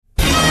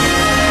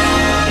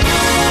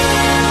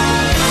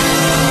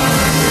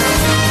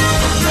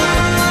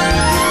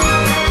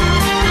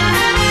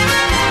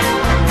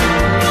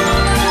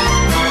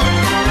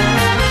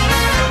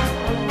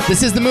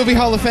This is the Movie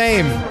Hall of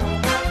Fame.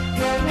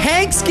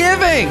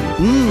 Hanksgiving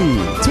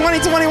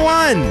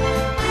 2021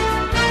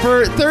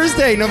 for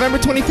Thursday, November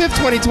 25th,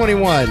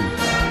 2021.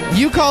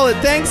 You call it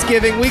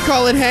Thanksgiving, we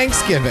call it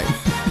Hanksgiving.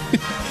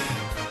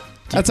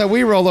 That's how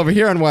we roll over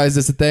here on Why Is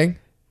This a Thing?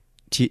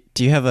 Do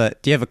you have a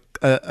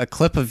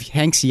clip of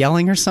Hanks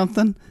yelling or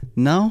something?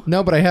 No?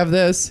 No, but I have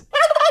this.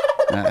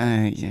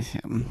 Yeah.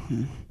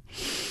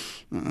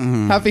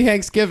 Happy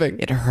Hanksgiving.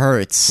 It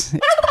hurts.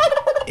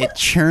 It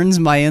churns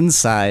my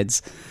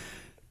insides.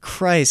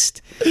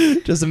 Christ.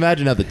 Just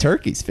imagine how the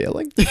turkey's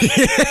feeling.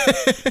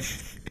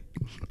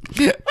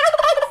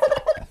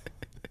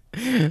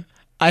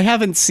 I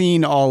haven't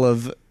seen all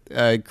of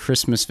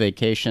Christmas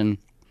Vacation,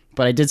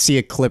 but I did see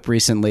a clip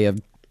recently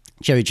of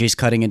Chevy Chase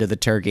cutting into the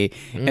turkey,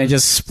 and it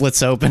just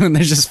splits open, and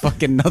there's just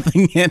fucking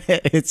nothing in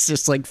it. It's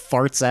just like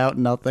farts out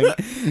nothing.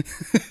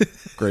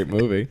 Great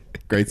movie.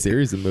 Great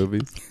series of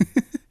movies.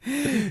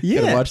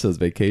 Yeah. Gotta watch those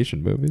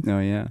vacation movies.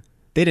 Oh, yeah.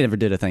 They never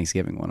did a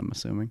Thanksgiving one, I'm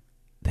assuming.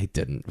 They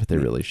didn't, but they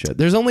really should.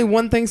 There's only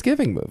one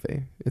Thanksgiving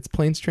movie. It's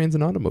Planes, Trains,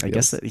 and Automobiles. I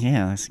guess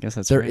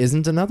that's there right.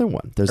 isn't another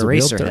one. There's a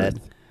real Eraserhead. dearth.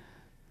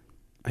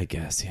 I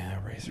guess, yeah,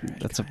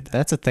 Eraserhead.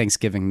 That's a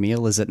Thanksgiving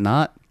meal, is it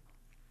not?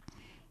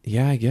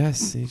 Yeah, I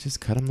guess. You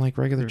just cut them like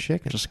regular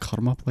chicken. Just cut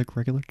them up like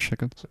regular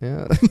chickens.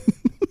 Yeah.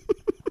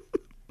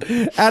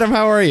 Adam,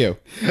 how are you?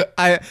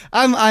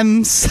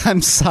 I'm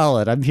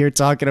solid. I'm here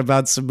talking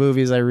about some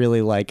movies I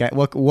really like.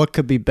 What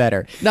could be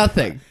better?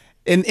 Nothing.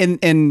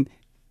 In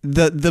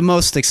the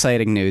most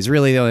exciting news,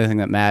 really the only thing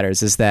that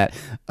matters, is that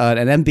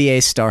an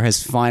NBA star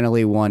has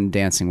finally won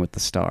Dancing with the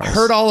Stars.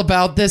 Heard all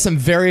about this. I'm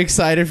very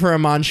excited for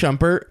Iman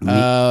Shumpert.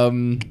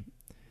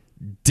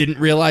 Didn't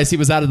realize he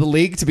was out of the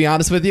league, to be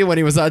honest with you, when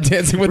he was on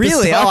Dancing with the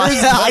Stars. Really? Oh,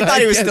 I thought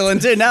he was still in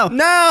too. No,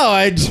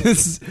 I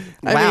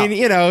Wow. mean,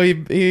 you know,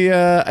 he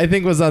I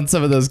think was on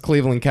some of those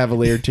Cleveland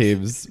Cavalier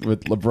teams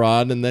with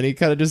LeBron, and then he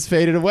kind of just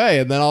faded away.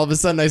 And then all of a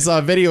sudden I saw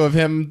a video of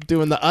him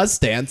doing the us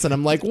dance, and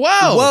I'm like,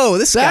 whoa,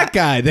 that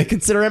guy, they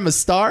consider him a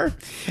star?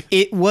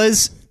 It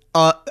was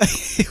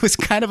it was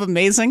kind of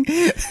amazing.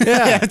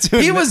 Yeah,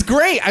 he was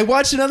great. I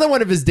watched another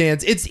one of his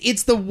dance.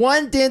 It's the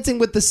one Dancing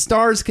with the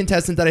Stars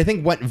contestant that I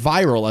think went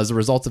viral as a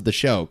result of the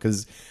show,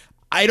 because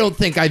I don't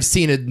think I've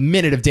seen a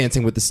minute of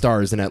Dancing with the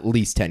Stars in at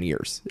least 10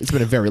 years. It's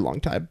been a very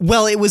long time.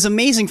 Well, it was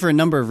amazing for a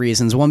number of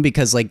reasons. One,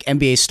 because like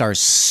NBA stars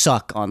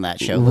suck on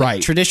that show. Like,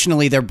 right.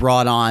 Traditionally, they're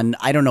brought on.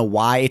 I don't know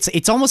why.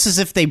 It's almost as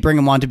if they bring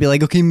them on to be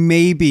like, okay,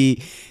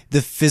 maybe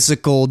the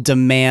physical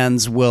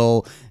demands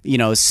will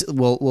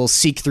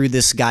seek through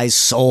this guy's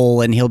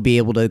soul, and he'll be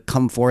able to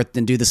come forth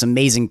and do this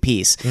amazing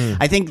piece.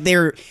 I think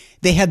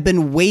they have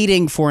been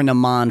waiting for an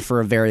Iman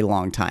for a very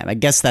long time. I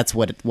guess that's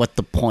what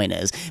the point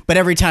is. But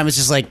every time it's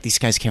just like, these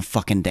guys can't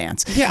fucking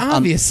dance. Yeah,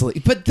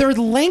 obviously. But they're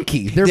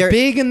lanky. They're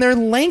big and they're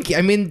lanky.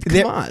 I mean,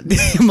 come on.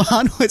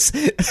 Iman was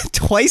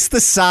twice the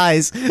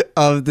size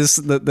of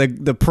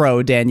the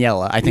pro,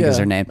 Daniela, I think is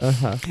her name.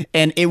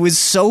 And it was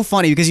so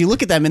funny because you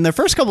look at them and their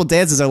first couple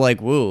dances are like,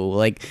 whoa,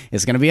 like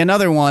it's going to be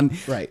another one.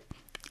 Right.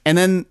 And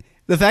then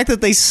the fact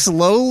that they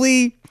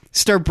slowly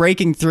start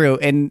breaking through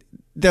and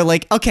they're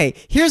like, okay,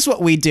 here's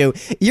what we do.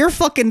 You're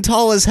fucking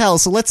tall as hell,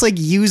 so let's like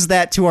use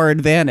that to our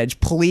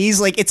advantage,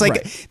 please. Like, it's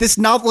like this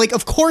novel. Like,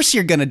 of course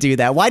you're gonna do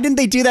that. Why didn't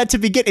they do that to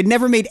begin? It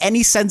never made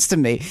any sense to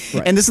me.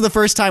 Right. And this is the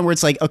first time where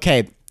it's like,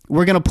 okay,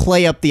 we're going to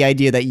play up the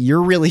idea that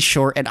you're really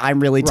short and I'm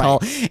really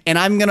tall, and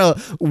I'm going to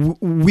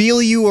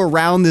wheel you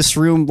around this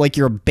room like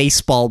you're a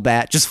baseball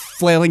bat, just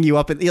flailing you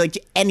up and like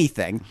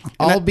anything.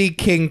 I'll be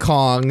King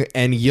Kong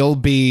and you'll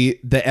be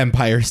the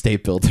Empire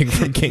State Building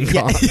from King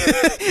Kong.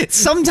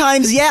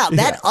 Sometimes,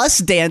 that us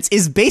dance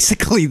is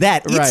basically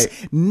that.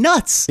 It's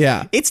nuts.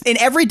 Yeah. And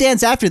every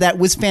dance after that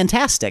was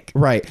fantastic.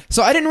 Right.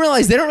 So I didn't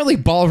realize they don't really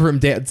ballroom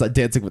dance on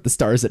Dancing with the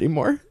Stars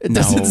anymore. It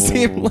doesn't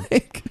seem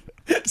like...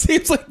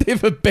 Seems like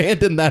they've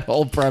abandoned that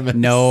whole premise.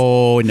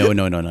 No. Because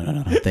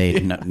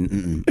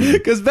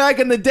back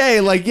in the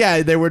day, like,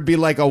 there would be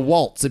like a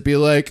waltz. It'd be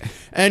like,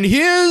 and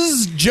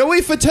here's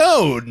Joey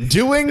Fatone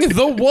doing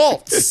the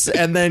waltz.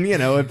 And then,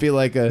 it'd be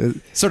like a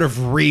sort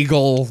of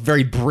regal,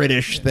 very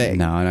British thing.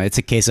 No, it's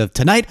a case of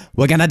tonight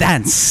we're gonna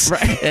dance.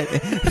 Right.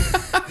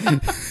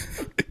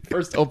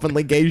 First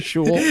openly gay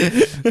shul.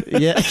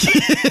 Yeah.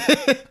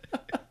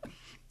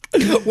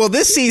 Well,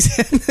 this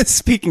season,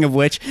 speaking of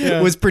which,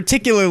 was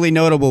particularly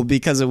notable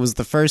because it was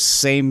the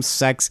first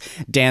same-sex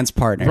dance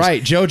partners.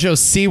 Right, JoJo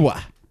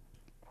Siwa.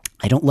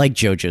 I don't like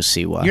JoJo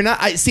Siwa. You're not.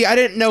 I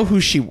didn't know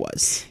who she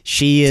was.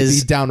 She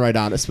is. To be downright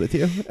honest with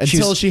you,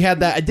 until she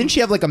had that. Didn't she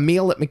have like a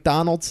meal at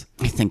McDonald's?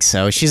 I think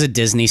so. She's a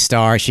Disney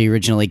star. She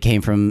originally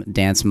came from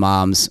Dance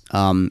Moms.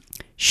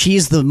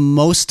 She's the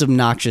most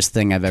obnoxious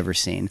thing I've ever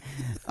seen.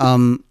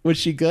 Was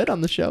she good on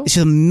the show? She's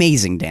an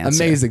amazing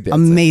dancer.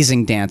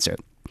 Amazing dancer.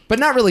 But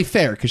not really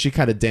fair because she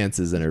kind of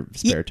dances in her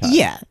spare time.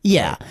 Yeah.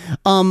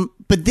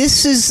 But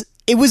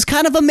it was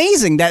kind of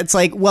amazing that it's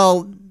like,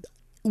 well,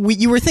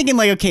 you were thinking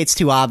like, okay, it's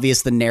too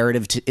obvious. The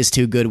narrative is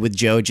too good with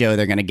JoJo.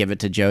 They're going to give it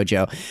to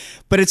JoJo.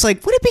 But it's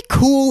like, would it be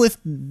cool if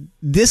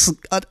this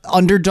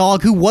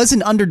underdog, who was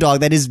an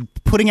underdog that is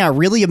putting out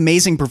really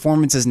amazing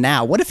performances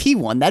now, what if he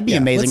won? That'd be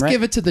amazing, let's right?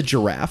 give it to the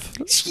giraffe.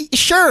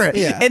 Sure.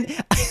 Yeah.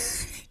 And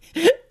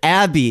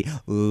Abby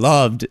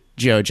loved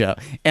JoJo.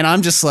 And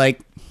I'm just like,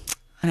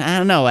 I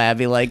don't know,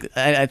 Abby. Like,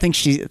 I think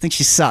she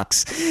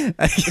sucks.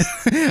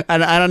 I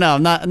don't know.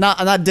 I'm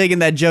not digging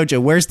that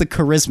JoJo. Where's the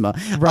charisma?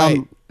 Right.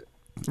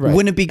 Right.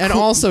 Wouldn't it be cool? And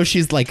also,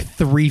 she's like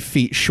 3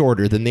 feet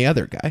shorter than the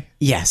other guy.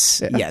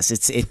 Yes,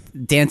 yes.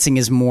 Dancing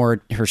is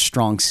more her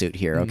strong suit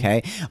here.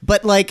 Okay,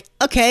 but like,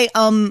 okay,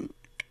 wouldn't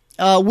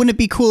it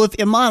be cool if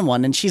Iman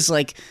won? And she's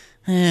like,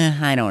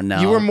 I don't know.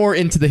 You were more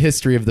into the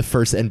history of the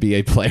first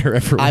NBA player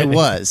ever winning I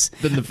was.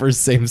 than the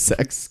first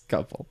same-sex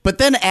couple. But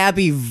then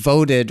Abby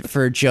voted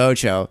for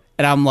JoJo,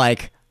 and I'm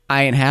like,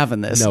 I ain't having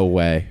this. No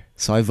way.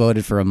 So I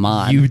voted for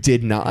Iman. You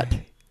did not.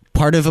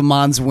 Part of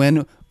Iman's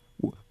win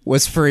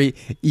was for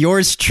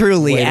yours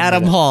truly,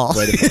 Adam Hall.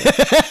 Wait a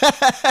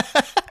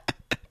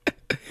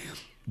minute.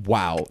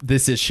 Wow,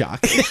 this is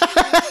shocking.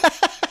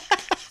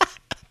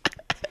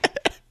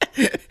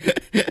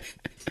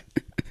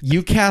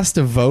 You cast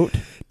a vote?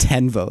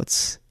 10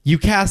 votes. You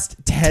cast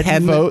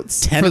 10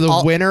 votes for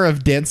the winner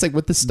of Dancing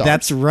with the Stars?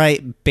 That's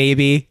right,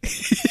 baby.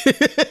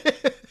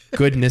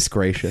 Goodness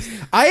gracious.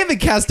 I haven't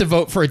cast a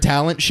vote for a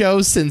talent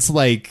show since,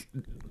 like,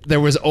 there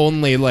was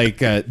only, like,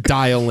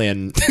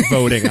 dial-in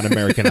voting on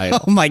American Idol.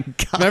 Oh, my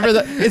God. Remember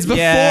that? It's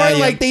before,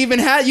 like, they even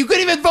had... You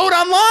couldn't even vote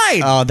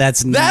online. Oh,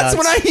 that's nuts. That's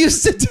when I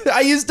used to do. I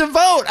used to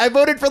vote. I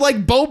voted for,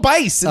 like, Bo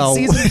Bice in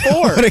season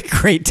 4. What a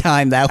great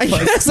time that was.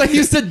 Yes, I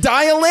used to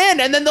dial in,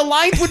 and then the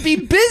lines would be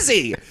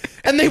busy.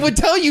 And they would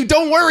tell you,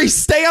 don't worry,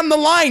 stay on the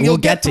line. You'll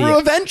get through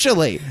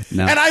eventually.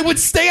 No. And I would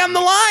stay on the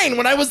line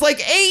when I was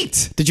like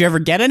 8. Did you ever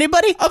get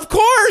anybody? Of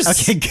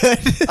course. Okay,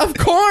 good. Of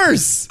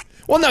course.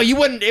 Well, no, you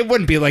wouldn't. It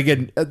wouldn't be like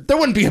there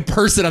wouldn't be a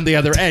person on the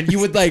other end. You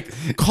would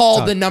like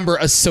call the number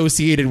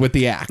associated with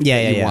the act.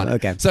 Yeah. Wanted.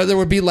 Okay. So there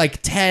would be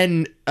like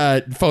 10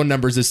 phone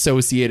numbers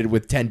associated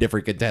with 10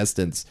 different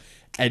contestants,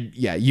 and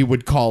yeah, you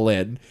would call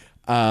in.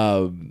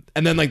 And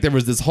then like there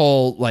was this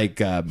whole like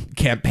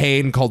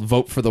campaign called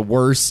 "Vote for the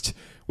Worst,"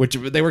 which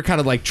they were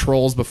kind of like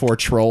trolls before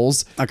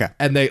trolls. Okay.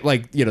 And they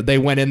like, you know, they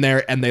went in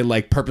there and they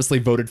like purposely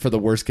voted for the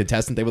worst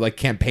contestant. They would like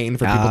campaign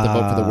for people to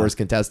vote for the worst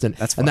contestant.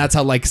 And that's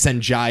how like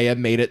Sanjaya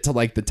made it to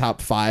like the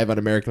top 5 on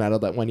American Idol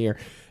that one year.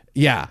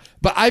 Yeah.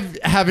 But I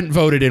haven't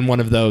voted in one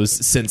of those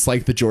since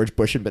like the George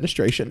Bush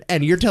administration.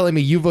 And you're telling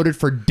me you voted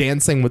for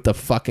Dancing with the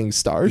fucking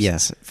Stars?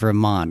 Yes, for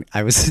Iman.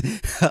 I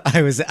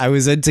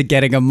was into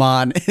getting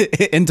Iman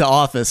into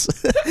office.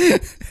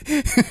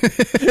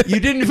 You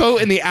didn't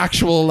vote in the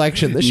actual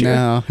election this year.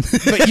 No.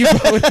 But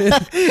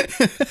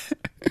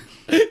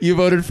you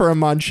voted for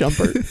Iman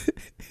Shumpert.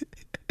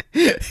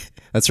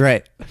 That's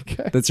right.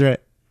 Okay. That's right.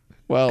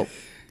 Well,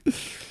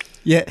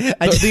 yeah.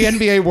 the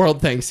NBA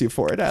world thanks you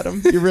for it,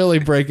 Adam. You're really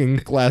breaking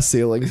glass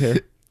ceilings here.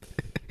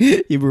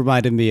 You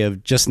reminded me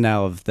of just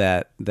now of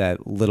that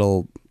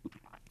little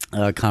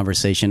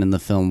conversation in the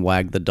film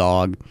Wag the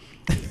Dog,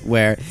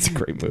 where it's a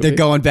great movie. They're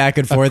going back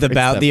and forth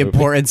about the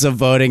importance of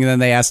voting, and then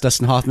they asked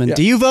Dustin Hoffman,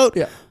 "Do you vote?"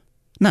 Yeah.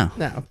 No,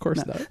 of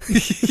course not.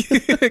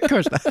 Of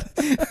course not.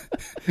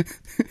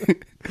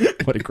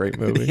 What a great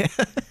movie.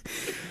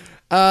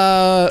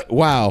 Yeah.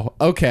 Wow.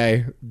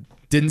 Okay.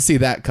 Didn't see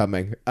that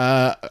coming.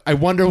 I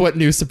wonder what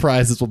new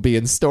surprises will be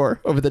in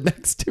store over the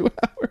next 2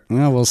 hours.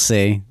 Well, we'll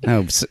see.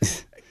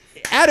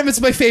 Adam,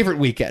 it's my favorite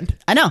weekend.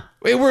 I know.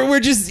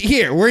 We're just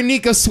here. We're in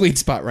Nico's sweet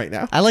spot right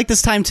now. I like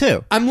this time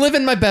too. I'm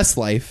living my best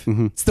life.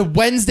 Mm-hmm. It's the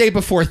Wednesday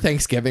before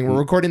Thanksgiving. We're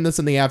recording this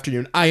in the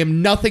afternoon. I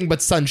am nothing but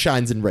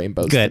sunshines and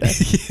rainbows. Good.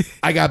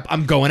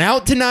 I'm going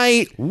out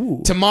tonight.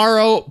 Ooh.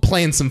 Tomorrow,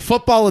 playing some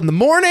football in the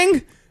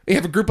morning. We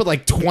have a group of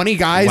like 20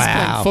 guys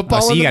playing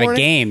football. So in the morning. You got a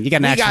game. You got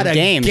an actual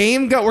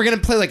game. We're gonna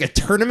play like a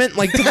tournament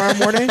like tomorrow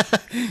morning.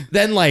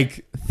 Then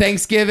like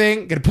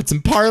Thanksgiving, gonna put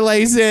some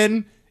parlays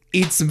in,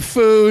 eat some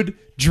food,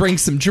 drink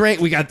some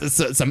drink. We got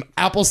some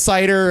apple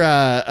cider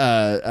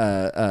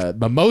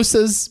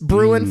mimosas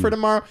brewing for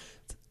tomorrow.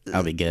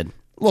 That'll be good.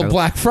 A little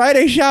Black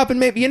Friday shopping,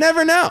 maybe. You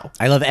never know.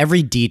 I love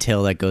every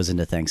detail that goes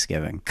into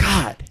Thanksgiving.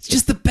 God, it's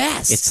just the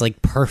best. It's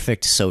like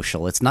perfect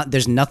social. It's not.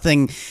 There's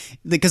nothing,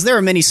 because there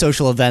are many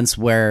social events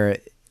where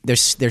there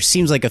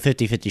seems like a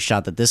 50-50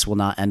 shot that this will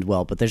not end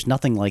well, but there's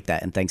nothing like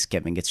that in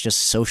Thanksgiving. It's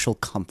just social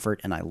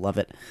comfort, and I love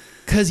it.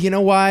 Because you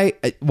know why?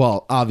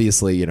 Well,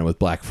 obviously, you know, with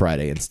Black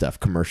Friday and stuff,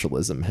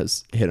 commercialism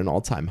has hit an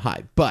all-time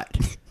high. But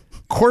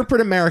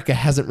corporate America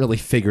hasn't really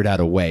figured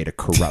out a way to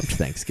corrupt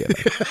Thanksgiving.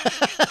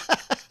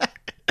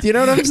 Do you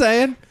know what I'm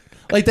saying?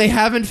 Like, they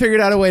haven't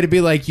figured out a way to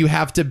be like, you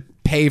have to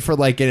pay for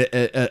like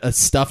a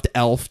stuffed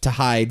elf to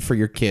hide for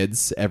your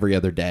kids every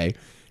other day.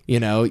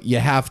 You know, you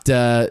have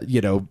to, you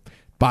know,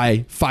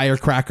 buy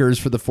firecrackers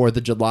for the 4th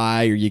of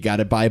July, or you got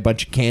to buy a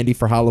bunch of candy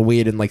for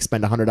Halloween and like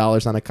spend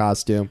 $100 on a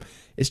costume.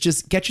 It's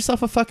just get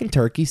yourself a fucking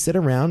turkey, sit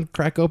around,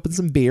 crack open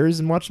some beers,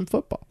 and watch some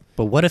football.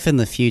 But what if in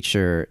the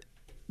future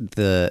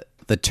the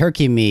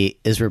turkey meat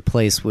is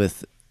replaced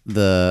with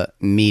the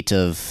meat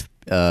of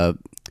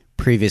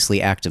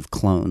previously active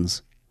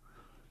clones.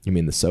 You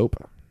mean the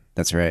soap?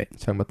 That's right.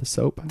 Talking about the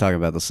soap? Talk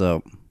about the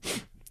soap.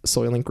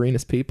 Soylent Green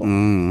is people.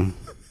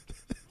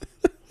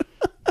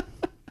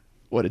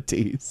 What a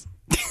tease.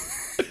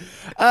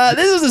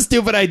 This was a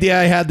stupid idea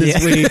I had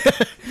this week.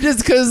 Just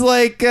because,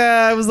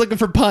 I was looking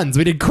for puns.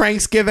 We did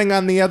Cranksgiving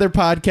on the other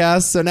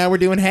podcast, so now we're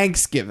doing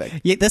Hanksgiving.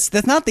 Yeah,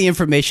 that's not the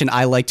information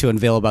I like to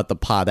unveil about the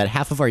pod. That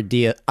half of our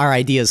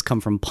ideas come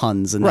from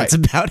puns, and that's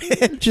about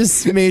it.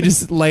 Just me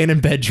just laying in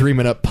bed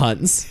dreaming up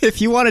puns.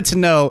 If you wanted to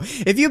know,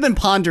 if you've been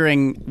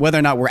pondering whether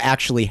or not we're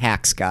actually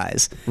hacks,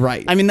 guys.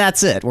 Right. I mean,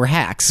 that's it. We're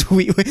hacks.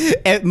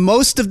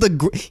 Most of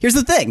here's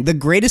the thing. The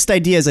greatest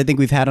ideas I think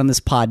we've had on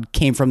this pod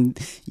came from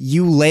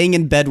you laying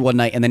in bed one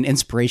night and then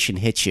inspiration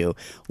hit you.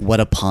 What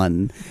a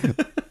pun.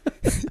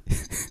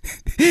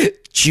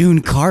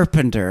 June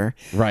Carpenter.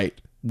 Right.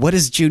 What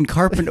is June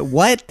Carpenter?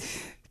 What?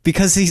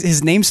 Because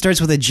his name starts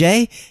with a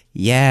J?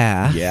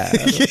 Yeah. Yeah.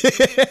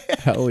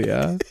 Hell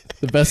yeah.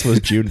 The best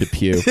was June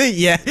Depew.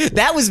 Yeah,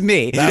 that was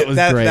me. That was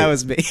great. That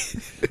was me.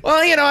 Well,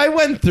 I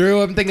went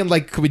through. I'm thinking,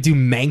 could we do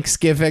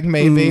Manksgiving,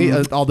 maybe?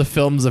 All the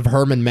films of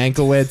Herman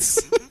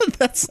Mankiewicz.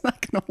 That's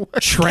not going to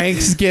work.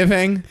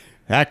 Tranksgiving.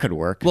 That could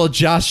work. Little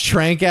Josh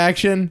Trank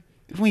action.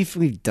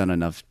 We've done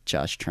enough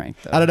Josh Trank,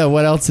 though. I don't know.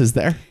 What else is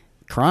there?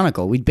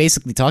 Chronicle. We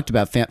basically talked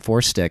about Fant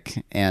Four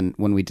Stick and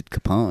when we did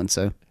Capone,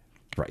 so...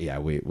 Right, yeah,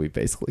 we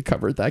basically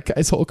covered that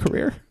guy's whole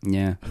career.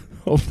 Yeah.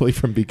 Hopefully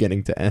from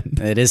beginning to end.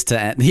 It is to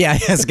end. Yeah,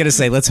 I was going to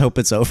say, let's hope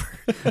it's over.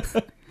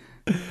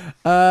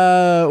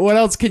 What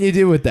else can you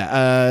do with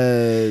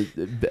that?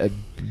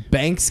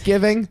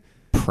 Banksgiving?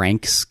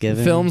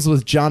 Pranksgiving? Films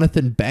with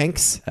Jonathan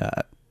Banks?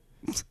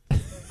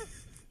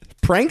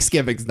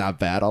 Pranksgiving's not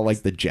bad. I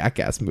like the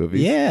Jackass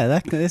movies.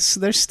 Yeah,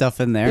 there's stuff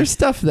in there. There's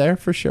stuff there,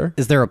 for sure.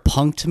 Is there a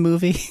punked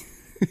movie?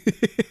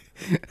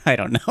 I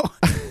don't know.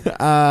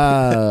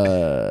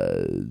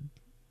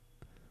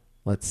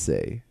 Let's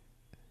see.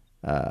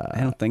 I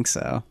don't think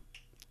so.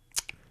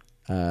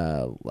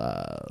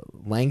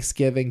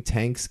 Lanksgiving,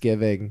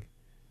 Tanksgiving.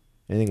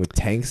 Anything with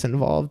tanks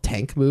involved?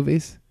 Tank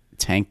movies?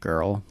 Tank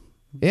Girl.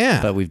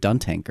 Yeah. But we've done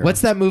Tank Girl.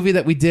 What's that movie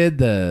that we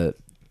did?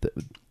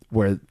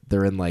 Where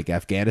they're in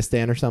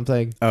Afghanistan or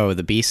something? Oh,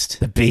 The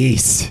Beast. The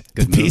Beast.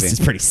 Good The Beast movie. is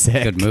pretty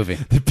sick. Good movie.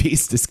 The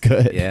Beast is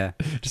good. Yeah.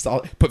 Just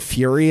put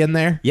Fury in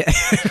there. Yeah.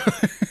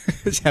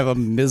 Just have a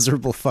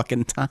miserable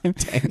fucking time.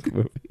 Tank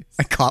movies.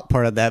 I caught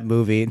part of that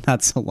movie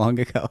not so long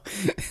ago.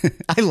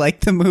 I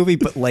like the movie,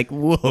 but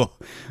whoa.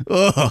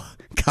 Oh,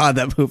 God,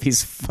 that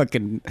movie's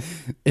fucking...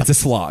 It's a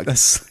slog.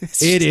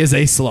 It is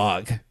a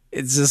slog.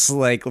 It's just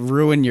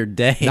ruin your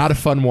day. Not a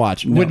fun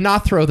watch. No. Would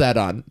not throw that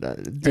on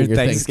during your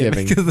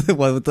Thanksgiving. The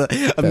one with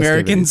the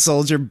American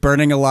soldier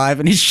burning alive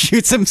and he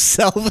shoots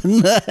himself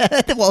in the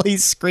head while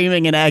he's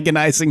screaming in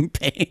agonizing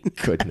pain.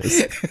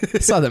 Goodness. I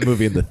saw that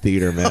movie in the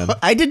theater, man.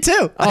 I did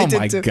too. Oh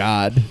my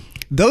God.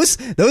 Those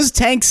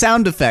tank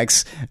sound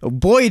effects,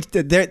 boy,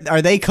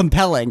 are they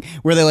compelling.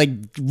 Where they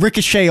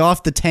ricochet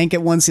off the tank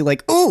at once. You're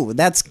like, ooh,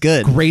 that's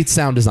good. Great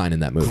sound design in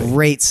that movie.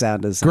 Great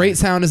sound design. Great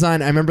sound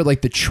design. I remember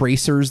the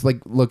tracers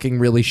looking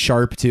really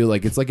sharp too.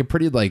 It's a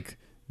pretty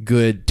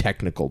good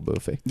technical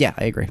movie. Yeah,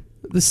 I agree.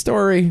 The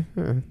story,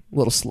 a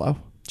little slow.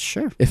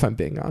 Sure. If I'm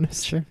being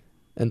honest. Sure.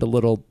 And a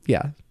little,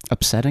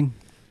 upsetting.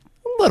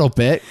 A little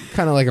bit.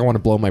 Kind of I want to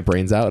blow my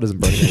brains out as I'm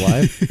burning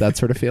alive. That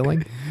sort of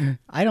feeling.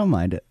 I don't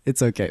mind it.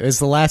 It's okay. It's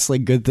the last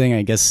good thing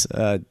I guess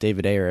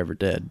David Ayer ever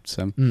did.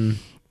 So,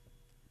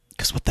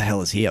 because what the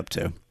hell is he up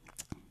to?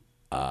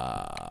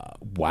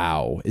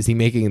 Wow. Is he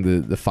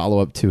making the follow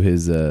up to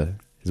his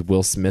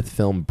Will Smith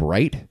film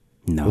Bright?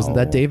 No. Wasn't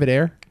that David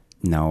Ayer?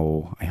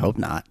 No, I hope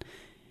not.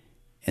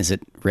 Is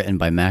it written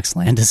by Max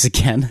Landis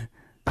again?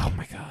 Oh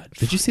my God.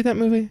 Did you see that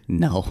movie?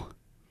 No.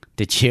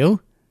 Did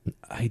you?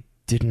 I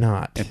did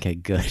not. Okay,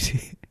 good.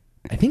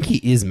 I think he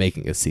is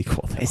making a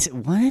sequel, though. Is it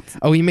what?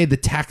 Oh, he made The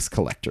Tax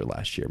Collector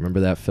last year. Remember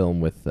that film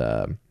with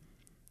Shia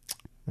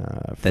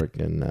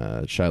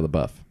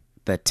LaBeouf?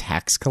 The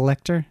Tax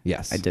Collector?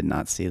 Yes. I did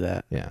not see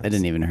that. Yeah. I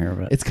didn't even hear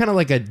of it. It's kind of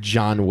like a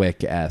John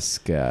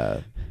Wick-esque,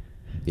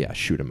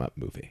 shoot 'em up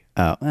movie.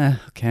 Oh,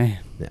 okay.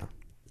 Yeah.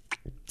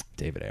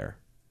 David Ayer.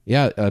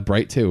 Yeah,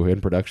 Bright 2 in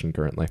production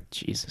currently.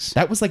 Jesus.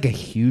 That was a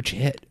huge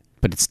hit.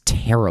 But it's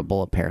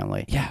terrible,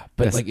 apparently. Yeah,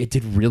 but it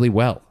did really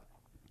well.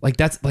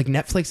 That's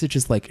Netflix is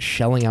just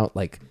shelling out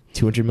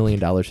 $200 million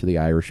for The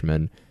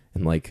Irishman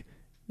and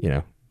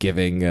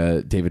giving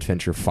David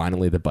Fincher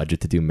finally the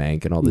budget to do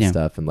Mank and all this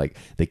stuff, and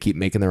they keep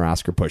making their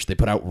Oscar push. They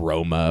put out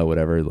Roma,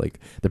 whatever.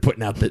 They're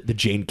putting out the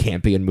Jane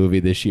Campion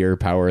movie this year,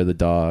 Power of the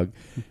Dog,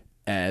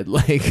 and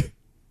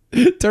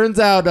turns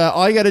out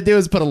all you got to do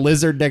is put a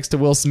lizard next to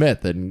Will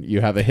Smith and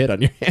you have a hit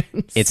on your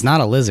hands. It's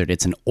not a lizard;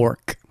 it's an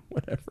orc.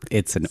 Whatever.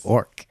 It's an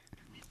orc.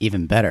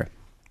 Even better.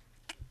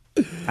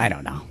 I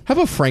don't know. How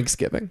about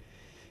Franksgiving?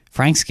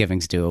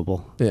 Franksgiving's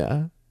doable.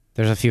 Yeah.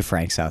 There's a few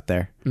Franks out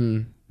there.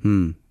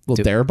 Little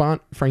Darabont?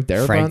 Frank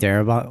Darabont? Frank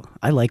Darabont.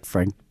 I like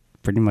Frank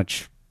pretty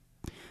much.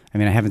 I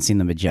mean, I haven't seen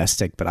The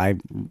Majestic, but I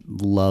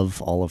love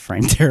all of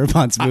Frank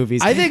Darabont's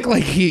movies. I think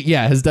like he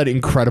has done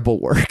incredible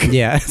work.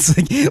 Yeah,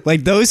 it's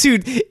like those who,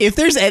 if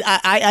there's,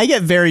 I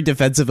get very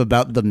defensive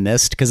about The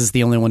Mist because it's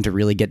the only one to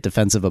really get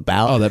defensive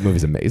about. Oh, that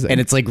movie's amazing. And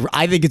it's like,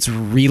 I think it's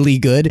really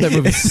good. That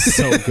movie's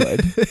so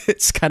good.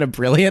 It's kind of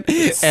brilliant.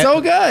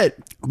 So good.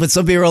 But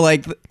some people are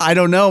like, I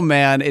don't know,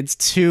 man. It's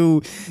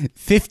too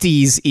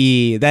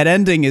 50s-y. That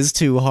ending is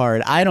too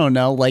hard. I don't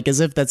know. Like, as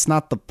if that's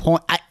not the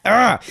point.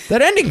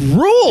 That ending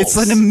rules. It's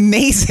an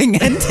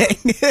amazing ending.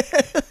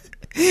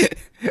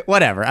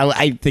 Whatever.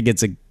 I think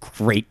it's a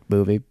great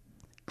movie.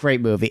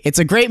 Great movie. It's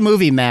a great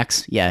movie,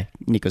 Max. Yeah,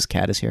 Nico's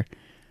cat is here.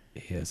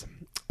 He is.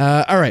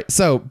 All right.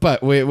 So,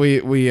 but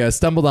we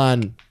stumbled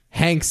on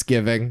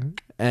Hanksgiving,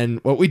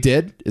 and what we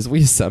did is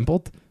we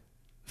assembled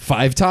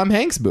 5 Tom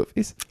Hanks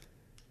movies.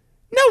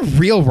 No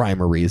real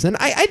rhyme or reason.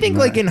 I think,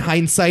 like, in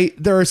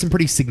hindsight, there are some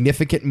pretty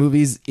significant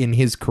movies in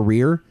his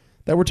career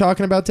that we're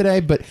talking about today,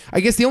 but I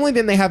guess the only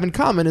thing they have in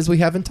common is we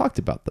haven't talked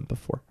about them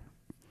before.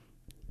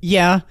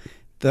 Yeah,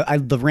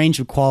 the range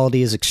of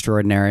quality is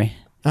extraordinary.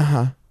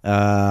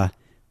 But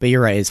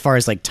you're right. As far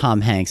as, like,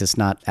 Tom Hanks, it's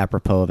not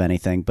apropos of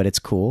anything, but it's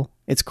cool.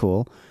 It's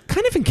cool.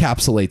 Kind of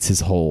encapsulates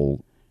his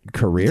whole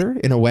career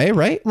in a way,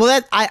 right? Well,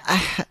 that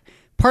I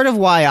part of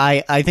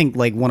why I think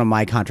like one of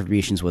my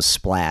contributions was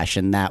Splash,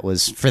 and that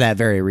was for that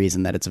very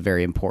reason that it's a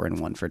very important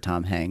one for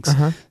Tom Hanks.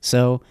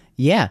 So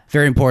yeah,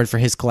 very important for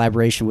his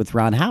collaboration with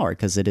Ron Howard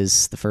because it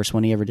is the first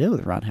one he ever did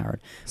with Ron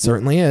Howard.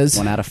 Certainly is.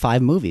 1 out of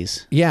 5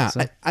 movies. Yeah,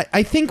 So-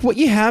 I think what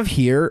you have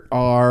here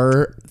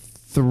are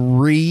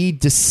 3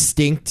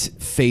 distinct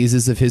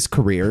phases of his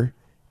career,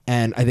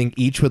 and I think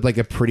each with like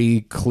a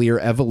pretty clear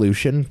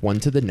evolution, one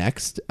to the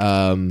next.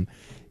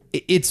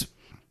 It's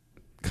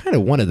kind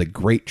of one of the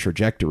great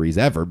trajectories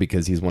ever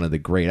because he's one of the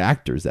great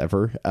actors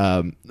ever.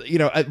 One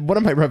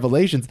of my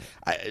revelations,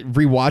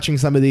 rewatching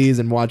some of these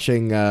and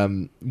watching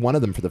one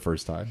of them for the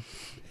first time,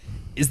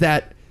 is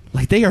that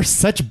like they are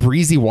such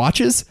breezy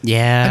watches.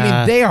 Yeah. I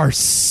mean, they are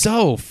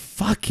so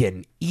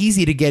fucking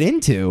easy to get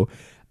into.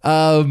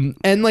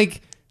 And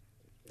like,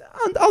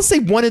 I'll say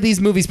one of these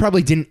movies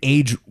probably didn't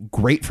age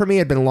great for me.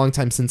 It'd been a long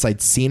time since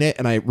I'd seen it,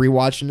 and I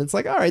rewatched it, and it's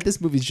like, all right,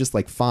 this movie's just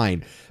like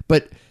fine.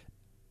 But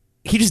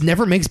he just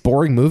never makes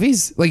boring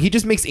movies. Like, he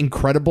just makes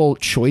incredible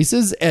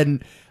choices.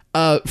 And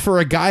for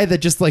a guy that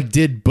just like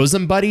did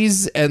Bosom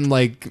Buddies and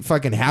like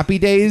fucking Happy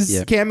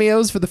Days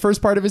cameos for the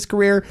first part of his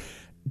career,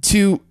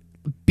 to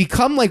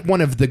become like one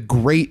of the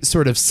great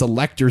sort of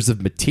selectors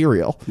of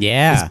material,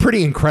 is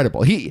pretty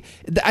incredible.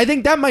 I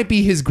think that might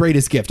be his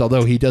greatest gift,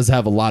 although he does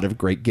have a lot of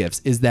great gifts,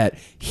 is that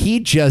he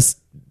just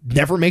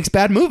never makes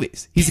bad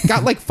movies. He's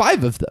got like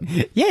 5 of them.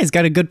 Yeah, he's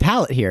got a good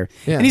palette here,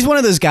 and he's one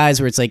of those guys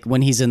where it's like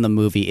when he's in the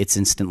movie, it's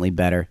instantly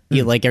better.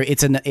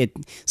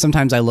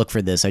 Sometimes I look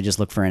for this. I just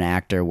look for an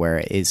actor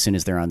where as soon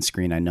as they're on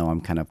screen, I know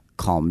I'm kind of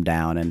calmed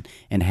down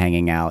and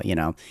hanging out. You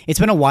know, it's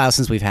been a while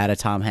since we've had a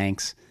Tom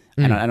Hanks.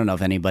 I don't know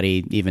if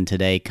anybody even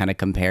today kind of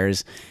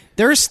compares.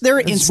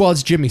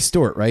 It's Jimmy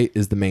Stewart, right?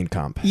 Is the main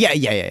comp.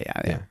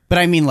 Yeah. But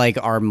I mean, like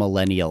our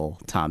millennial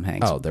Tom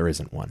Hanks. Oh, there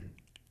isn't one.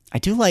 I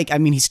do like. I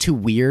mean, he's too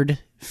weird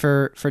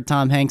for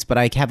Tom Hanks, but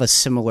I have a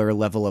similar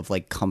level of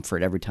like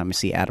comfort every time I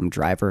see Adam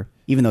Driver,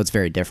 even though it's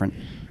very different.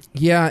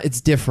 Yeah,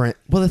 it's different.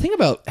 Well, the thing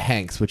about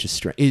Hanks, which is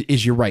strange,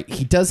 is you're right.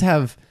 He does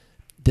have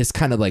this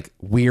kind of like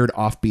weird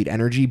offbeat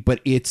energy,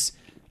 but it's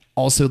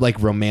also like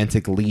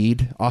romantic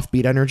lead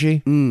offbeat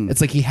energy.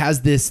 It's like he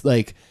has this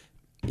like,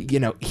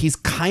 he's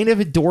kind of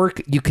a dork.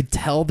 You could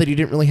tell that he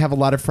didn't really have a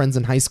lot of friends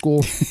in high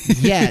school,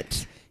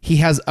 yet he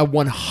has a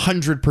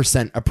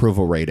 100%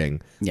 approval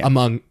rating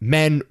among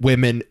men,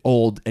 women,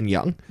 old, and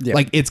young. Yeah.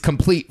 Like, it's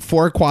complete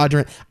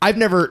 4-quadrant. I've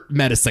never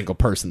met a single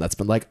person that's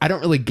been like, I don't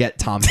really get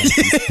Tom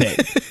Hanks' thing.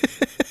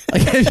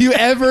 Like, have you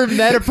ever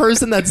met a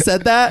person that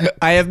said that?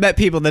 I have met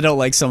people that don't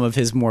like some of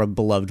his more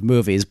beloved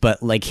movies,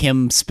 but like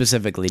him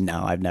specifically,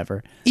 no, I've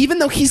never. Even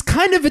though he's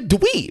kind of a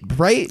dweeb,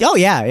 right? Oh,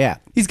 yeah.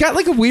 He's got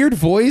like a weird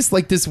voice,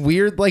 like this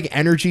weird like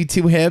energy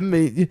to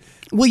him.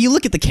 Well, you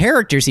look at the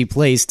characters he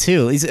plays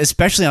too,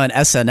 especially on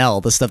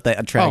SNL, the stuff that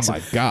attracts him. Oh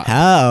my God.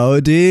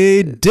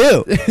 Howdy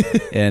do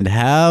and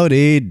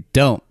howdy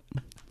don't.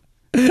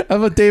 How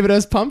about David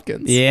S.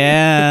 Pumpkins?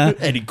 Yeah.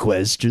 Any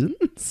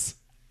questions?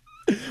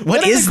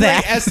 What is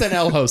that?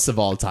 SNL host of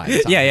all time.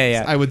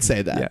 Yeah. I would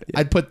say that. Yeah.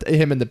 I'd put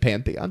him in the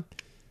pantheon.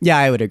 Yeah,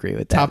 I would agree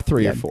with that. Top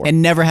 3 or 4.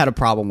 And never had a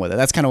problem with it.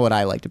 That's kind of what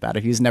I liked about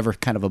it. He was never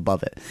kind of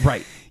above it.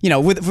 Right.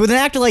 With an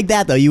actor like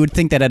that, though, you would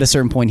think that at a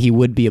certain point he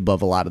would be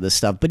above a lot of this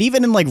stuff. But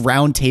even in like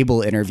round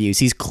table interviews,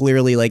 he's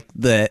clearly like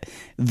the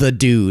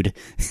dude.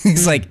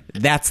 He's like,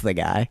 that's the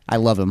guy. I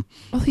love him.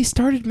 Well, he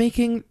started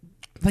making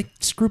like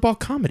screwball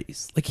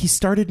comedies. Like he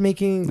started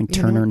making like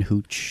Turner and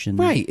Hooch.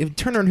 Right.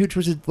 Turner and Hooch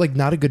was like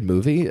not a good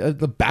movie.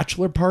 The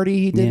Bachelor Party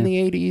he did in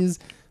the 80s.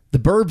 The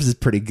Burbs is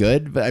pretty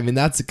good, but I mean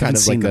that's kind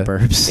of like The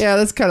Burbs. Yeah,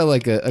 that's kind of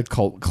like a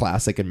cult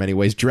classic in many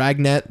ways.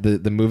 Dragnet,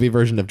 the movie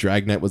version of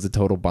Dragnet was a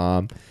total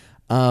bomb.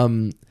 I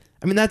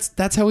mean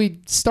that's how he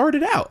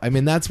started out. I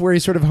mean that's where he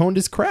sort of honed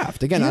his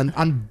craft again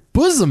on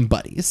Bosom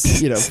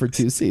Buddies, for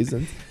 2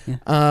 seasons.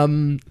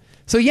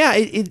 So yeah,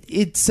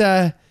 it's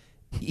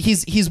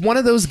he's one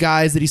of those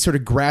guys that he sort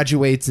of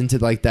graduates into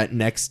like that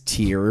next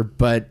tier,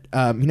 but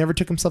he never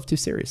took himself too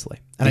seriously.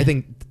 And I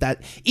think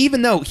that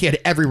even though he had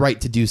every right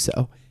to do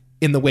so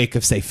in the wake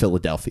of, say,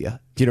 Philadelphia,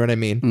 do you know what I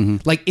mean? Mm-hmm.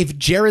 Like if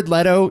Jared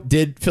Leto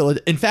did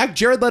in fact,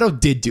 Jared Leto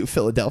did do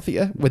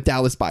Philadelphia with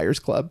Dallas Buyers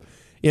Club.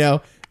 You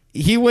know,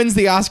 he wins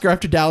the Oscar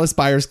after Dallas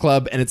Buyers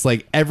Club, and it's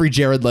like every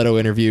Jared Leto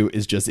interview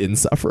is just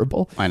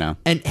insufferable. I know.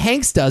 And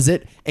Hanks does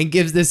it and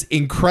gives this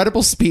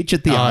incredible speech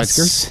at the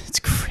Oscars. It's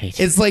great.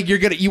 It's like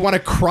you want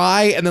to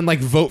cry and then like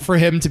vote for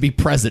him to be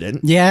president.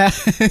 Yeah.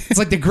 It's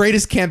like the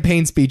greatest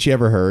campaign speech you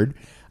ever heard.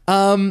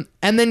 And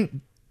then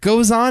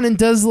goes on and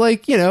does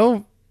like, you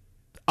know,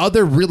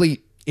 other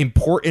really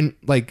important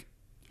like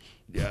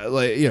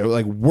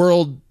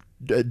world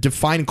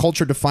defining,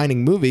 culture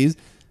defining movies,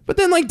 but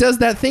then like does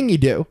that thing you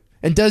do.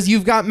 And does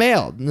You've Got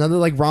Mail, another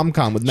like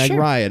rom-com with Meg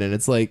Ryan. And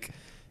it's like,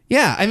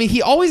 yeah, I mean,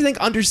 he always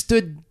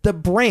understood the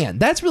brand.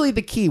 That's really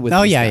the key with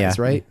these guys,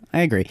 right? I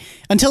agree.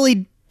 Until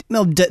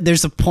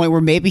there's a point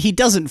where maybe he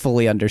doesn't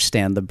fully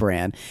understand the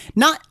brand.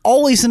 Not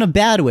always in a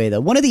bad way,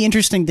 though. One of the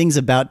interesting things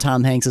about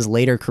Tom Hanks'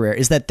 later career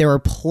is that there are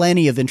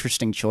plenty of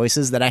interesting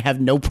choices that I have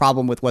no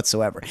problem with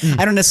whatsoever.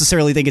 I don't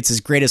necessarily think it's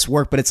his greatest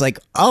work, but it's like,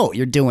 oh,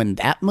 you're doing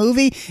that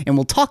movie? And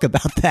we'll talk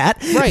about that.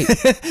 Right.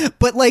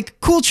 But like,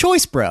 cool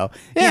choice, bro.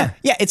 Yeah.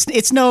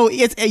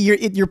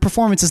 Your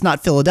performance is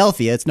not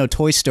Philadelphia. It's no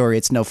Toy Story.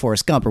 It's no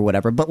Forrest Gump or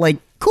whatever. But like,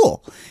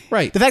 cool.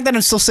 Right. The fact that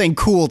I'm still saying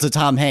cool to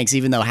Tom Hanks,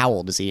 even though how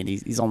old is he? And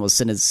he's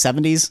almost in his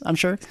 70s, I'm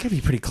sure. It's gotta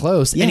be pretty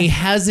close. Yeah. And he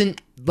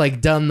hasn't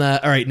like done all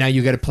right, now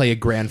you got to play a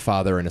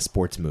grandfather in a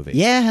sports movie.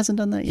 Yeah, hasn't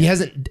done that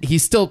yet.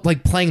 He's still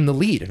like playing the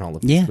lead in all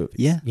of these movies.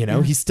 Yeah. You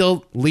know, he's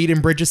still lead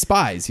in Bridge of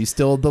Spies. He's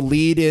still the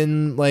lead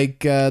in like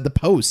The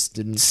Post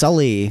and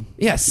Sully.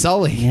 Yeah,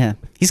 Sully. Yeah.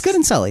 He's good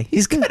in Sully.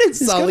 He's good in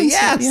Sully.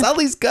 Yeah,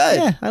 Sully's good.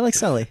 Yeah, I like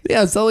Sully.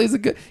 Yeah, Sully's a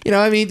good, you know,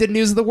 I mean, he did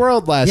News of the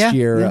World last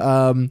year.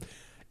 Yeah.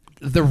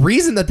 The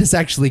reason that this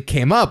actually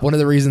came up, one of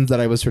the reasons that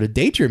I was sort of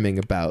daydreaming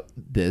about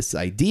this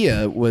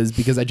idea was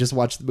because I just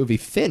watched the movie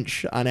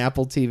Finch on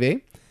Apple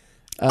TV.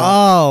 Did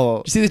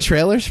you see the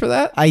trailers for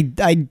that? I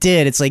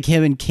did. It's like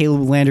him and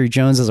Caleb Landry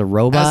Jones as a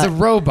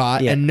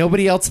robot. And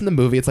nobody else in the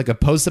movie. It's like a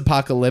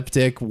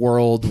post-apocalyptic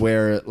world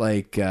where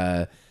like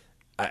I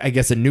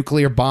guess a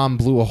nuclear bomb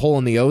blew a hole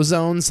in the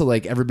ozone, so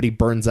like everybody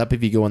burns up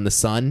if you go in the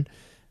sun.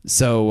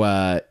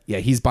 So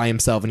he's by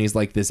himself and he's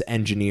like this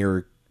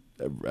engineer,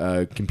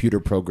 computer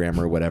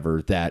programmer or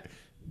whatever that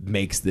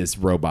makes this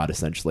robot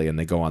essentially, and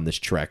they go on this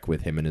trek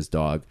with him and his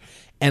dog.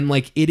 And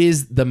like it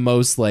is the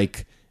most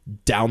like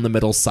down the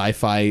middle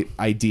sci-fi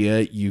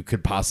idea you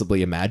could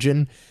possibly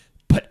imagine,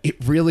 but it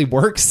really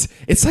works.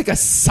 It's like a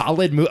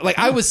solid movie. Like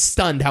I was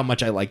stunned how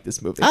much I liked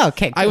this movie. Oh,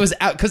 okay, cool. I was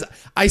out because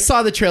I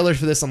saw the trailers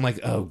for this. I'm like,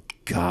 oh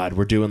god,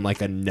 we're doing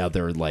like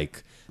another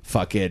like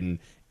fucking,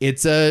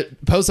 it's a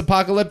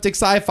post-apocalyptic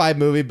sci-fi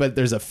movie, but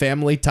there's a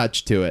family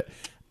touch to it.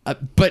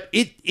 But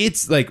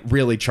it's like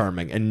really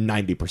charming, and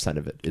 90%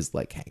 of it is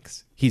like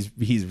Hanks. He's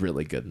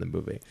really good in the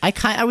movie.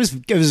 I was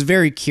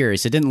very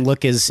curious. It didn't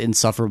look as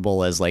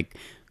insufferable as like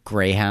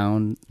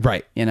Greyhound,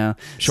 right? You know,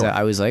 sure. So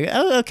I was like,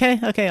 oh,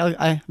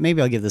 okay.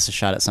 Maybe I'll give this a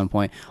shot at some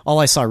point. All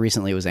I saw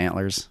recently was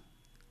Antlers.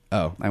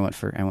 Oh, I went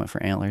for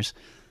Antlers.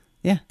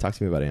 Yeah, talk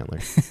to me about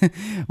Antlers.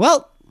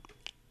 Well,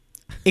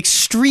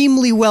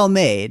 extremely well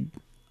made.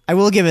 I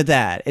will give it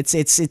that.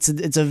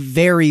 It's a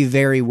very,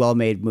 very well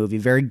made movie,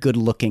 very good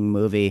looking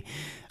movie.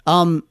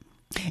 And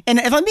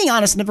if I'm being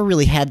honest, I never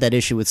really had that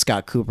issue with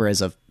Scott Cooper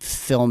as a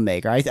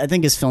filmmaker. I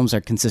think his films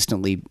are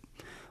consistently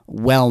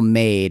well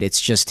made.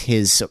 It's just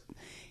his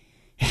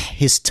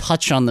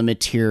touch on the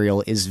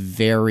material is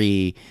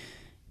very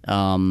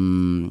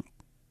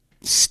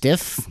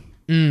stiff,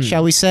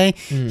 shall we say?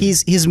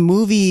 His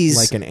movies,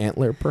 like an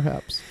Antler,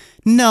 perhaps.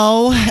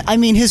 No, I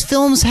mean his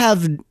films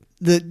have.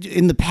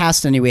 In the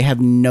past anyway,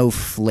 have no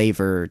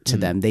flavor to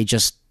them. They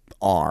just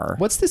are.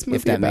 What's this movie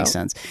if that about? Makes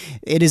sense.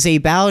 It is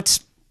about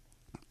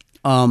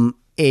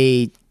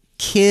a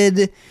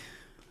kid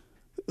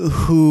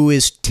who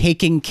is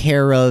taking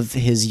care of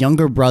his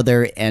younger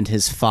brother and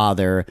his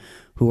father,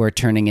 who are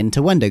turning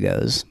into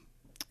Wendigos.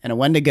 And a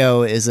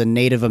Wendigo is a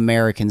Native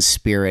American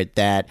spirit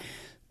that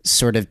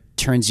sort of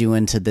turns you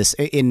into this,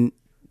 in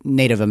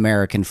Native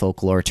American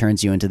folklore,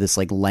 turns you into this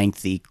like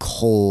lengthy,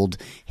 cold,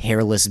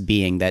 hairless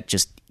being that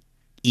just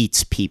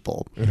eats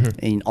people,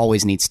 and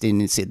always needs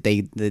to.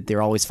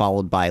 They're always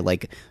followed by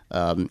like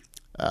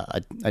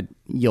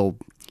you'll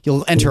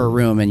enter a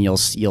room and you'll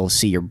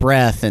see your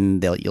breath, and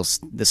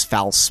this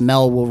foul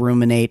smell will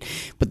ruminate.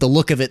 But the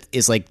look of it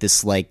is like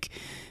this like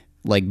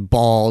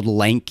bald,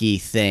 lanky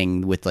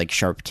thing with like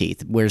sharp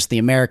teeth, whereas the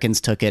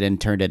Americans took it and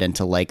turned it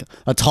into like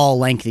a tall,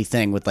 lengthy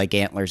thing with like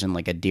antlers and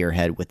like a deer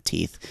head with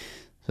teeth.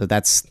 So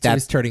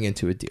he's turning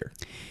into a deer.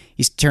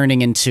 He's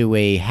turning into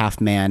a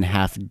half man,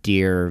 half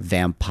deer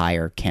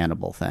vampire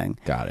cannibal thing.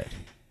 Got it.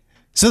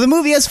 So the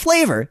movie has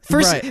flavor.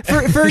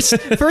 First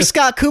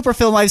Scott Cooper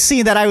film I've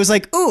seen that I was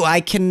like, ooh, I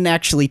can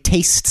actually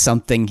taste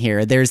something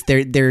here.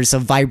 There's a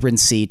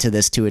vibrancy to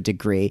this to a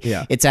degree.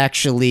 Yeah. It's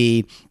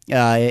actually,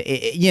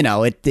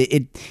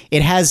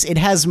 it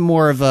has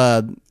more of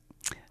a,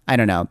 I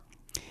don't know.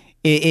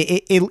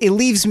 It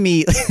leaves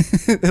me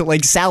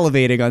like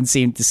salivating on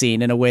scene to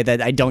scene in a way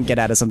that I don't get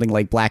out of something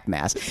like Black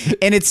Mass.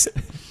 And it's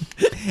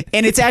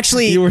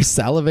actually, You were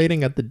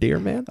salivating at the Deer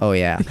Man? oh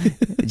yeah,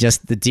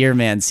 just the Deer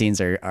Man scenes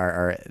are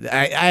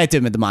I have to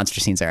admit the monster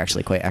scenes are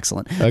actually quite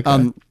excellent.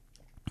 Okay.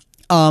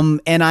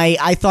 And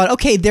I thought,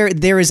 okay,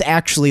 there is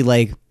actually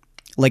like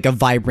a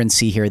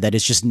vibrancy here that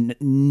is just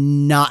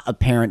not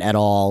apparent at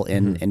all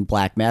in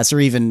Black Mass,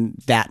 or even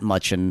that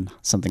much in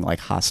something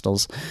like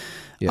Hostels.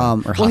 Yeah.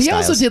 Or well, he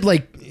Hostiles. also did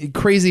like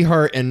Crazy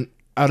Heart and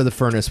Out of the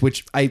Furnace,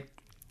 which I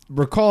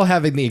recall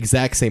having the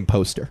exact same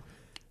poster.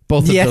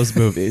 Both of those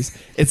movies.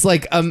 It's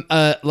like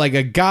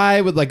a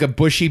guy with like a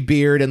bushy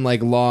beard and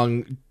like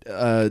long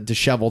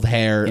disheveled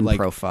hair, in like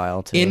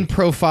profile too. in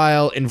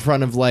profile in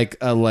front of like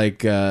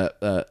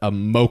a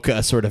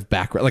mocha sort of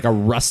background, like a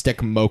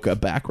rustic mocha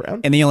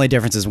background. And the only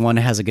difference is one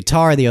has a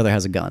guitar, the other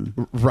has a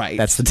gun. Right.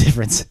 That's the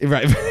difference.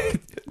 Right.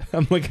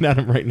 I'm looking at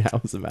him right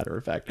now, as a matter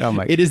of fact. Oh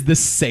my! It is the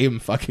same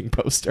fucking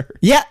poster.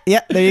 Yeah,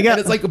 there you go. And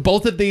it's like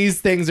both of these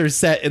things are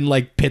set in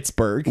like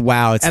Pittsburgh.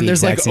 Wow, it's and the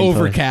there's exact like same poster.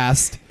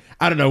 Overcast.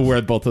 I don't know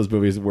where both those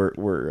movies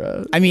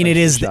were. I mean, it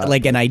is shot.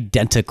 like an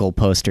identical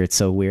poster. It's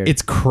so weird.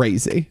 It's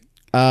crazy.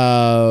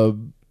 Yeah.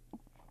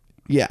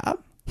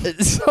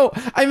 So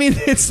I mean,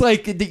 it's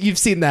like you've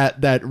seen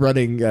that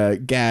running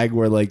gag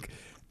where like,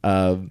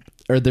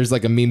 or there's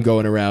like a meme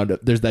going around.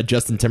 There's that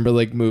Justin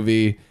Timberlake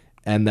movie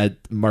and that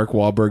Mark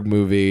Wahlberg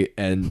movie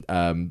and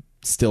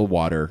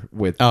Stillwater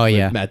with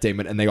Matt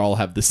Damon, and they all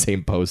have the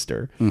same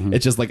poster. Mm-hmm.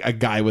 It's just like a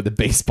guy with a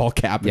baseball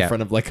cap in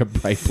front of like a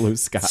bright blue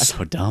sky.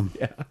 So dumb.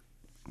 Yeah.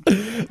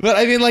 But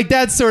I mean, like,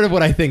 that's sort of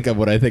what I think of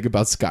when I think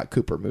about Scott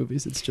Cooper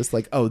movies. It's just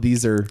like, oh,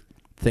 these are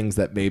things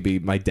that maybe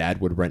my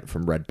dad would rent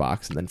from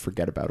Redbox and then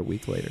forget about a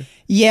week later.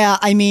 Yeah,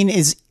 I mean,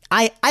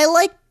 I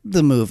like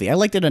the movie. I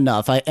liked it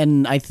enough. I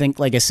think,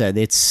 like I said,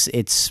 it's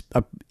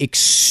a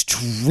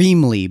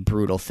extremely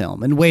brutal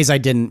film in ways I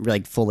didn't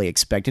like fully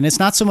expect. And it's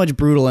not so much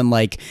brutal in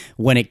like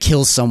when it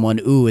kills someone,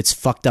 ooh, it's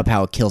fucked up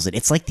how it kills it.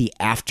 It's like the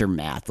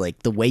aftermath,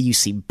 like the way you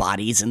see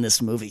bodies in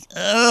this movie.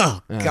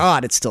 Oh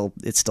God, it still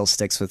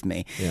sticks with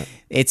me. Yeah.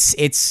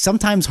 It's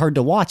sometimes hard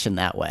to watch in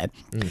that way.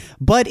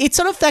 But it's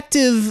an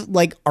effective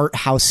like art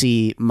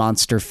housey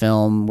monster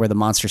film where the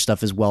monster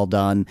stuff is well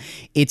done.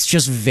 It's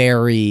just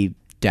very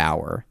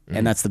dour,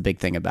 and that's the big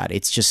thing about it.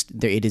 It's just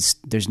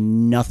there's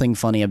nothing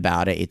funny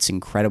about it. It's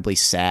incredibly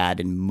sad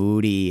and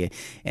moody,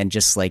 and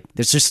just like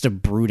there's just a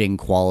brooding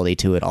quality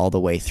to it all the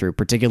way through,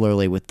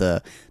 particularly with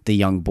the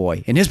young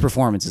boy, and his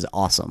performance is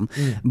awesome.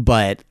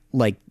 But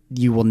like,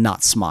 you will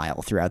not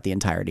smile throughout the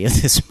entirety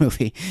of this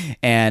movie.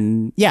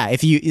 And yeah,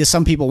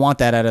 some people want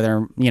that out of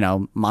their,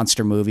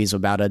 monster movies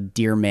about a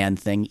deer man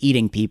thing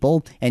eating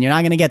people, and you're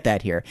not going to get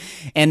that here.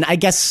 And I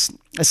guess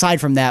aside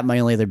from that, my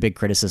only other big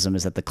criticism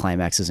is that the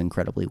climax is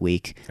incredibly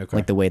weak. Okay.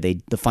 Like the way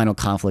the final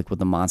conflict with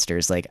the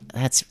monsters, like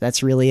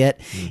that's really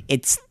it.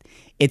 It's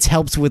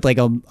helped with like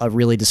a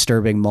really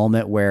disturbing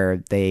moment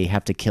where they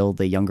have to kill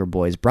the younger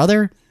boy's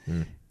brother,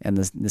 and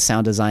the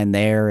sound design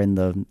there, and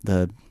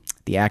the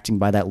acting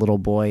by that little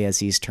boy as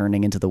he's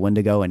turning into the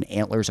Wendigo and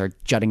antlers are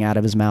jutting out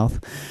of his mouth.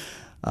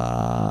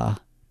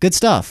 Good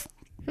stuff.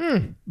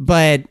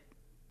 But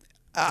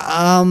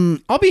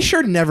I'll be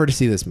sure never to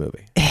see this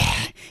movie.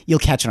 You'll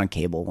catch it on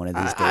cable one of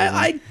these days.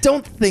 I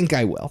don't think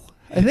I will.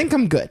 I think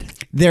I'm good.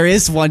 There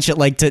is one shit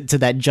like to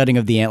that jutting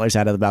of the antlers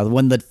out of the mouth.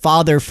 When the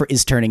father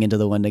is turning into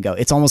the Wendigo,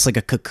 it's almost like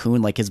a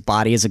cocoon, like his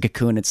body is a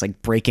cocoon. It's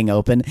like breaking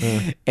open,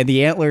 and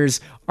the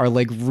antlers are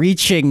like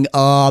reaching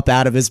up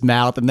out of his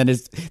mouth, and then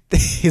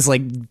his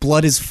like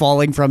blood is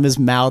falling from his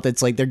mouth.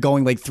 It's like they're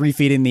going like 3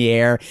 feet in the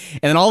air,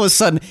 and then all of a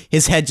sudden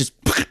his head just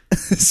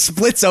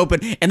splits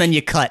open, and then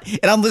you cut,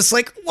 and I'm just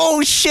like,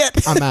 whoa,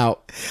 shit! I'm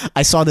out.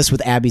 I saw this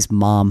with Abby's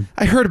mom.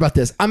 I heard about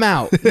this. I'm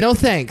out. No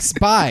thanks.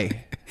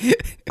 Bye.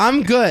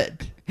 I'm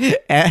good.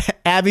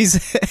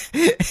 Abby's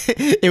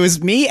it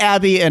was me,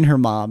 Abby, and her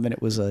mom, and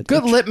it was a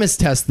good litmus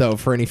test though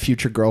for any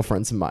future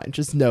girlfriends of mine.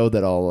 Just know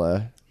that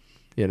I'll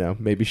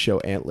maybe show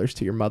antlers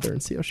to your mother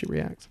and see how she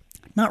reacts.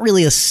 Not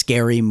really a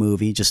scary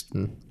movie, just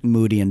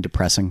moody and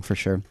depressing for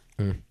sure.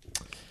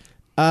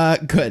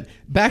 Good.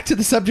 Back to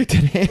the subject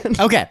at hand.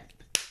 Okay.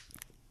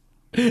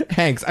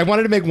 Hanks, I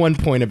wanted to make one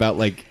point about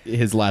like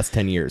his last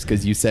 10 years,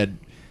 because you said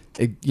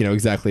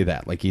exactly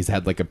that. Like, he's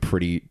had like a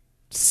pretty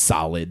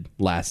solid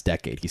last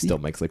decade. He still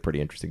makes like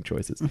pretty interesting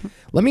choices.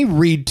 Let me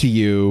read to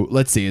you.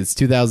 Let's see, it's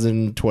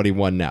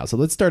 2021 now, so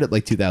let's start at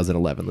like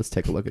 2011. Let's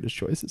take a look at his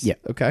choices. Yeah.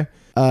 Okay.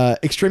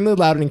 Extremely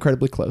Loud and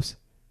Incredibly Close.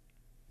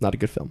 Not a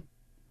good film,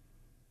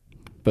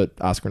 but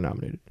Oscar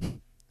nominated.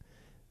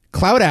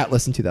 Cloud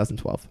Atlas in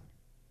 2012.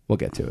 We'll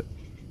get to it.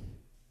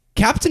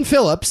 Captain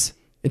Phillips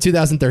in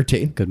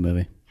 2013. Good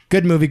movie.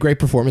 Good movie, great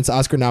performance,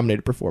 Oscar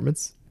nominated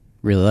performance.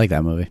 Really like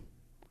that movie.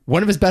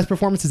 One of his best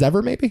performances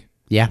ever, maybe?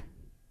 Yeah.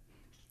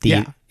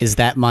 Is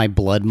that my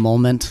blood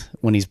moment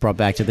when he's brought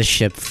back to the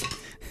ship?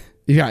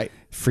 Right.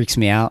 Freaks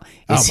me out.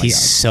 Oh Is my he God.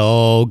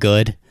 so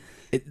good?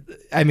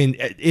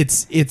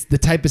 It's the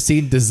type of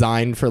scene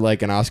designed for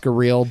like an Oscar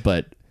reel,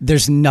 but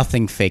There's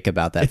nothing fake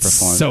about that It's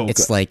performance. so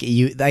It's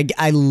good. like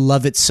I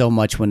love it so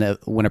much when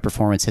a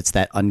performance hits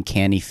that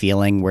uncanny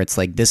feeling where it's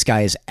like this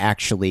guy is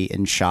actually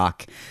in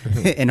shock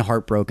and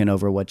heartbroken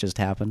over what just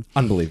happened.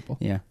 unbelievable.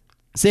 Yeah.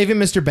 Saving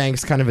Mr.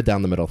 Banks, kind of a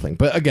down the middle thing,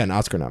 but again,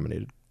 Oscar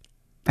nominated.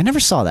 I never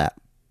saw that.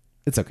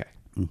 It's okay.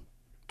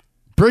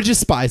 Bridge of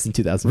Spies in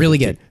 2000. Really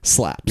good.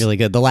 Slaps. Really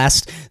good. The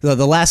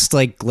last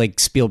like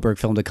Spielberg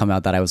film to come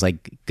out that I was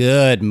like,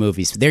 good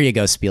movies. There you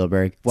go,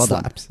 Spielberg. Well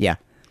Slaps. done. Yeah.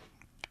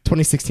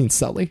 2016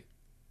 Sully.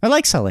 I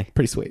like Sully.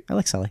 Pretty sweet. I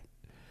like Sully.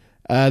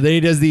 Then he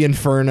does the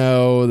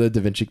Inferno, the Da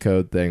Vinci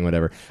Code thing,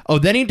 whatever. Oh,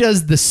 then he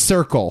does The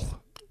Circle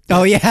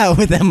Oh yeah,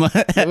 with Emma.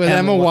 with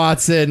Emma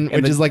Watson,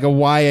 which is like a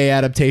YA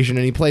adaptation,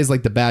 and he plays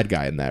like the bad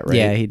guy in that, right?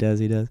 Yeah, he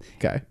does.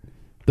 Okay.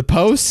 The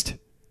Post,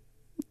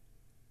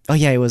 Oh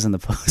yeah, he was in The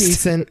Post.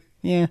 decent.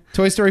 Yeah.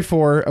 Toy Story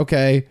 4,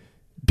 okay.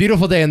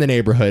 Beautiful Day in the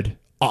Neighborhood,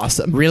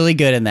 awesome. Really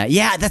good in that.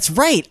 Yeah, that's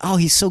right. Oh,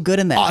 he's so good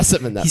in that.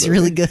 Awesome in that He's movie.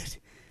 really good.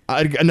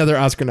 Another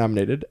Oscar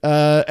nominated.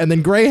 And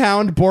then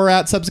Greyhound,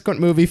 Borat, subsequent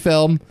movie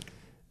film,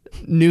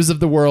 News of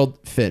the World,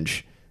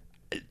 Finch.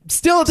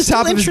 Still at the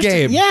top of his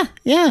game. Yeah.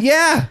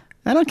 Yeah.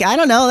 I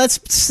don't know.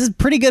 That's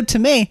pretty good to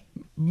me.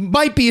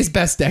 Might be his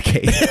best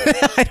decade.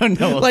 I don't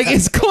know. Like,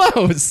 it's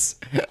close.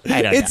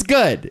 I don't It's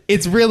good.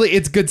 It's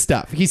good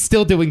stuff. He's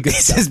still doing good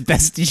It's stuff. his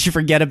best. You should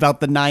forget about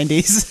the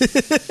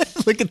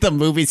 90s. Look at the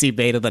movies he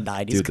made in the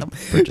 90s. Dude,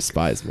 the Bridge of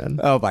Spies, man.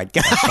 Oh my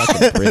fucking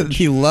god. bridge.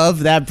 You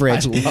love that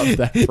bridge. I love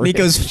that bridge.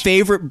 Nico's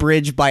favorite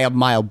bridge by a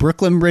mile.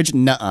 Brooklyn Bridge?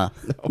 Nuh-uh.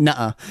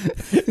 Nuh-uh.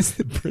 It's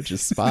the Bridge of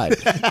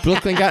Spies.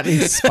 Brooklyn got any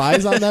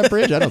spies on that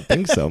bridge? I don't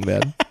think so,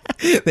 man.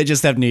 They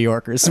just have New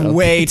Yorkers.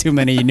 Way too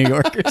many New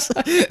Yorkers.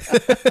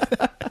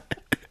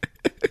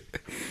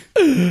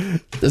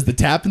 Does the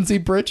Tappan Zee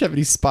Bridge have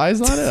any spies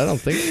on it? I don't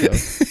think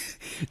so.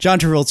 John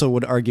Travolta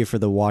would argue for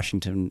the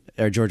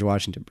George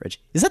Washington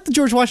Bridge. Is that the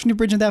George Washington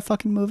Bridge in that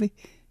fucking movie?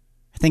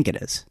 I think it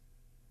is.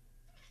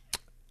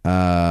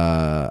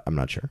 I'm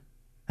not sure.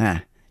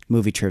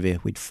 Movie trivia.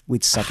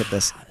 We'd suck at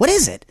this. What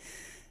is it?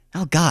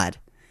 Oh God,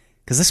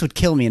 because this would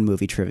kill me in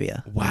movie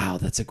trivia. Wow,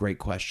 that's a great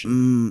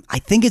question. I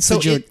think it's So,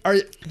 the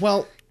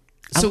George.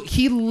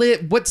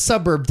 what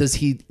suburb does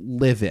he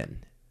live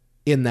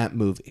in that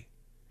movie?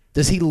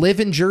 Does he live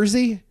in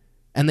Jersey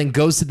and then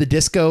goes to the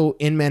disco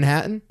in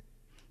Manhattan?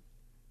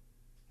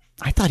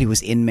 I thought he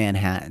was in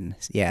Manhattan.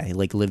 Yeah, he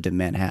like lived in He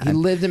Manhattan.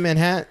 lived in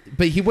Manhattan,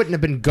 but he wouldn't have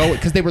been going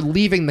because they were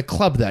leaving the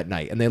club that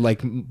night and they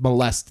like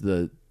molest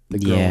the girl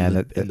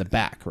Yeah, in the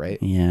back, right?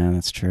 Yeah,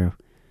 that's true.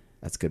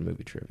 That's good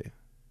movie trivia.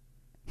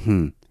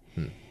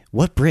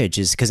 What bridge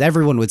is? Because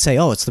everyone would say,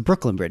 "Oh, it's the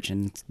Brooklyn Bridge,"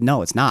 and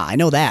no, it's not. I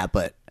know that,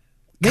 but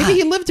Maybe God,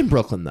 he lived in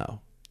Brooklyn though.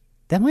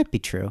 that might be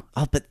true.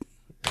 Oh, but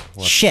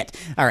shit.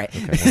 All right.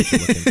 Okay, we'll have to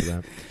look into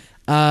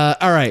that.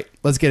 All right,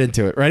 let's get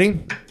into it.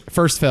 Ready?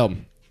 First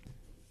film,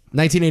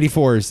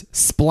 1984's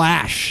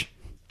Splash,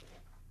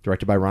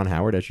 directed by Ron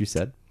Howard, as you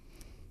said,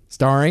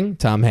 starring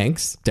Tom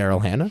Hanks,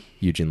 Daryl Hannah,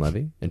 Eugene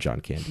Levy, and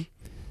John Candy.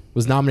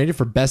 Was nominated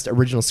for Best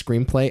Original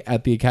Screenplay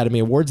at the Academy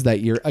Awards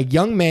that year. A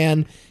young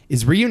man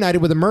is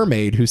reunited with a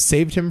mermaid who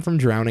saved him from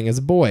drowning as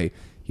a boy.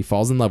 He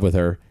falls in love with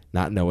her,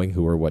 not knowing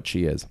who or what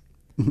she is.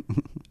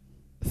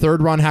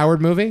 Third Ron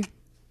Howard movie,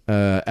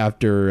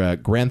 after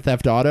Grand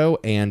Theft Auto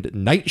and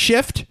Night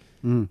Shift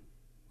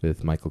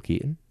with Michael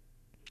Keaton.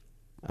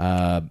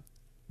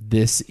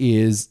 This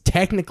is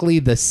technically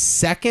the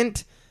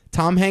second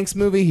Tom Hanks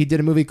movie. He did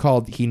a movie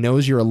called He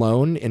Knows You're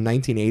Alone in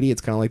 1980.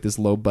 It's kind of like this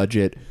low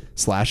budget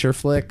slasher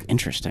flick.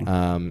 Interesting.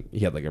 He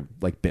had like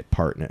a bit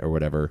part in it or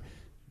whatever.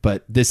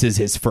 But this is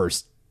his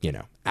first,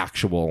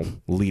 actual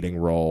leading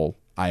role.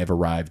 I Have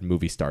Arrived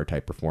movie star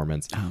type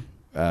performance.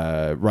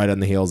 Right on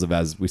the heels of,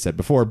 as we said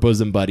before,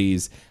 Bosom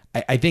Buddies.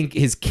 I think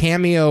his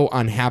cameo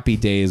on Happy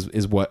Days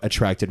is what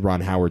attracted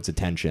Ron Howard's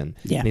attention.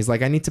 Yeah. And he's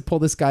like, I need to pull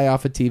this guy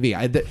off of TV.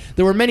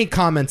 There were many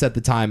comments at the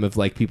time of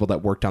like people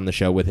that worked on the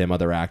show with him,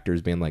 other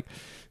actors being like,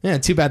 yeah,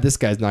 too bad this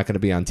guy's not going to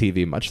be on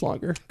TV much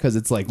longer. Because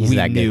it's like we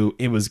knew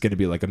it was going to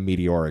be like a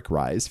meteoric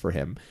rise for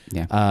him.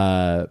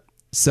 Yeah.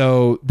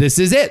 So this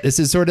is it. This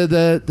is sort of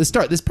the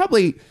start. This is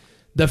probably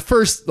the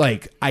first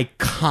like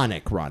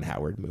iconic Ron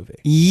Howard movie.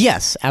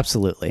 Yes,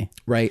 absolutely.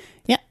 Right?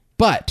 Yeah.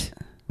 But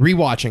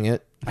rewatching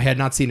it, I had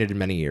not seen it in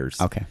many years.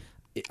 Okay.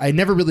 I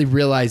never really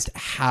realized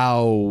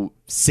how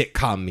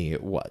sitcom-y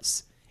it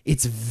was.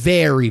 It's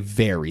very,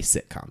 very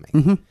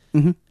sitcom-y.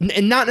 And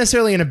not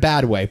necessarily in a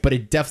bad way, but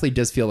it definitely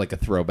does feel like a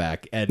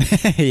throwback. And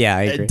Yeah,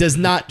 I agree. it does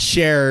not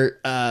share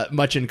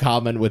much in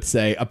common with,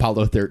 say,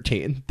 Apollo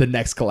 13, the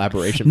next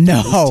collaboration.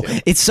 No, between these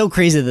two. it's so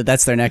crazy that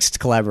that's their next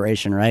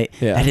collaboration, right?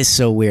 Yeah. That is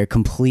so weird.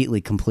 Completely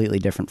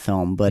different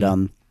film. But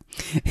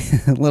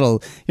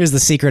here's the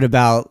secret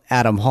about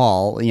Adam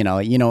Hall. You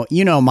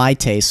know my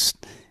tastes.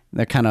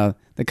 They're kind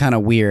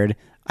of weird.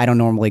 I don't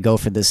normally go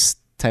for this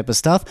type of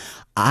stuff.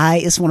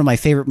 It's one of my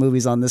favorite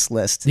movies on this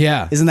list.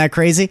 Yeah. Isn't that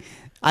crazy?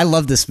 I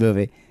love this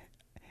movie.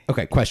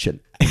 Okay, question.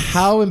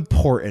 How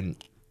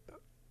important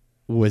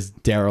was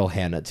Daryl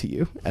Hannah to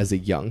you as a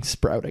young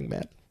sprouting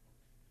man?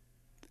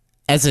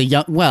 As a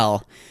young,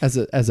 well, As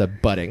a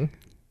budding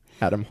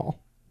Adam Hall?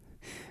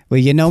 well,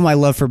 you know my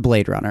love for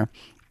Blade Runner.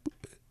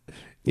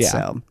 Yeah.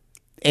 So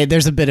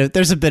there's a bit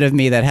of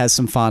me that has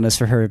some fondness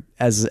for her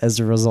as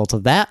a result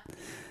of that.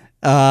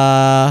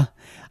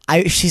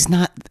 She's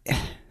not.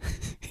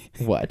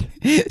 What?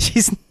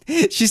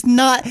 She's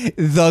not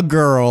the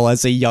girl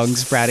as a young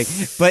sprouting,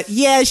 but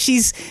yeah,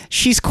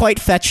 she's quite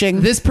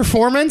fetching. This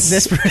performance?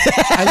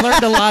 I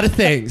learned a lot of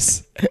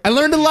things. I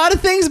learned a lot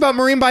of things about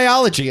marine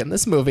biology in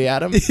this movie,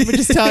 Adam. Let me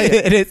just tell you.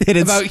 It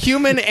is about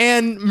human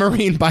and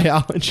marine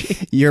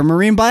biology. You're a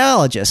marine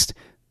biologist.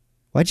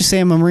 Why'd you say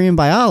I'm a marine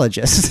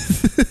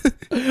biologist?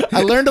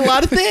 I learned a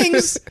lot of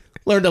things.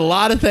 Learned a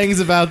lot of things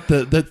about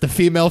the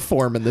female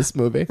form in this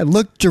movie. I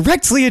looked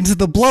directly into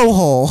the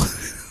blowhole.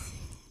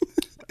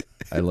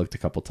 I looked a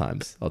couple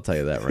times. I'll tell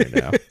you that right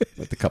now.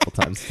 Looked a couple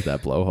times to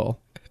that blowhole.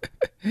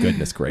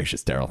 Goodness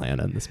gracious, Daryl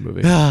Hannah in this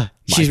movie.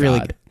 She's really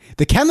good.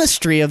 The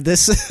chemistry of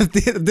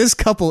this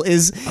couple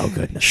is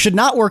should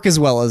not work as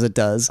well as it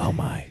does. Oh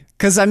my.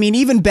 Because I mean,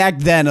 even back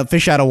then, a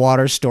fish out of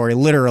water story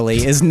literally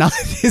is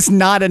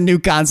not a new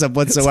concept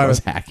whatsoever. It's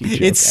the most hacky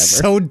joke It's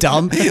ever. so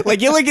dumb.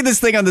 Like you look at this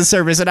thing on the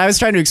surface, and I was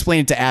trying to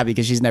explain it to Abby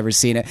because she's never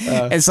seen it.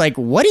 It's like,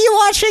 what are you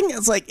watching?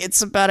 It's like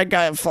it's about a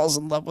guy who falls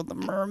in love with a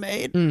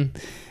mermaid.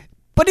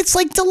 But it's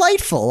like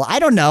delightful. I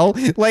don't know.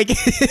 Like,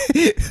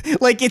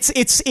 like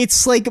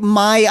it's like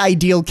my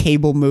ideal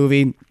cable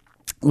movie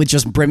with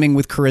just brimming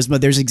with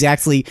charisma. There's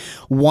exactly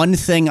one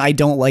thing I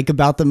don't like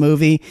about the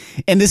movie,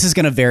 and this is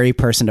going to vary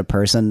person to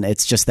person.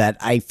 It's just that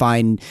I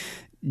find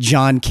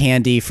John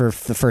Candy for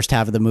the first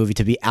half of the movie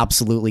to be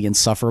absolutely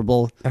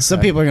insufferable. Okay.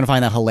 Some people are going to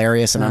find that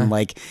hilarious, and I'm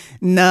like,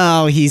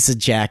 no, he's a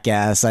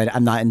jackass.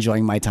 I'm not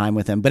enjoying my time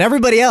with him. But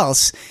everybody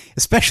else,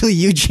 especially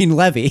Eugene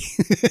Levy,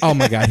 oh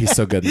my God, he's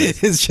so good in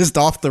this. is just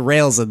off the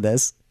rails in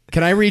this.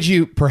 Can I read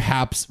you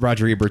perhaps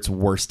Roger Ebert's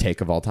worst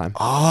take of all time?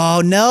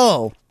 Oh,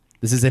 no.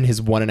 This is in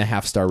his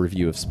 1.5-star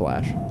review of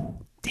Splash.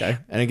 Okay.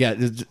 And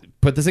again,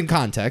 put this in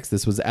context.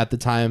 This was at the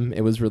time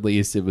it was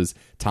released. It was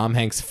Tom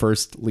Hanks'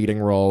 first leading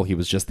role. He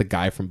was just the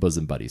guy from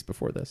Bosom Buddies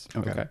before this.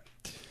 Okay.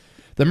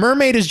 The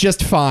mermaid is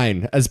just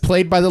fine. As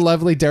played by the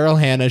lovely Daryl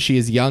Hannah, she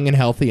is young and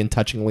healthy and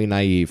touchingly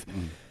naive.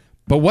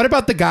 But what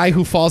about the guy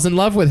who falls in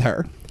love with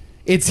her?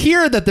 It's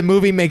here that the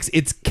movie makes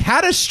its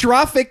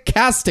catastrophic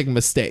casting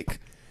mistake.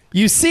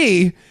 You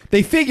see,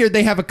 they figured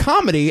they have a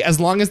comedy as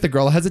long as the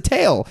girl has a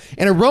tail,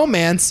 and a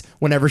romance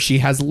whenever she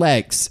has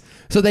legs.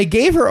 So they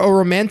gave her a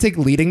romantic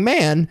leading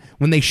man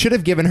when they should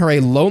have given her a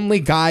lonely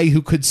guy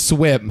who could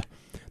swim.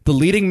 The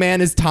leading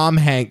man is Tom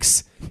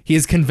Hanks. He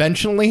is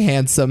conventionally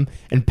handsome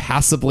and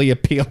passably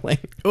appealing.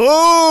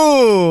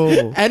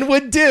 Oh! And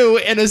would do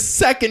in a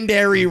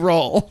secondary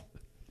role.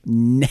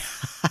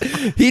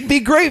 He'd be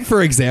great,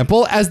 for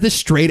example, as the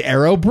straight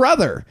arrow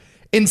brother.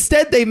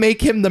 Instead, they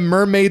make him the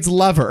mermaid's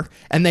lover,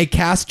 and they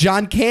cast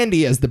John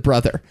Candy as the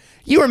brother.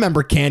 You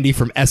remember Candy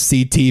from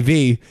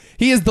SCTV.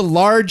 He is the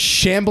large,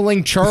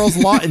 shambling Charles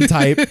Lawton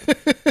type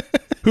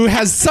who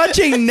has such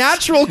a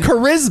natural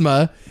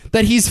charisma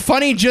that he's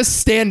funny just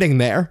standing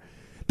there.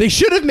 They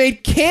should have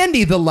made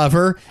Candy the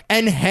lover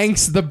and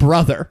Hanks the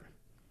brother.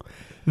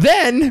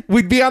 Then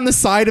we'd be on the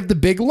side of the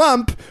big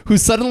lump who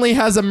suddenly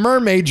has a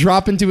mermaid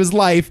drop into his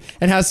life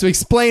and has to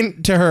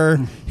explain to her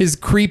his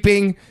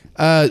creeping,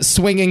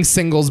 swinging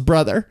singles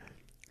brother.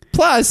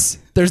 Plus,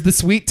 there's the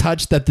sweet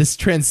touch that this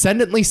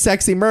transcendently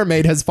sexy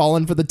mermaid has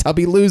fallen for the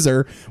tubby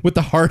loser with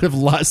the heart of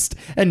lust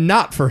and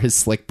not for his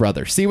slick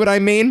brother. See what I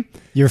mean?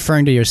 You're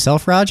referring to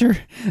yourself, Roger?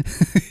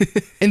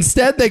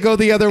 Instead, they go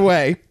the other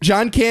way.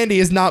 John Candy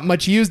is not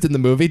much used in the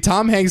movie.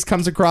 Tom Hanks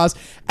comes across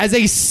as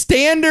a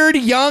standard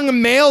young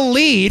male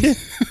lead.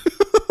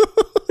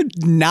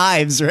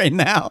 Knives right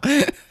now.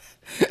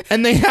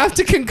 And they have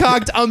to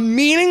concoct a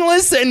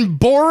meaningless and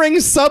boring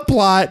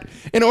subplot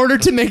in order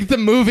to make the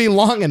movie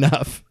long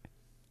enough.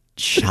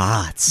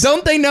 Shots.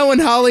 Don't they know in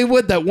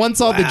Hollywood that once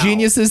all the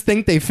geniuses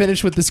think they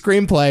finished with the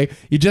screenplay,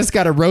 you just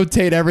got to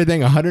rotate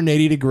everything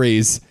 180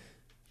 degrees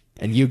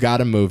and you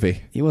got a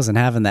movie. He wasn't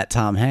having that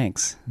Tom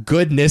Hanks.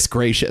 Goodness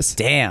gracious.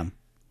 Damn.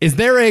 Is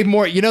there a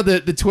more,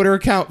 the Twitter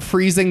account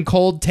Freezing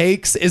Cold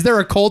Takes? Is there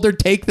a colder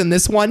take than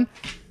this one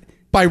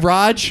by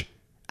Raj?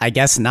 I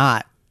guess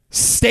not.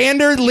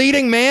 Standard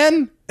leading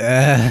man?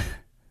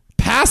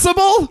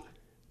 Passable?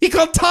 He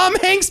called Tom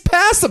Hanks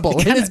passable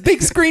in his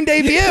big screen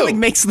debut. It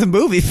makes the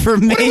movie for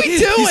me. What are we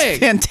doing? He's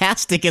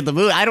fantastic in the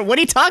movie. What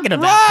are you talking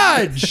about?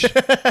 Raj!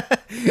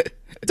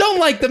 Don't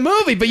like the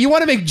movie, but you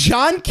want to make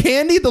John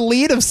Candy the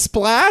lead of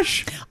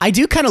Splash? I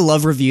do kind of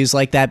love reviews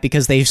like that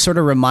because they sort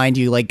of remind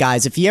you, like,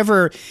 guys, if you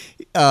ever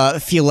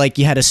feel like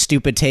you had a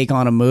stupid take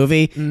on a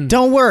movie,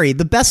 don't worry.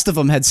 The best of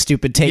them had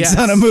stupid takes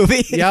on a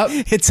movie. Yep.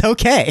 It's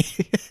okay.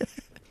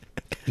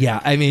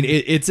 Yeah, I mean,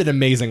 it's an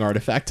amazing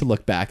artifact to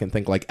look back and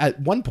think, like, at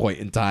one point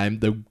in time,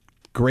 the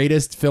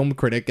greatest film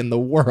critic in the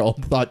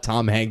world thought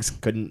Tom Hanks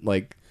couldn't,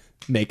 like,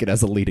 make it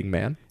as a leading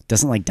man.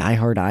 Doesn't like Die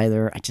Hard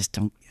either. I just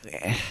don't.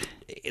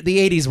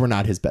 The 80s were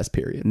not his best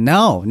period.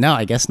 No,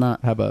 I guess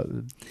not. How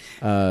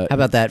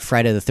about that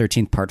Friday the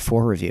 13th Part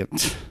 4 review?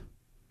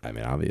 I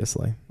mean,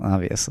 obviously.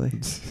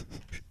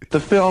 The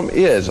film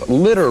is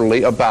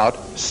literally about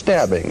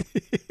stabbing.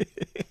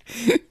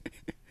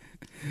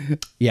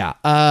 Yeah,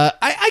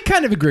 I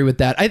kind of agree with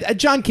that.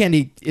 John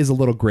Candy is a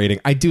little grating.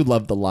 I do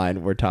love the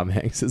line where Tom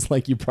Hanks is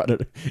like, "You brought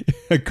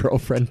a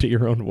girlfriend to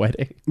your own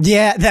wedding."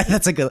 Yeah,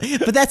 that's a good.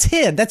 But that's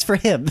him. That's for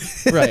him,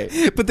 right?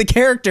 But the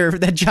character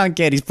that John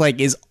Candy's playing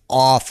is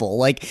awful.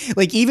 Like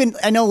even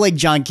I know like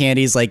John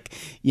Candy's like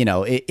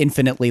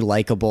infinitely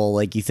likable.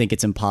 Like you think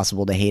it's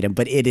impossible to hate him,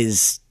 but it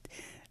is.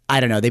 I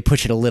don't know. They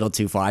push it a little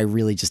too far. I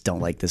really just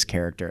don't like this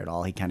character at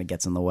all. He kind of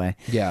gets in the way.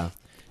 Yeah,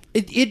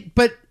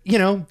 but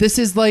this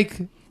is like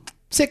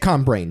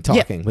sitcom brain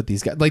talking with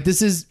these guys. Like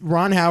this is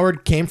Ron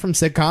Howard came from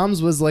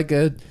sitcoms, was like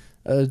a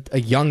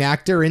young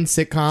actor in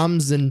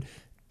sitcoms, and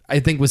I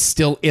think was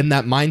still in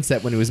that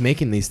mindset when he was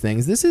making these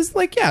things. This is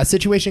like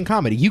situation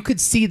comedy. You could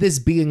see this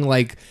being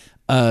like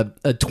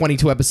a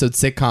 22 episode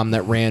sitcom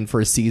that ran for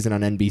a season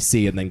on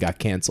NBC and then got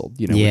canceled.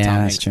 With Tom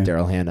Hanks and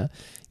Daryl Hannah.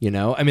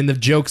 I mean the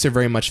jokes are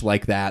very much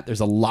like that.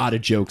 There's a lot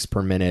of jokes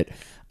per minute.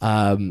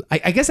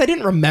 I guess I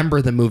didn't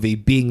remember the movie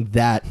being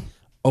that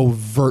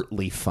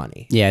overtly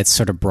funny. Yeah, it's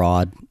sort of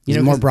broad.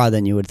 It's more broad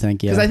than you would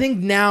think. Yeah, because I think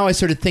now I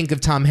sort of think of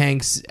Tom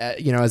Hanks,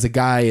 as a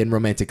guy in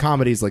romantic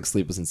comedies like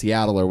Sleepless in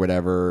Seattle or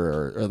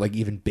whatever, or like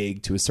even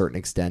Big to a certain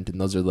extent, and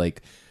those are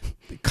like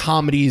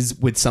comedies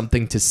with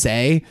something to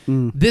say.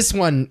 This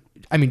one,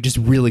 I mean, just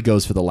really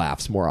goes for the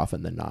laughs more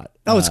often than not.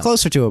 Oh, it's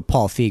closer to a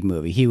Paul Feig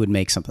movie. He would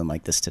make something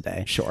like this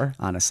today. Sure,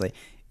 honestly.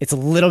 It's a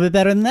little bit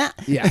better than that.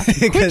 Yeah.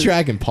 Quit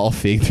dragging Paul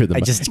Feig through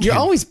the You're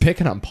always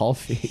picking on Paul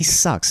Feig. He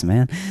sucks,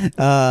 man.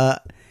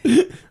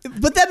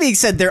 But that being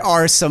said, there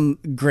are some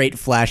great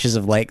flashes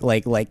of like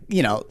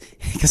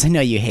because I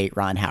know you hate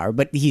Ron Howard,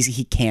 but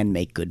he can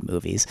make good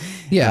movies.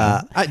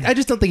 Yeah, I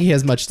just don't think he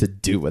has much to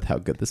do with how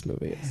good this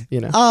movie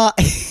is. Well,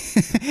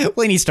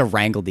 he needs to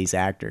wrangle these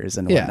actors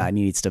and whatnot.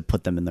 He needs to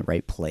put them in the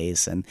right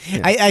place, and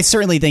I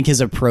certainly think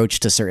his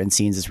approach to certain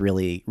scenes is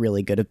really,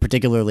 really good.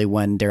 Particularly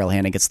when Daryl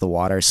Hannah gets the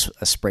water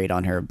sprayed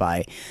on her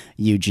by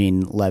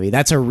Eugene Levy.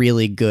 That's a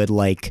really good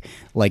like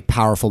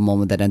powerful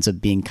moment that ends up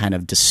being kind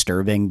of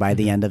disturbing by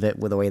the end of it,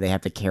 with the way they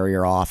have to carry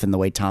her off and the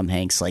way Tom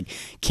Hanks like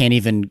can't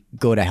even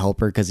go to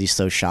help her because he's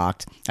so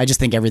shocked. I just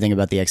think everything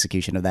about the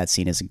execution of that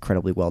scene is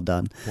incredibly well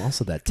done. Well,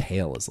 also that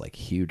tail is like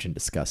huge and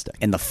disgusting,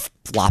 and the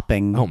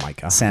flopping oh my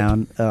god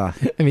sound. I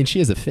mean, she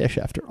is a fish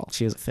after all.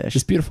 She is a fish.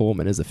 This beautiful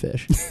woman is a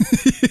fish.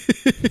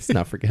 Let's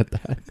not forget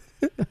that.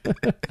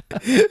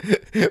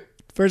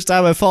 First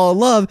time I fall in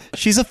love,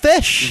 she's a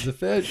fish. She's a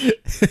fish.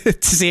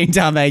 Seeing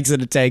Tom Hanks in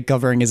a tank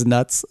covering his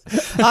nuts.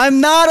 I'm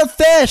not a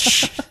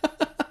fish.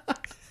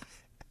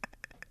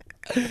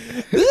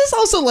 This is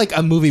also like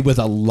a movie with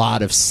a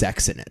lot of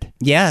sex in it.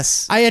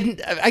 Yes. I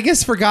had, I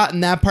guess,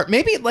 forgotten that part.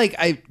 Maybe like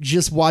I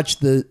just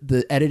watched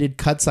the edited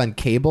cuts on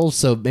cable,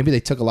 so maybe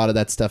they took a lot of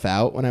that stuff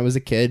out when I was a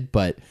kid.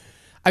 But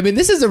I mean,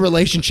 this is a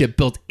relationship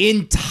built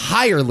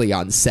entirely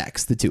on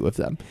sex, the two of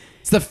them.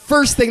 It's the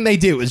first thing they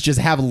do is just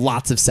have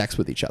lots of sex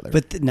with each other.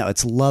 But no,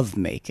 it's love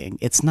making.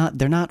 It's not.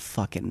 They're not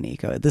fucking,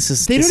 Nico.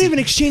 They don't even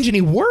exchange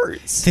any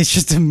words. It's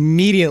just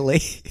immediately.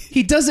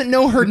 He doesn't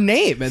know her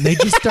name, and they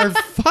just start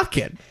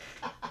fucking.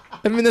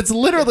 I mean, that's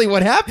literally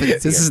what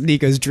happens. This is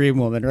Nico's dream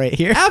woman right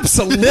here.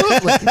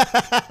 Absolutely.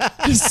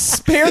 Just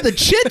spare the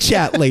chit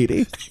chat,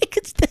 lady.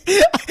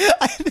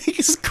 I think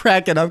he's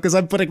cracking up because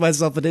I'm putting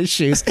myself in his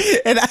shoes,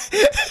 and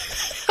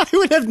I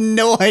would have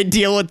no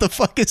idea what the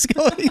fuck is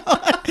going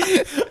on.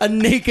 A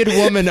naked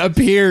woman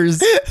appears.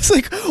 It's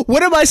like,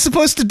 what am I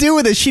supposed to do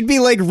with it? She'd be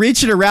like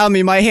reaching around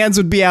me. My hands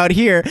would be out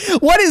here.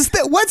 What is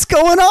that? What's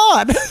going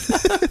on?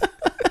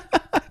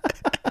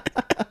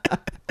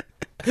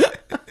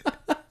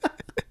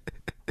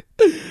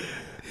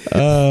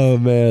 Oh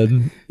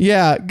man,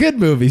 yeah, good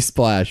movie,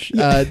 Splash.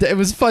 It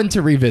was fun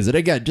to revisit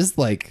again. Just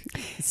like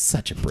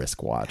such a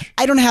brisk watch.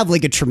 I don't have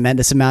like a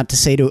tremendous amount to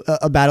say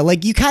about it.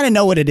 Like you kind of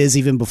know what it is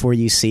even before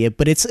you see it,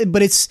 but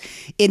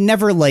it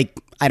never like.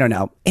 I don't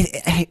know.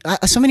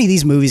 So many of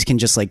these movies can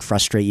just like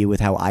frustrate you with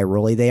how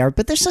eye-rolly they are,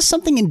 but there's just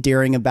something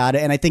endearing about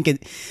it. And I think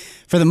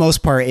for the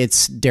most part,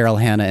 it's Daryl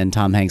Hannah and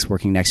Tom Hanks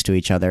working next to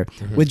each other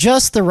with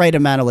just the right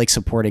amount of like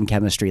supporting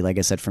chemistry. Like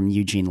I said, from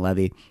Eugene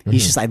Levy,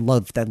 he's just I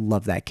love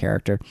that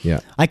character.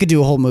 Yeah, I could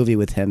do a whole movie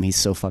with him. He's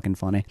so fucking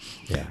funny.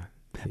 Yeah,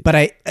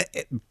 but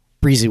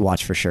breezy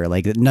watch for sure.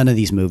 Like none of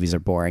these movies are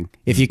boring,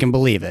 if you can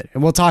believe it.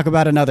 And we'll talk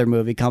about another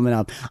movie coming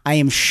up. I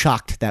am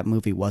shocked that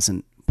movie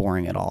wasn't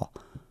boring at all.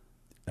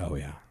 Oh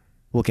yeah.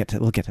 We'll get to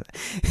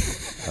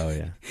that. Oh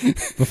yeah.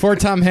 Before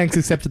Tom Hanks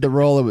accepted the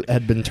role, it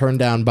had been turned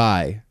down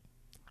by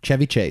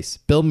Chevy Chase,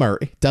 Bill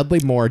Murray,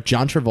 Dudley Moore,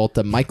 John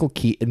Travolta, Michael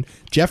Keaton,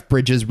 Jeff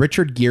Bridges,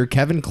 Richard Gere,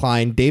 Kevin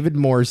Kline, David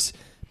Morse,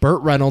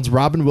 Burt Reynolds,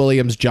 Robin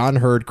Williams, John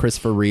Hurd,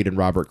 Christopher Reed, and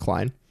Robert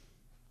Klein.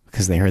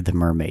 Because they heard the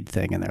mermaid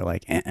thing and they're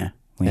like, And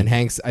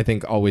Hanks, I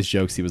think, always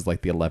jokes he was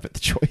like the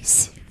 11th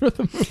choice for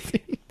the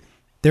movie.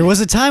 There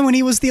was a time when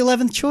he was the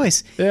 11th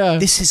choice. Yeah.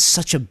 This is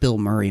such a Bill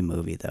Murray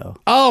movie, though.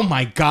 Oh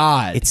my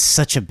God. It's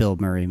such a Bill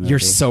Murray movie. You're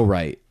so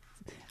right.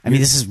 I mean,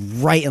 this is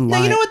right in line.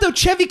 No, you know what though?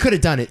 Chevy could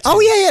have done it too.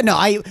 Oh yeah.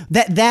 No,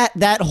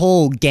 that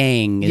whole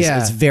gang is,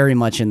 Yeah. is very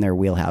much in their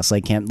wheelhouse.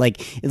 Like Dan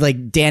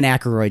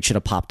Aykroyd should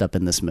have popped up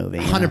in this movie.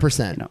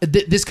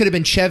 100%. This could have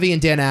been Chevy and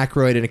Dan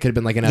Aykroyd, and it could have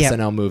been like an Yeah.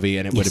 SNL movie,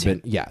 and it would have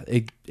been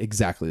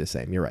exactly the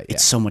same. You're right. Yeah.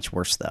 It's so much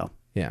worse though.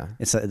 Yeah.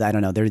 It's I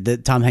don't know.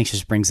 Tom Hanks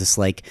just brings this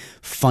like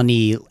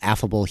funny,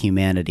 affable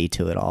humanity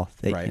to it all.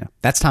 Right.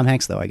 That's Tom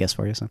Hanks though, I guess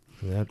for you. So.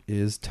 That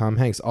is Tom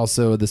Hanks.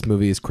 Also, this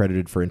movie is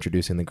credited for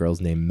introducing the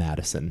girl's name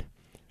Madison.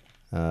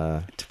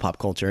 To pop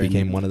culture.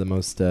 Became one of the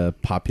most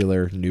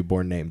popular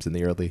newborn names in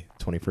the early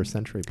 21st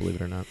century, believe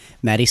it or not.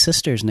 Maddie's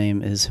sister's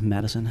name is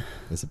Madison.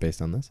 Is it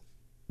based on this?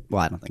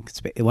 Well, I don't think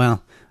it's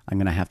well, I'm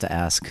going to have to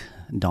ask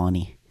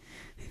Donnie.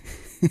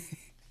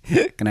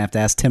 Gonna have to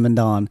ask Tim and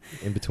Don.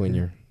 In between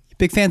your...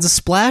 Big fans of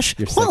Splash?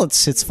 You're Well,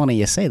 it's funny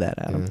you say that,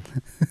 Adam.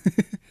 Yeah.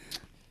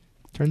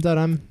 Turns out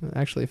I'm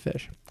actually a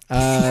fish.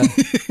 Aren't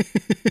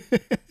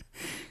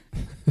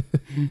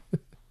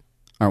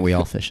we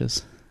all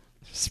fishes?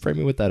 Spray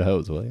me with that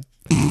hose, will you?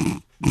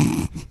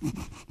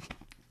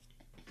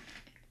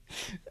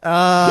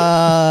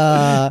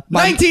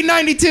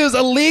 1992 is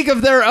A League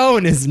of Their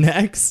Own is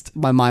next.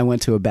 My mind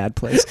went to a bad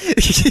place.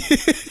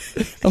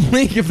 A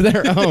League of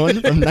Their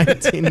Own from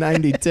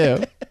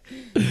 1992.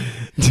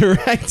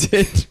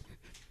 Directed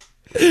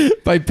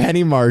by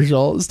Penny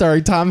Marshall,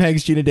 starring Tom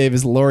Hanks, Gina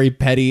Davis, Lori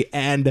Petty,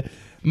 and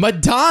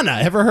Madonna.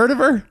 Ever heard of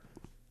her?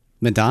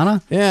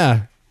 Madonna?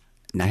 Yeah.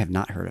 I have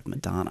not heard of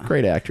Madonna.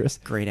 Great actress.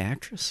 Great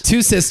actress.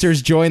 Two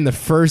sisters joined the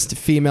first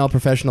female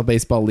professional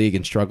baseball league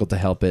and struggled to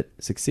help it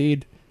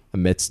succeed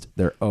amidst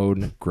their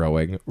own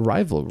growing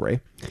rivalry.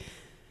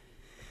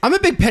 I'm a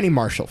big Penny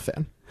Marshall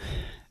fan.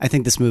 I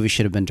think this movie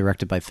should have been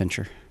directed by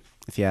Fincher,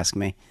 if you ask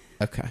me.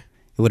 Okay.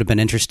 It would have been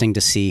interesting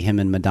to see him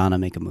and Madonna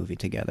make a movie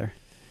together,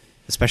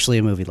 especially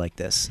a movie like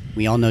this.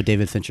 We all know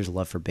David Fincher's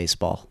love for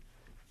baseball.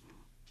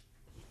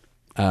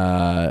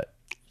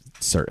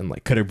 Certainly.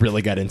 Could have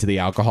really got into the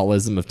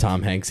alcoholism of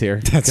Tom Hanks here.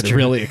 That's Could have true.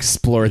 really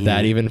explored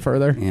that even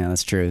further. Yeah,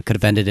 that's true. Could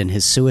have ended in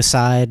his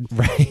suicide.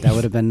 Right. That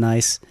would have been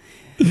nice.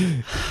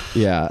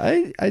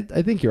 Yeah, I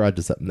think you're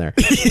onto something there.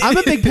 I'm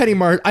a big Penny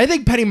Marshall. I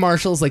think Penny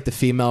Marshall's like the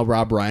female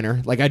Rob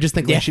Reiner. Like, I just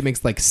think like she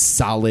makes like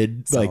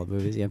solid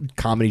movies, yeah.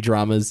 comedy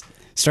dramas.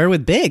 Started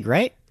with Big,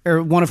 right?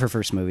 Or one of her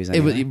first movies,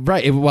 anyway. It was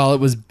right. It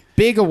was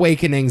Big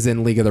Awakenings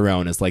and League of Their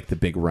Own is like the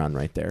big run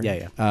right there.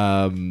 Yeah.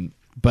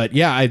 But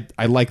yeah,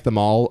 I like them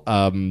all.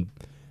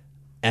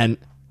 And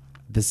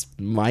this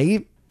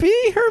might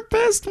be her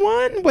best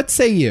one. What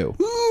say you?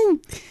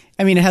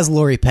 I mean, it has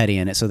Lori Petty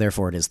in it, so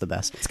therefore it is the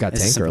best. It's got as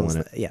Tank simple Girl in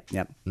as it. Yeah,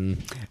 yeah.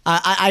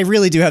 I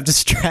really do have to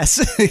stress,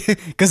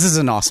 because this is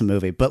an awesome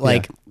movie, but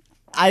like,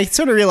 I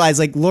sort of realized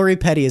like Lori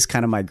Petty is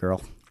kind of my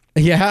girl.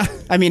 Yeah.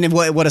 I mean,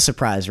 what a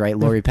surprise, right?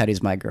 Lori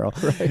Petty's my girl.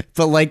 Right.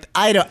 But like,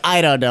 I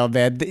don't know,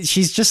 man.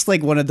 She's just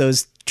like one of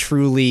those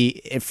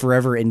truly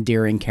forever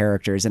endearing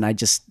characters, and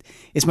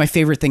it's my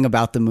favorite thing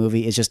about the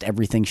movie is just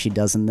everything she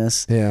does in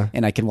this. Yeah.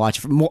 And I can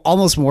watch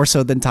almost more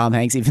so than Tom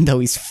Hanks, even though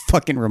he's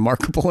fucking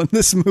remarkable in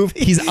this movie.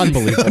 He's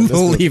unbelievable.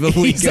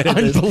 Unbelievably He's good at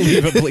this.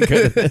 unbelievably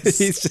good at this.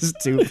 He's just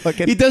too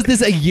fucking. He does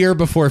this a year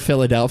before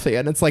Philadelphia,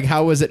 and it's like,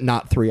 how is it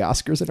not 3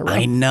 Oscars in a row?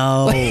 I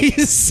know. Like,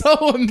 he's so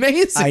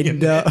amazing. I in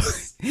know.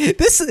 this.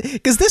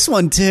 Because this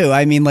one too.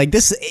 I mean, like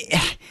this.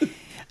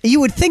 You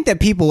would think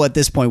that people at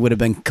this point would have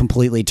been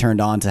completely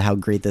turned on to how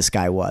great this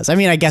guy was. I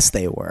mean, I guess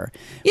they were.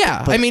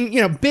 Yeah, I mean,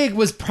 Big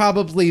was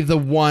probably the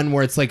one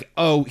where it's like,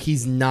 oh,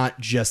 he's not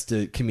just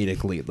a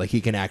comedic lead. Like,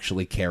 he can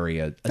actually carry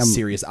a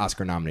serious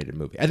Oscar-nominated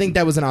movie. I think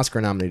that was an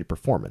Oscar-nominated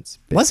performance.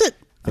 Big. Was it?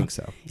 I think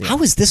so. Yeah.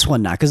 How is this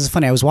one not? Because it's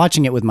funny. I was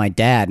watching it with my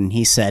dad, and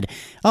he said,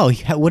 "Oh,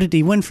 what did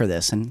he win for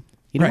this?" And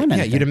he didn't win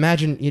anything. You'd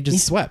imagine you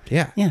just swept.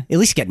 Yeah. Yeah, at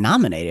least get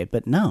nominated,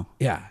 but no.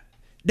 Yeah.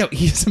 No,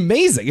 he's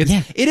amazing.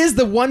 It is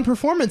the one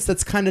performance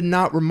that's kind of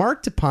not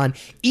remarked upon,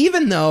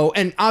 even though,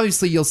 and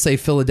obviously you'll say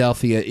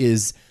Philadelphia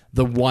is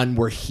the one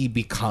where he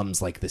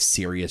becomes like the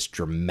serious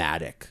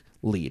dramatic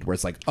lead, where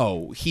it's like,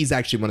 oh, he's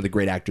actually one of the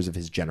great actors of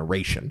his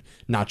generation,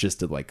 not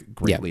just a like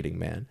great leading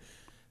man.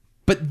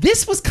 But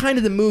this was kind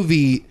of the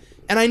movie,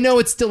 and I know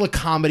it's still a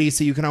comedy,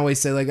 so you can always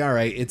say like, all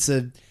right, it's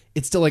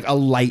still like a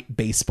light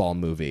baseball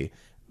movie.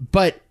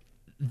 But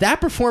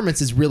that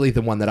performance is really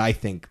the one that I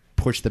think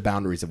push the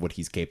boundaries of what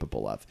he's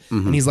capable of.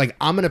 Mm-hmm. And he's like,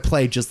 I'm going to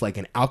play just like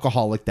an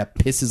alcoholic that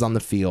pisses on the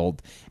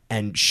field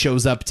and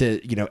shows up to,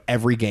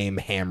 every game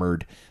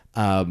hammered.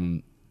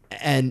 And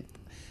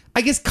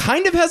I guess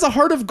kind of has a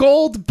heart of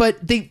gold,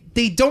 but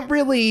they don't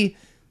really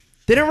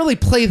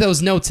play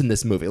those notes in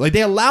this movie. Like,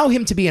 they allow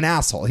him to be an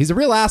asshole. He's a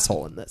real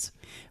asshole in this.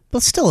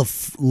 but still a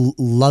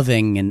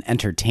loving and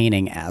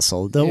entertaining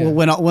asshole. Though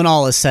when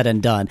all is said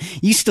and done,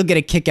 you still get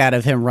a kick out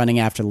of him running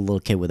after the little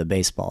kid with a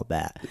baseball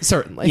bat.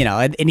 Certainly, you know,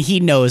 and he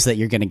knows that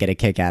you're going to get a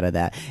kick out of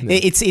that. Yeah.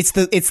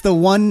 It's the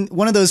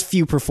one of those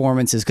few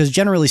performances, because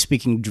generally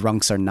speaking,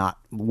 drunks are not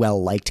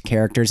well liked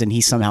characters, and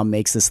he somehow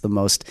makes this the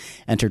most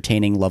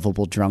entertaining,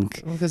 lovable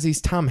drunk. Well, because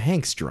he's Tom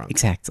Hanks drunk.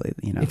 Exactly.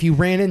 You know, if you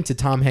ran into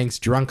Tom Hanks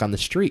drunk on the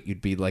street,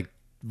 you'd be like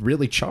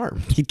really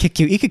charmed. He'd kick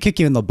you. He could kick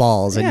you in the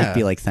balls, and you'd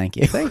be like, "Thank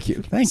you, thank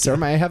you, thank sir. you.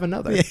 May I have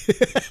another?"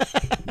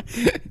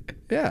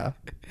 Yeah.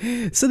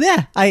 So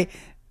yeah,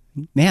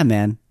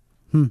 man.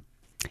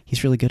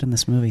 He's really good in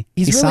this movie.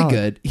 He's really solid.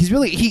 good. He's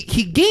really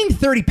he gained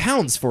 30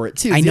 pounds for it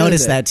too. I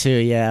noticed that too.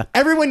 Yeah.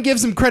 Everyone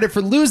gives him credit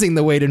for losing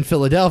the weight in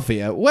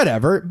Philadelphia.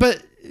 Whatever,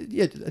 but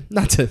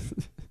not to.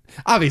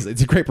 Obviously,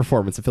 it's a great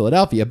performance in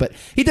Philadelphia, but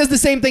he does the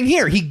same thing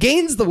here. He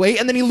gains the weight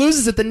and then he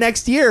loses it the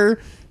next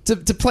year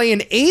to play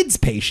an AIDS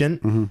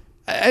patient. Mm-hmm.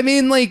 I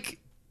mean, like,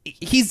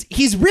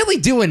 he's really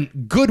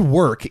doing good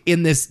work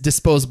in this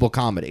disposable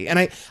comedy. And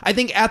I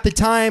think at the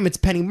time it's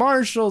Penny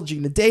Marshall,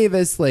 Gina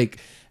Davis, like,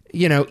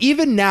 you know,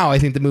 even now I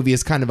think the movie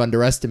is kind of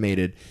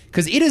underestimated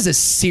because it is a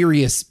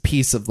serious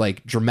piece of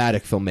like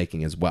dramatic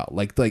filmmaking as well.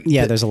 Like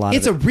there's a lot.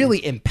 It's a really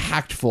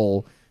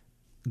impactful,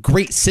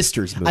 great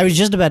sisters movie. I was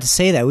just about to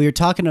say that. We were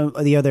talking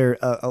the other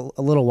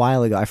a little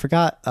while ago. I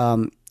forgot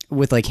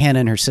with like Hannah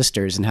and her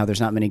sisters and how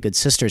there's not many good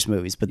sisters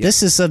movies, but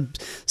this is a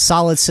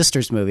solid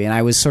sisters movie, and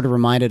I was sort of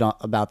reminded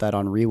about that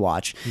on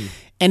rewatch.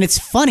 And it's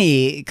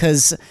funny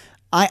because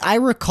I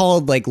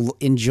recalled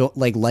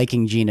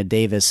liking Gina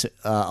Davis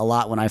a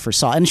lot when I first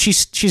saw it, and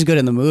she's good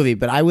in the movie,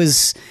 but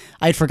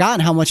I'd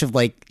forgotten how much of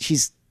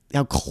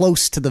how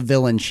close to the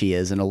villain she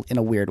is in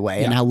a weird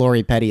way, and how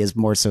Lori Petty is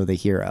more so the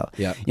hero.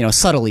 Yeah, you know,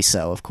 subtly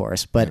so, of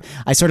course. But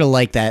I sort of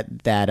like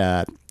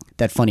that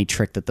funny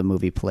trick that the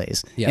movie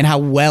plays, and how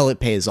well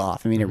it pays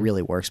off. I mean, it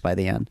really works by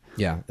the end.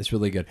 Yeah, it's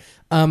really good.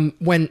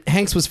 When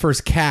Hanks was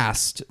first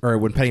cast, or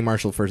when Penny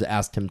Marshall first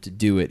asked him to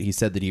do it, he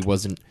said that he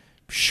wasn't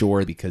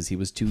sure because he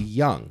was too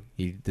young.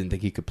 He didn't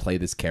think he could play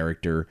this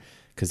character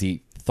because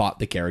he thought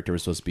the character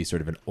was supposed to be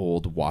sort of an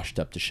old,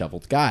 washed-up,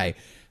 disheveled guy.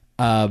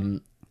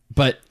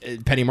 But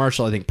Penny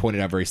Marshall, I think,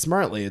 pointed out very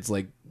smartly, it's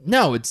like,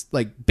 no, it's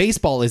like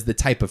baseball is the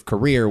type of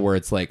career where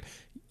it's like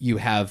you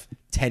have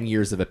 10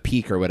 years of a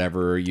peak or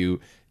whatever, or you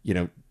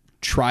know,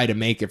 try to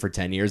make it for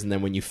 10 years, and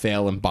then when you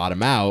fail and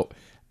bottom out,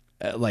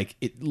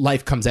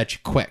 life comes at you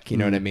quick. You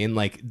know what I mean?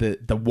 Like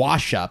the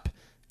wash-up,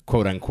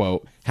 quote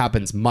unquote,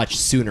 happens much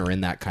sooner in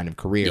that kind of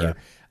career.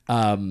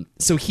 Yeah.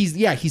 So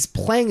he's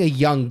playing a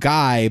young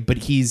guy, but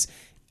he's,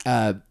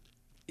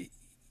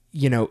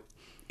 you know,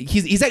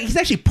 he's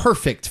actually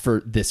perfect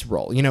for this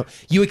role. You know,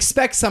 you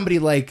expect somebody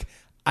like,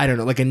 I don't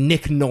know, like a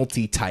Nick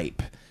Nolte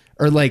type,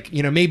 or like,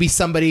 you know, maybe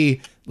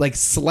somebody like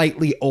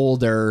slightly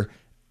older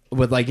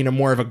with like, you know,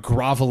 more of a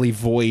grovelly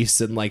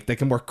voice and like they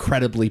can more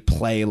credibly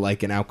play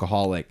like an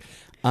alcoholic.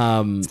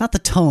 It's not the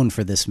tone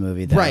for this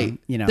movie, though. Right?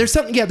 You know, there's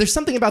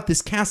something about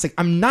this casting.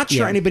 I'm not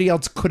sure anybody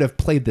else could have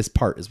played this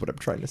part, is what I'm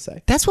trying to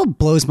say. That's what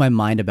blows my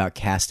mind about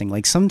casting.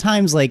 Like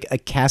sometimes, like a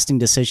casting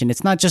decision,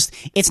 it's not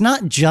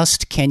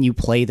just can you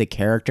play the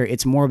character.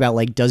 It's more about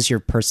like, does your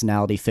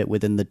personality fit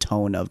within the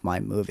tone of my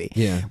movie?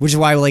 Yeah. Which is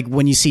why, like,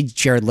 when you see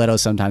Jared Leto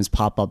sometimes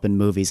pop up in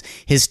movies,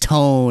 his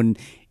tone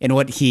and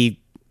what he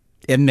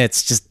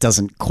emits just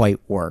doesn't quite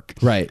work,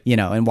 right? You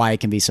know, and why it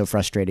can be so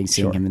frustrating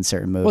seeing him in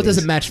certain movies. Well, it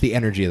doesn't match the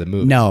energy of the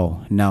movie.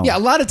 No. Yeah, a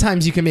lot of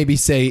times you can maybe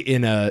say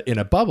in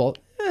a bubble,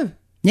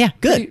 yeah,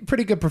 good,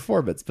 pretty good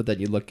performance, but then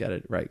you look at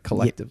it right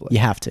collectively. You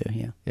have to,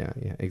 yeah,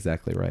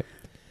 exactly right.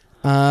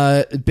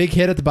 Big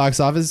hit at the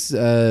box office,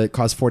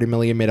 cost $40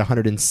 million, made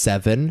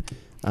 $107,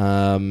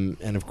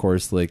 and of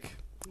course, like,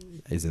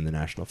 is in the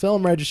National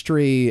Film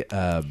Registry.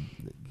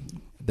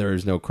 There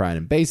is no crying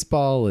in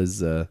baseball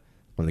is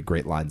one of the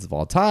great lines of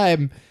all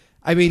time.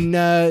 I mean,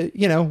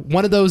 you know,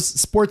 one of those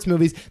sports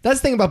movies. That's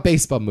the thing about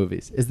baseball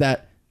movies, is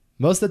that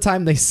most of the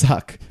time they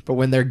suck, but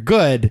when they're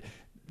good,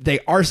 they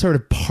are sort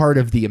of part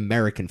of the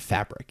American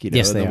fabric, you know,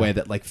 yes, in the way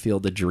that like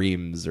Field of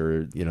Dreams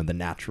or, you know, The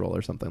Natural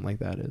or something like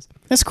that is.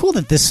 It's cool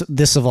that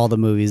this of all the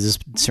movies is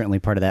certainly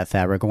part of that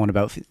fabric. One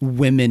about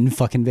women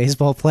fucking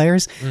baseball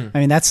players. I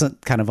mean, that's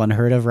kind of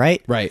unheard of,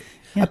 right? Right.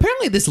 Yeah.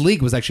 Apparently this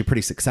league was actually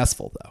pretty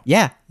successful, though.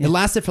 Yeah. It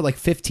lasted for like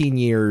 15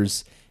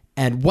 years.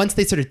 And once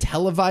they started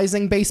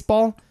televising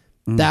baseball,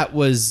 that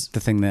was the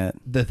thing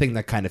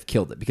that kind of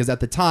killed it. Because at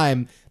the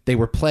time, they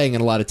were playing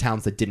in a lot of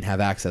towns that didn't have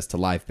access to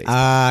live baseball.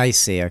 I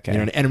see. Okay. You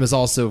know, and it was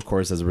also, of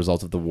course, as a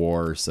result of the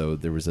war. So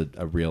there was a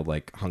real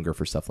like hunger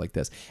for stuff like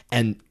this.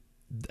 And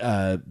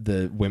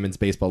the women's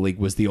baseball league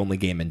was the only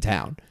game in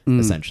town,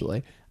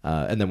 essentially.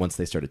 And then once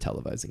they started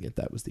televising it,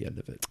 that was the end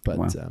of it.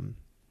 But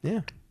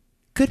yeah.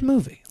 Good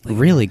movie. Like,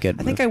 really good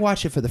movie. I think I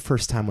watched it for the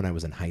first time when I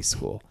was in high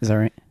school. Is that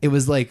right? It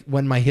was like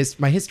when my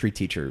history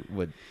teacher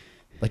would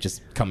Like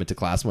just come into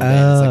class one day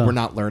and it's like, we're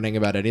not learning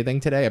about anything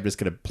today. I'm just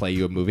going to play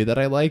you a movie that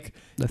I like.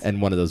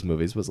 And one of those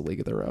movies was A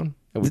League of Their Own.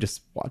 And we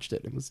just watched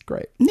it. It was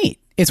great. Neat.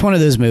 It's one of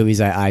those movies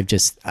I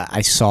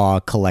saw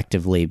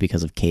collectively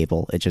because of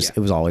cable. It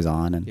was always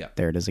on, and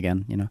there it is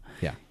again, you know.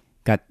 Yeah.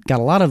 Got a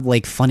lot of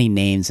like funny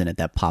names in it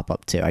that pop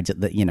up too.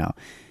 You know,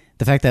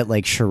 the fact that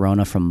like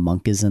Sharona from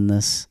Monk is in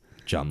this.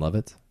 John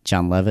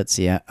Lovitz,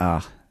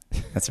 yeah.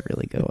 That's a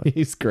really good one.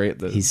 He's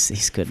great.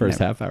 He's good. First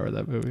half hour of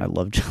that movie. I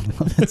love John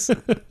Lovitz.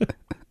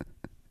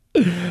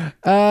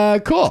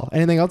 Cool.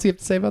 Anything else you have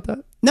to say about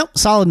that? Nope.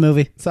 Solid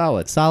movie.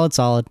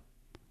 Solid.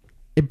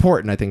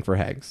 Important, I think, for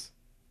Hanks.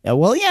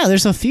 Well, yeah.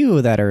 There's a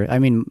few that are. I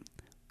mean,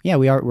 yeah.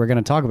 We're going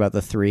to talk about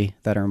the 3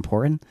 that are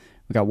important.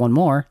 We got one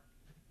more.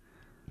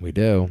 We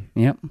do.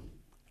 Yep.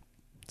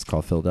 It's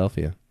called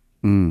Philadelphia.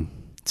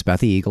 It's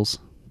about the Eagles.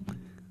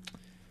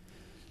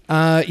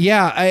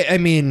 Yeah. I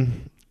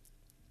mean.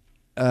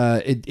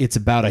 It's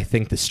about, I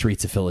think, the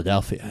streets of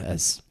Philadelphia,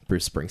 as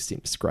Bruce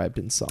Springsteen described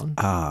in song.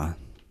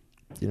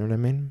 You know what I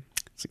mean?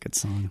 It's a good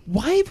song.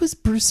 Why was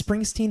Bruce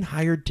Springsteen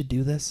hired to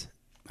do this?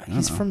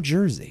 He's from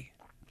Jersey.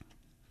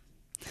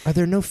 Are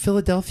there no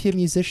Philadelphia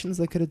musicians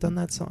that could have done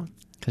that song?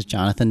 Because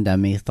Jonathan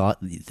Demme thought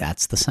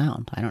that's the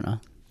sound. I don't know.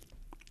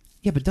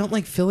 Yeah, but don't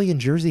like Philly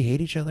and Jersey hate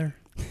each other?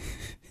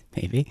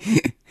 Maybe.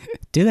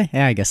 Do they?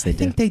 Yeah, I guess they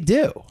do. I think they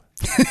do.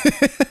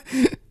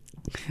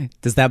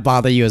 Does that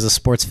bother you as a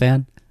sports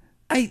fan?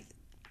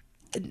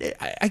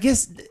 I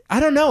guess, I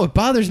don't know. It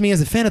bothers me as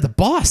a fan of the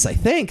Boss, I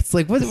think. It's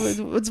like,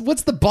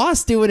 what's the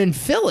Boss doing in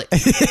Philly?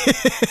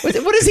 What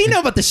does he know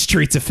about the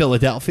streets of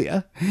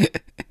Philadelphia?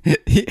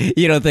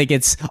 You don't think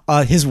it's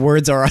his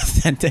words are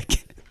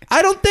authentic?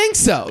 I don't think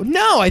so.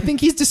 No, I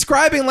think he's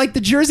describing like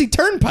the Jersey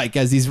Turnpike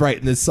as he's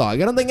writing this song.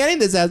 I don't think any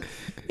of this has,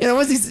 you know,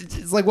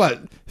 it's like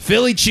what?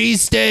 Philly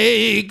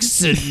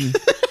cheesesteaks and...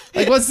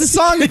 Like, what's the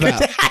song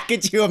about?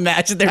 Could you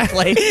imagine they're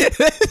playing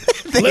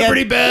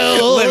Liberty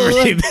Bell?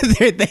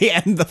 They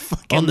end the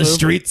fucking on the movie.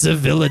 streets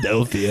of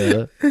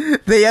Philadelphia.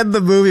 They end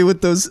the movie with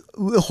those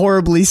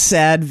horribly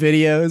sad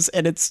videos,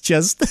 and it's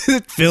just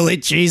Philly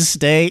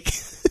cheesesteak.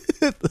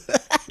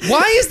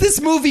 Why is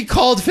this movie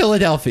called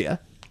Philadelphia?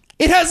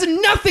 It has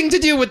nothing to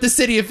do with the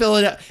city of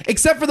Philadelphia,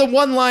 except for the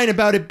one line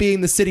about it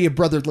being the city of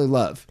brotherly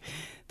love.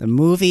 The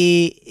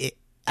movie,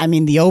 I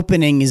mean, the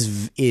opening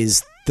is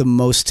the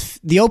most.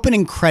 The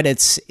opening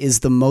credits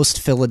is the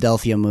most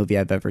Philadelphia movie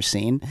I've ever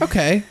seen.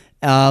 Okay.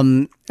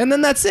 And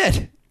then that's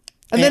it.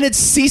 And then it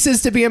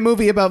ceases to be a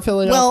movie about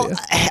Philadelphia.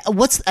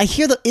 Well,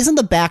 isn't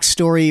the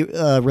backstory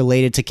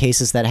related to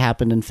cases that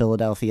happened in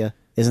Philadelphia?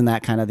 Isn't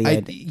that kind of the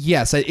idea?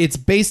 Yes, it's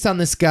based on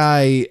this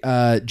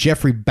guy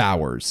Jeffrey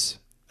Bowers,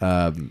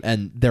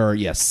 and there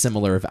are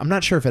similar. I'm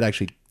not sure if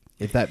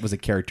that was a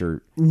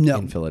character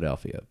in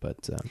Philadelphia,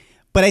 but.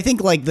 But I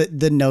think like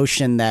the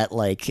notion that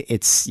like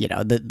it's, you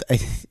know,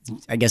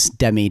 I guess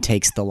Demme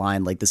takes the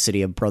line like the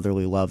city of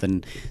brotherly love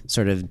and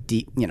sort of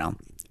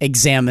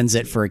examines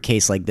it for a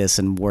case like this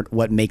and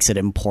what makes it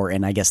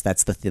important. I guess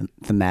that's the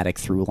thematic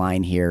through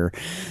line here.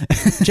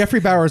 Jeffrey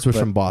Bowers was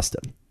from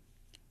Boston.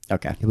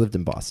 Okay, he lived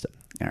in Boston.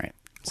 All right,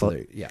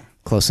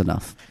 close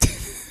enough.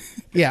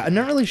 Yeah, I'm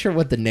not really sure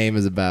what the name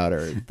is about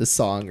or the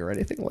song or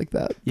anything like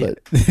that. But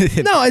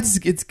no, it's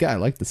good. I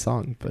like the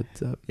song, but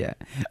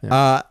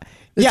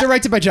it's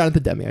directed by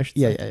Jonathan Demme, I should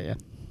say. Yeah.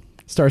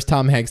 Stars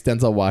Tom Hanks,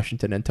 Denzel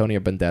Washington, Antonio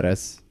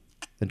Banderas,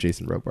 and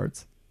Jason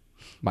Robards.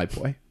 My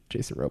boy,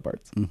 Jason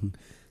Robards. Mm-hmm.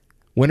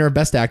 Winner of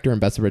Best Actor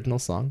and Best Original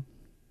Song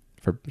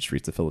for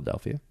Streets of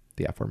Philadelphia,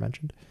 the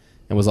aforementioned.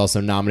 And was also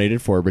nominated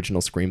for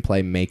Original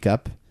Screenplay,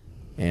 Makeup,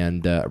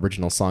 and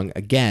Original Song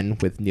again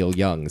with Neil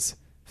Young's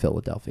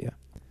Philadelphia.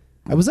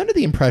 I was under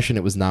the impression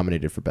it was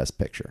nominated for Best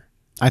Picture.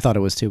 I thought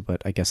it was too,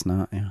 but I guess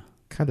not, yeah.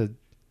 Kind of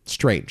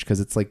strange because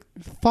it's like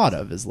thought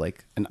of as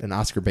like an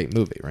Oscar bait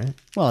movie, right?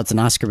 Well, it's an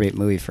Oscar bait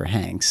movie for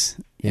Hanks.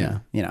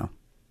 You know.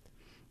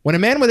 When a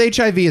man with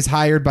HIV is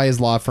hired by his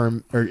law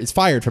firm or is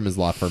fired from his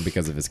law firm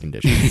because of his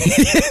condition.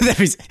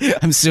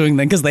 I'm suing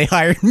them because they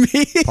hired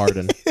me.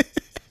 Pardon.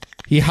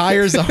 He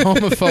hires a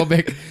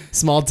homophobic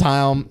small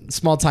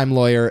time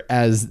lawyer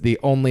as the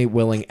only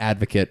willing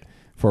advocate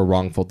for a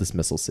wrongful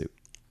dismissal suit.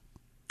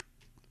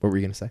 What were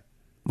you going to say?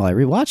 Well, I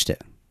rewatched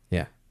it.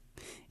 Yeah.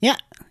 Yeah.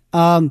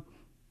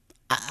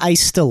 I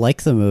still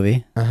like the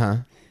movie. Uh-huh.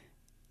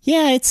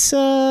 Yeah, it's,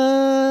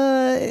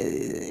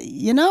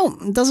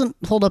 it doesn't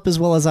hold up as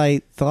well as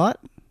I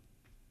thought.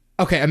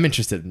 Okay, I'm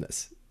interested in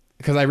this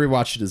because I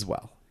rewatched it as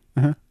well.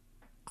 Uh-huh.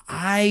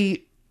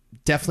 I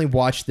definitely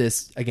watched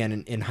this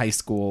again in high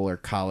school or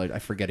college. I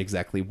forget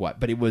exactly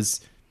what, but it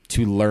was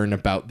to learn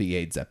about the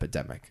AIDS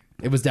epidemic.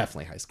 It was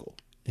definitely high school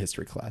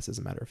history class, as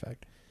a matter of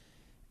fact.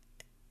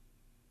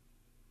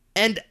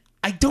 And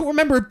I don't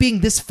remember it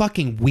being this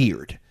fucking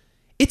weird.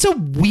 It's a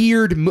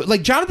weird...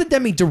 like, Jonathan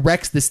Demme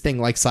directs this thing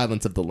like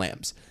Silence of the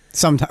Lambs.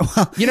 Sometimes.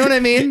 Well, you know what I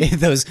mean?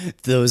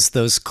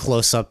 those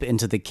close-up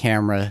into the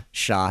camera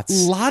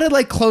shots. A lot of,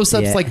 like,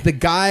 close-ups. Like, the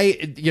guy,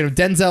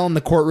 Denzel in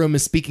the courtroom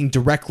is speaking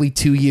directly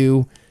to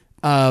you.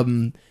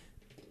 The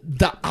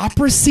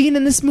opera scene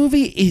in this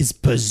movie is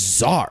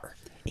bizarre.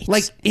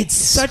 It's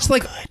such so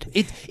like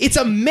it's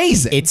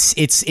amazing.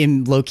 It's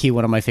in low key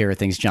one of my favorite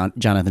things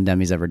Jonathan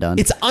Demme's ever done.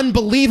 It's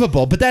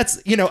unbelievable, but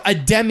that's a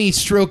Demme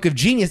stroke of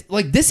genius.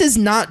 Like this is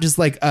not just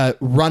like a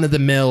run of the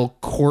mill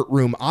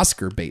courtroom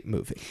Oscar bait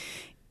movie.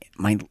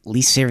 My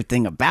least favorite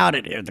thing about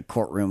it are the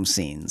courtroom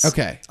scenes.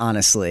 Okay,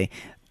 honestly,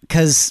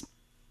 because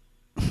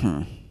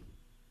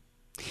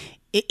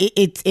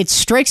it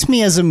strikes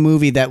me as a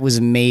movie that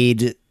was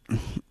made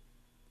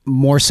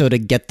more so to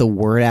get the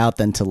word out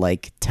than to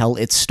like tell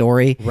its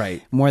story.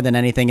 Right. More than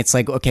anything, it's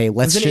like, okay,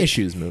 let's it's an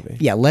issues movie.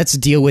 Yeah, let's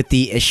deal with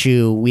the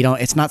issue. We don't.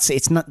 It's not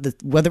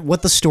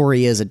what the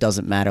story is. It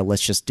doesn't matter.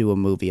 Let's just do a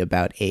movie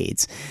about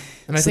AIDS.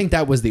 And I think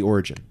that was the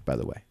origin, by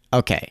the way.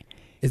 Okay.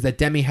 Is that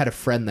Demme had a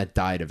friend that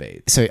died of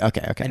AIDS. So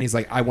okay. And he's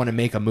like, I want to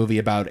make a movie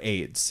about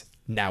AIDS.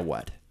 Now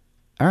what?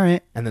 All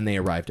right. And then they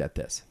arrived at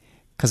this.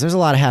 Because there's a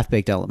lot of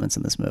half-baked elements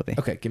in this movie.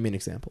 Okay, give me an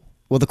example.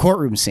 Well, the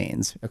courtroom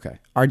scenes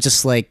are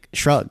just like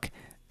shrug.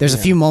 There's a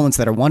few moments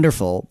that are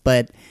wonderful,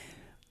 but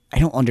I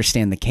don't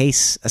understand the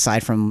case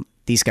aside from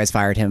these guys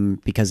fired him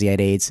because he had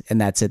AIDS,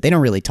 and that's it. They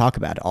don't really talk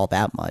about it all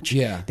that much.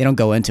 Yeah. They don't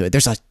go into it.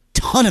 There's a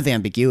ton of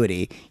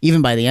ambiguity,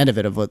 even by the end of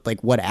it, of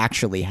what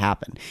actually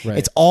happened. Right.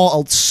 It's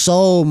all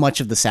so much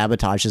of the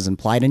sabotage is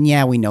implied, and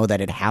yeah, we know that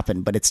it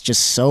happened, but it's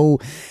just so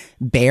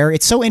bare.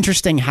 It's so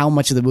interesting how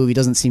much of the movie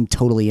doesn't seem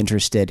totally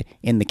interested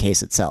in the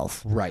case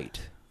itself. Right.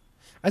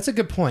 That's a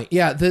good point.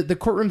 Yeah, the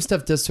courtroom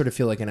stuff does sort of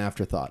feel like an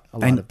afterthought a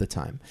lot of the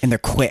time. And they're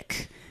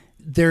quick.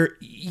 I mean,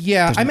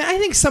 I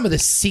think some of the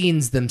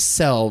scenes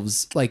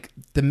themselves, like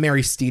the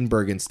Mary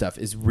Steenburgen stuff,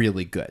 is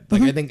really good.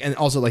 Like I think, and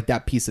also like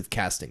that piece of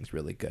casting is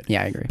really good.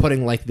 Yeah, I agree.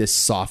 Putting like this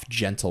soft,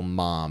 gentle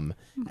mom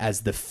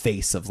as the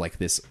face of like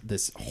this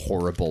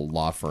horrible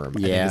law firm,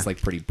 I think is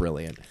like pretty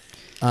brilliant.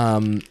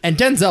 And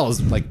Denzel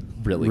is like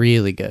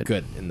really good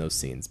in those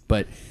scenes,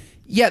 but.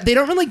 Yeah, they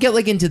don't really get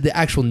like into the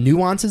actual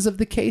nuances of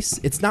the case.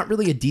 It's not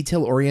really a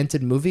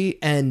detail-oriented movie,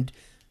 and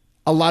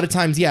a lot of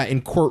times,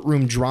 in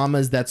courtroom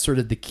dramas, that's sort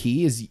of the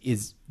key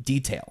is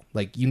detail.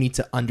 Like you need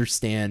to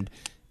understand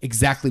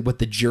exactly what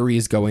the jury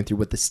is going through,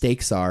 what the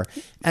stakes are,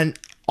 and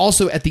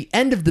also at the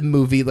end of the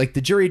movie, like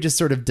the jury just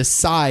sort of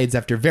decides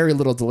after very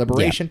little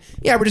deliberation,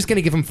 we're just going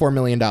to give him $4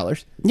 million.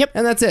 Yep,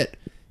 and that's it.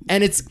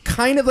 And it's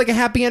kind of like a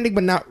happy ending,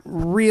 but not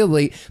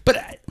really.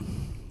 But.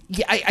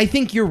 Yeah, I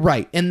think you're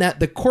right in that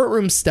the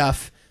courtroom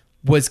stuff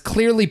was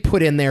clearly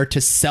put in there to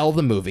sell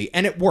the movie,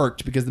 and it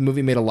worked because the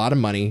movie made a lot of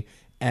money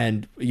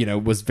and,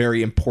 was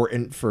very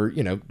important for,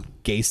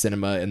 gay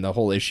cinema and the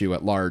whole issue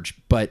at large.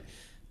 But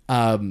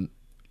I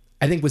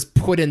think was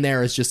put in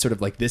there as just sort of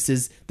like, this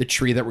is the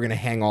tree that we're going to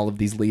hang all of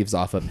these leaves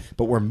off of,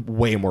 but we're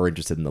way more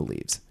interested in the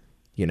leaves.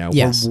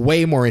 Yes. We're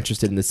way more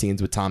interested in the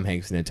scenes with Tom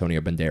Hanks and Antonio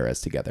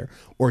Banderas together,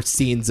 or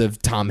scenes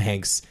of Tom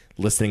Hanks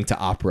listening to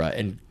opera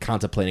and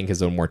contemplating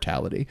his own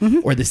mortality,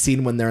 or the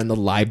scene when they're in the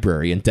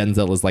library and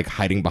Denzel is like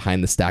hiding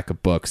behind the stack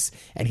of books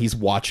and he's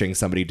watching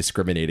somebody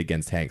discriminate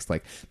against Hanks.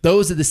 Like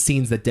those are the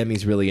scenes that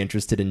Demme's really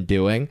interested in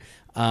doing.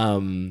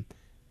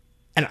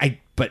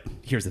 But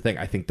here's the thing.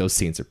 I think those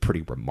scenes are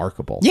pretty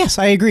remarkable. Yes,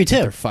 I agree too.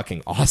 They're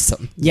fucking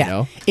awesome.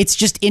 Yeah. It's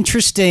just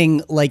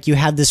interesting. Like you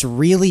have this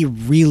really,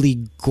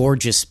 really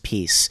gorgeous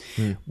piece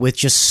with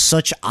just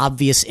such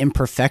obvious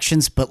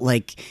imperfections, but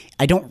like,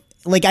 I don't,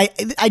 like I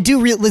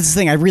do this is the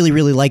thing. I really,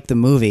 really like the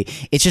movie.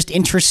 It's just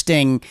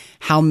interesting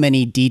how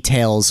many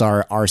details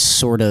are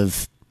sort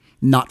of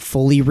not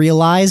fully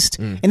realized.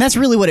 And that's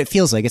really what it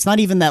feels like. It's not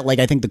even that like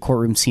I think the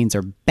courtroom scenes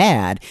are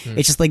bad.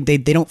 It's just like they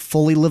don't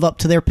fully live up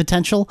to their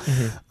potential.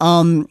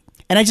 And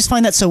I just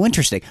find that so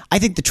interesting. I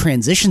think the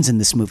transitions in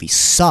this movie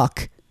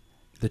suck.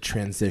 The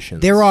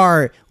transitions. There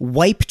are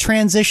wipe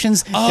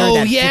transitions.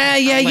 Oh, yeah.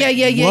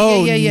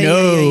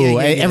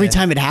 Every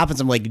time it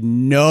happens, I'm like,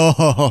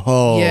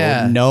 no.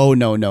 Yeah. No.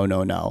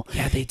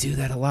 Yeah, they do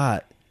that a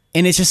lot.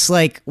 And it's just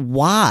like,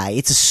 why?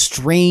 It's a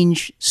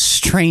strange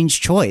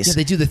choice. Yeah,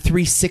 they do the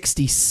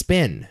 360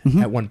 spin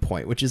at one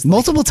point, which is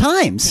multiple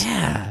times.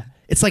 Yeah.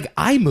 It's like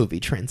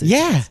iMovie transitions.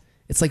 Yeah.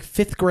 It's like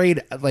fifth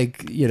grade,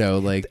 like,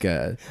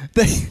 the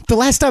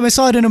last time I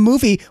saw it in a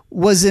movie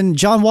was in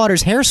John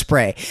Waters'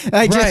 Hairspray.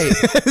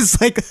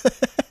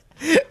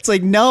 It's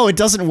like, no, it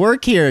doesn't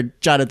work here,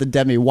 Jonathan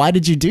Demme. Why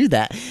did you do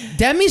that?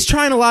 Demme's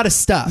trying a lot of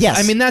stuff.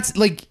 Yes. I mean, that's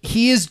like,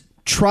 he is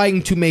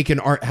trying to make an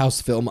art house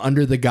film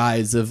under the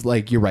guise of,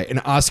 like, you're right, an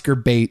Oscar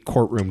bait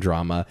courtroom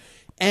drama.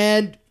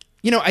 And,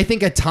 I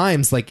think at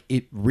times, like,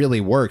 it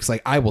really works.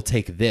 Like, I will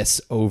take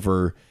this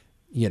over,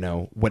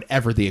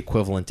 whatever the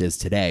equivalent is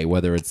today,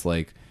 whether it's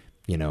like,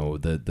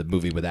 the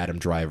movie with Adam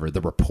Driver,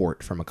 The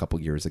Report from a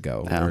couple years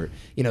ago, or,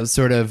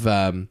 sort of,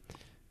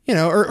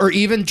 or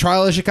even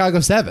Trial of Chicago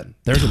 7.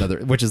 There's another,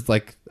 which is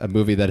like a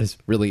movie that has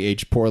really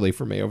aged poorly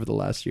for me over the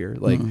last year.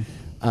 Like,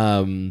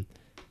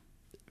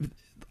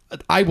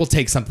 I will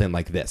take something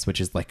like this,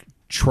 which is like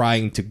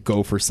trying to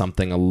go for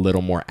something a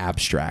little more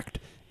abstract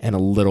and a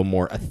little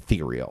more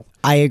ethereal.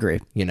 I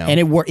agree.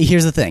 And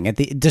here's the thing.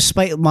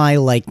 Despite my,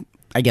 like,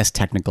 I guess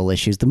technical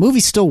issues, the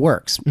movie still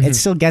works. It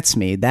still gets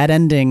me. That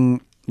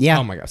ending Yeah.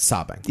 Oh my God,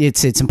 sobbing.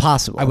 It's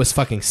impossible. I was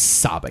fucking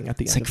sobbing at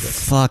the end like, of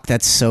this. fuck,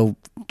 that's so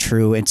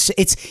true.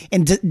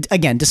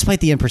 Again, despite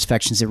the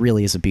imperfections, it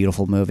really is a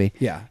beautiful movie.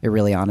 Yeah. It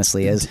really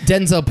honestly is.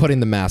 Denzel putting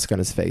the mask on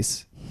his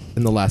face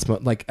in the last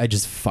moment, like I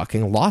just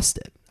fucking lost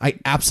it. I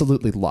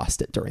absolutely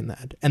lost it during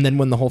that. And then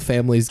when the whole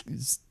family's,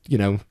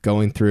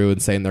 going through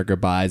and saying their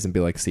goodbyes and be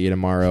like, see you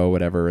tomorrow,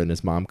 whatever, and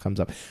his mom comes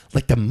up.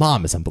 Like the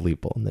mom is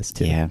unbelievable in this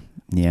too. Yeah.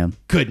 Yeah.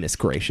 Goodness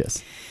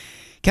gracious.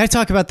 Can I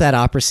talk about that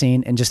opera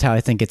scene and just how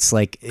I think it's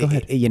like, Go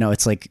ahead.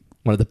 It's like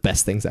One of the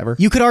best things ever.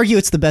 you could argue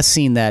it's the best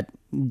scene that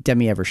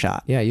Demi ever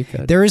shot. Yeah, you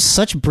could. There is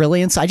such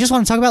brilliance. I just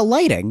want to talk about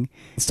lighting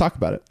Let's talk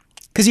about it.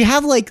 because you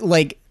have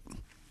like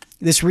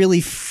this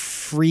really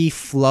free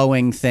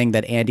flowing thing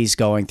that Andy's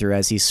going through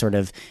as he's sort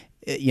of,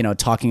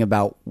 talking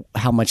about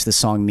how much the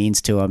song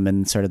means to him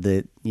and sort of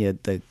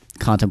the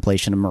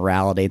contemplation of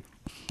morality.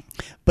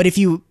 But if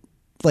you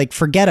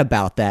forget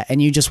about that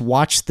and you just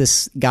watch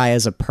this guy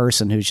as a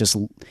person who's just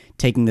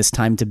taking this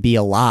time to be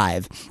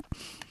alive,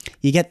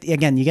 you get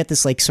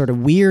this sort of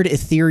weird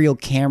ethereal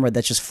camera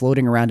that's just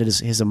floating around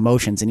his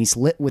emotions, and he's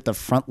lit with the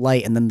front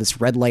light and then this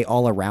red light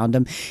all around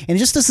him, and it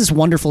just does this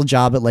wonderful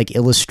job at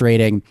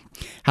illustrating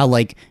how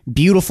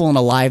beautiful and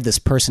alive this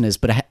person is,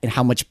 but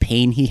how much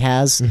pain he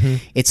has. Mm-hmm.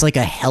 It's like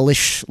a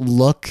hellish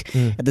look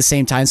at the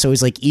same time. So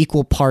he's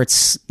equal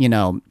parts,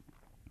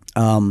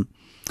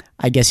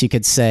 I guess you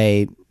could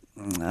say,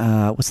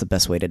 what's the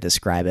best way to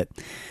describe it?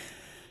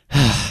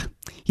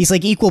 He's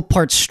equal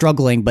parts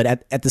struggling, but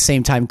at the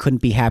same time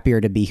couldn't be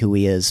happier to be who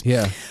he is.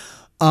 Yeah.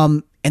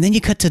 And then you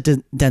cut to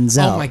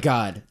Denzel. Oh my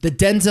God. The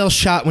Denzel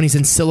shot when he's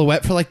in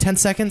silhouette for 10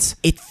 seconds.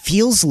 It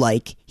feels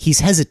like he's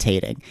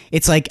hesitating.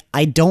 It's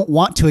I don't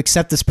want to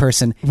accept this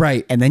person.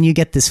 Right. And then you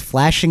get this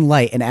flashing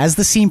light. And as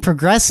the scene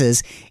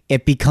progresses,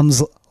 it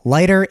becomes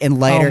lighter and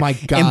lighter. Oh my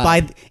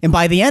God. And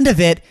by the end of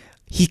it,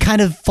 he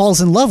kind of falls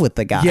in love with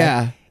the guy.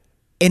 Yeah.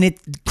 And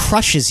it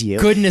crushes you.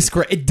 Goodness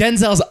gracious.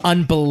 Denzel's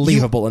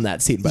unbelievable in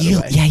that scene, by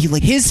the way. Yeah,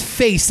 his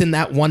face in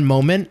that one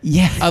moment.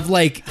 Yeah. Of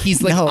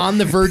he's on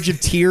the verge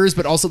of tears,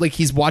 but also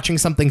he's watching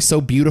something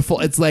so beautiful.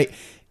 It's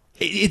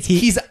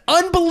he's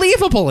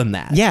unbelievable in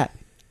that. Yeah.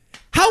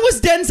 How was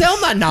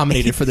Denzel not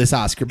nominated for this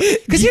Oscar?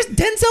 Because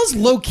Denzel's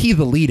low key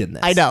the lead in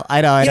this. I know.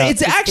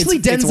 It's actually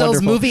Denzel's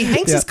wonderful. movie.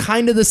 Hanks is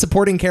kind of the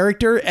supporting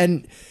character,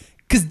 and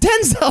because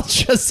Denzel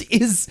just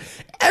is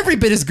every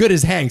bit as good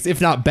as Hanks, if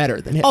not better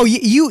than him. Oh,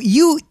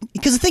 you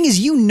because the thing is,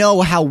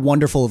 how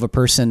wonderful of a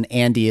person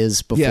Andy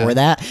is before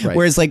that. Right.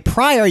 Whereas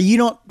prior, you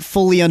don't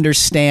fully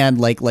understand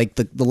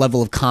the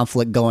level of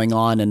conflict going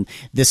on in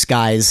this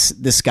guy's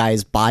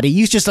body.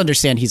 You just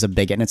understand he's a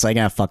bigot, and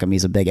it's fuck him,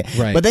 he's a bigot.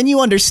 Right. But then you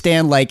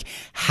understand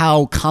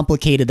how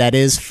complicated that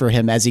is for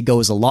him as he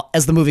goes along,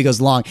 as the movie goes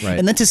along, Right.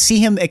 and then to see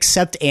him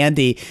accept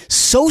Andy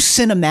so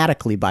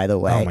cinematically. By the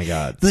way, Oh my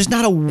God. there's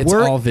not a word. It's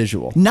all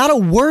visual. Not a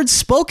word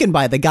spoken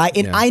by the guy,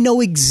 and Yeah. I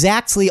know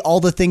exactly all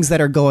the things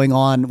that are going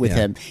on with Yeah.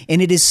 him, and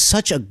it is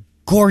such a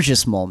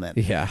gorgeous moment.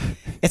 Yeah.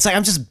 It's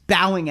I'm just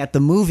bowing at the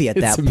movie at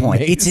that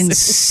point. It's amazing.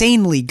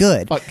 insanely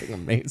good. Fucking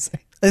amazing.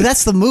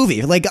 That's the movie.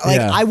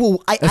 Yeah. I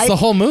will. That's the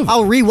whole movie.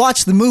 I'll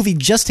rewatch the movie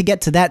just to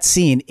get to that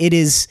scene. It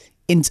is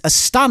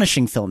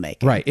astonishing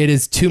filmmaking. Right. It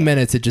is 2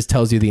 minutes. It just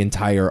tells you the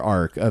entire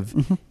arc of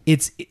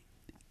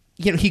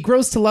he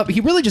grows to love. He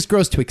really just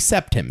grows to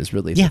accept him is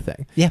really the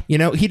thing. Yeah.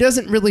 He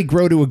doesn't really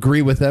grow to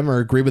agree with him or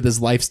agree with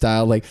his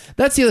lifestyle.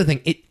 That's the other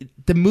thing.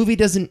 The movie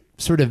doesn't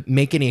sort of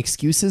make any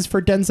excuses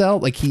for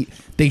Denzel.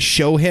 They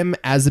show him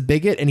as a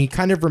bigot, and he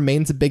kind of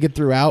remains a bigot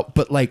throughout.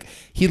 But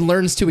he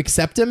learns to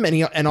accept him,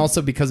 and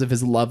also because of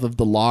his love of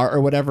the law or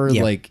whatever,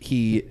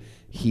 he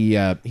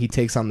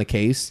takes on the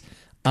case.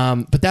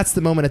 But that's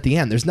the moment at the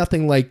end. There's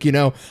nothing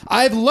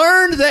I've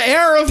learned the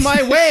error of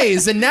my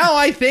ways, and now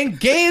I think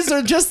gays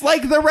are just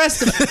like the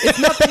rest of us. It's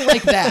nothing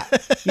like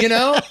that,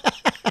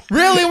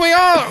 Really, we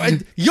are.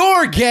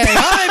 You're gay.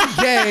 I'm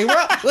gay.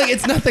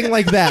 It's nothing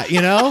like that,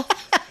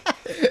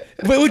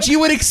 Which you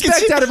would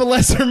expect out of a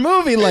lesser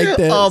movie like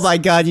this. Oh my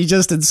God! You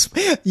just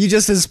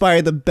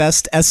inspired the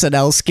best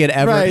SNL skit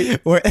ever. Right.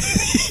 Where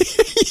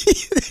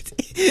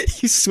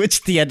you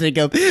switched the ending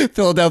of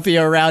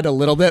Philadelphia around a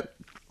little bit.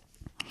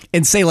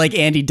 And say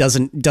Andy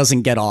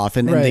doesn't get off,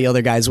 and Right. the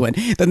other guys win.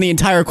 Then the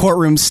entire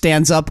courtroom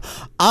stands up.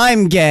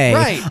 I'm gay.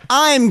 Right.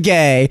 I'm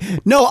gay.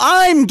 No,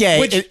 I'm gay.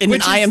 Which in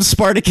an I am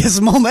Spartacus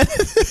moment.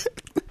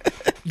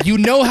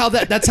 How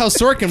that's how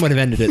Sorkin would have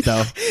ended it,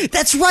 though.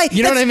 That's right.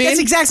 You know what I mean? That's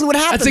exactly what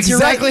happens. That's You're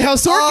exactly right. how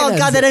Sorkin Oh ends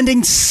God, it. that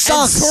ending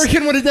sucks. And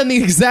Sorkin would have done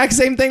the exact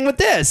same thing with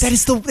this.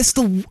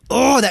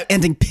 That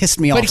ending pissed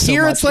me off. But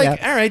here so it's much.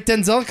 Yeah. all right,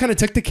 Denzel kind of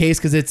took the case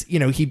because it's,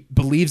 he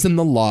believes in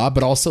the law,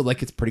 but also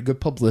it's pretty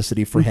good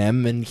publicity for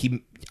him. And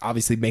he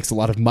obviously makes a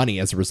lot of money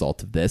as a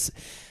result of this.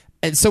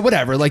 And so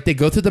whatever, they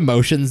go through the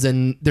motions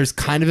and there's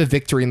kind of a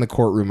victory in the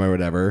courtroom or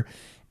whatever.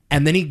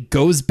 And then he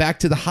goes back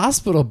to the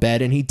hospital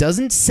bed and he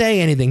doesn't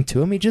say anything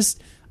to him. He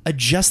just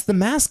adjusts the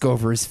mask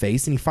over his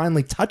face and he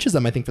finally touches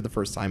him, I think, for the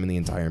first time in the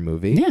entire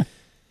movie. Yeah.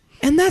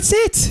 And that's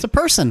it. It's a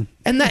person.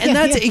 And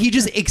that's it. He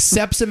just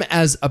accepts him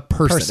as a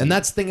person. And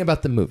that's the thing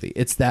about the movie.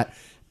 It's that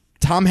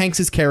Tom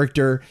Hanks's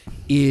character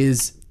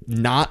is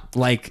not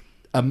like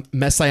a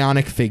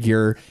messianic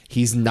figure.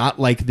 He's not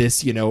like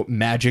this,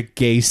 magic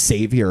gay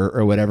savior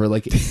or whatever.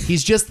 Like,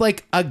 he's just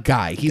like a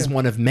guy. He's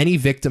one of many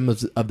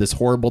victims of this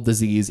horrible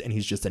disease, and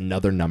he's just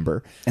another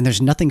number. And there's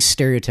nothing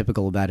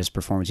stereotypical about his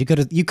performance. You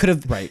could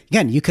have Right.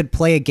 Again, you could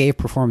play a gay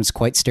performance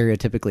quite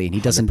stereotypically, and he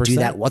doesn't do 100%.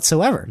 that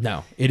whatsoever.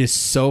 No, it is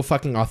so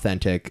fucking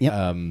authentic.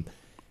 Yep.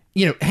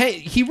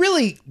 He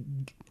really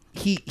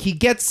he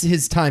gets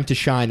his time to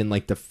shine in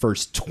like the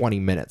first 20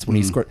 minutes when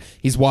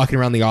he's walking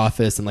around the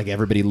office and like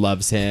everybody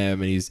loves him,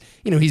 and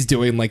he's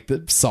doing like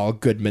the Saul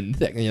Goodman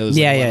thing. There's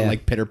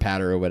like pitter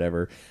patter or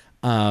whatever.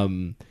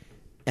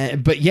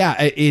 But yeah,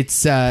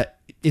 it's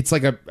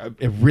like a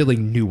really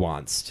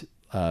nuanced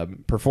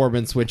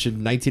performance, which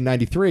in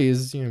 1993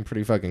 is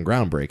pretty fucking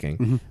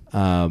groundbreaking.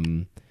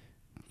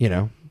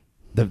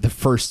 The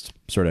first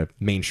sort of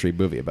mainstream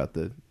movie about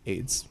the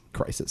AIDS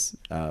crisis.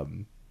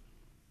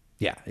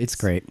 Yeah, it's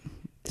Great.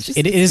 It's just,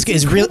 It is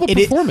it's real. a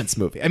performance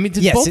movie. I mean,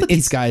 Yes, both of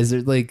these it's- guys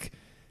are like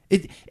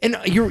it, and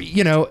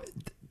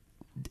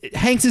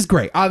Hanks is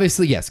great.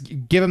 Obviously, yes,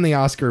 give him the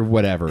Oscar,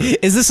 whatever.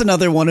 Is this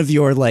another one of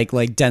your like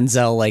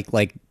Denzel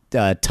like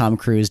Tom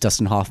Cruise,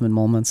 Dustin Hoffman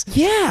moments?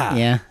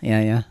 Yeah,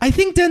 Yeah. I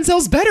think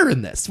Denzel's better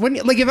in this. When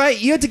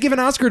if you had to give an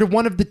Oscar to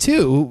one of the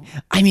two,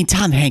 I mean,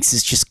 Tom Hanks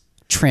is just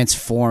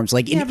transforms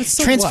but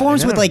so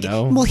transforms what? with I don't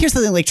know. well, here's the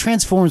thing, like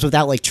transforms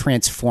without like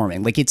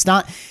transforming. Like it's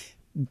not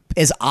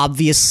as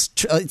obvious.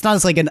 It's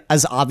not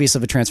as obvious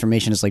of a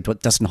transformation as like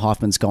what Dustin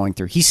Hoffman's going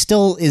through. He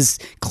still is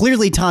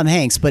clearly Tom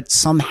Hanks, but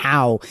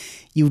somehow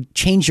you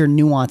change your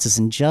nuances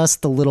in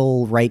just the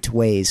little right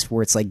ways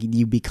where it's like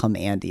you become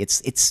Andy.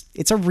 It's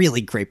a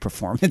really great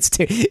performance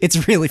too.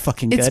 It's really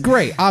fucking good. it's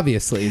great.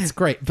 Obviously, it's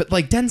great. But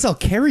like Denzel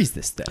carries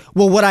this thing.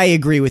 Well, what I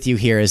agree with you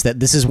here is that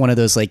this is one of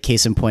those like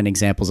case in point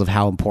examples of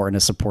how important a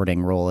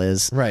supporting role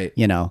is. Right.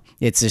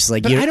 It's just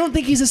like But I don't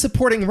think he's a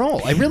supporting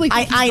role. I really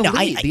think I he's know. the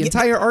lead. The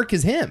entire arc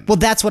is him. Well,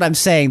 that's what I'm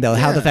saying, though.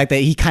 How Yeah. the fact that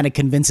he kind of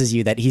convinces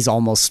you that he's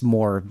almost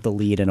more the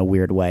lead in a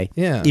weird way.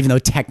 Yeah. Even though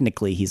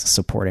technically he's a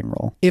supporting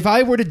role. If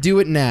I were to do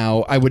it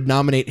now, I would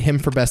nominate him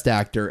for Best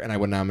Actor, and I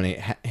would nominate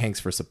Hanks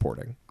for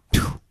Supporting.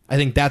 I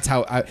think that's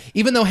how.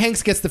 Even though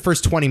Hanks gets the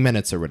first 20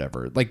 minutes or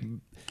whatever, like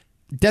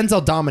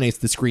Denzel dominates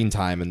the screen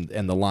time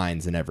and the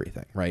lines and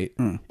everything, right?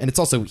 And it's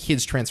also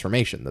his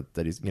transformation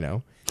that he's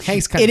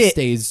Hanks kind of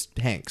stays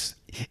Hanks.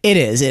 It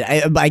is.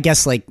 I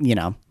guess, like,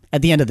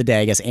 at the end of the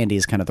day, I guess Andy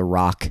is kind of the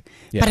rock.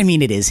 Yeah. But I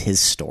mean, it is his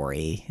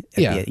story.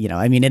 Yeah.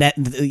 I mean,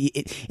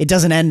 it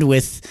doesn't end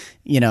with,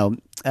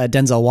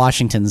 Denzel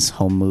Washington's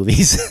home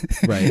movies.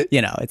 Right.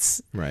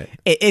 It's Right.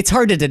 It's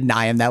hard to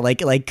deny him that.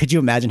 Like, could you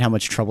imagine how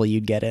much trouble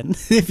you'd get in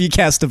if you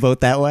cast a vote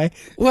that way?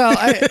 Well,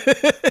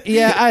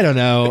 I don't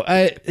know.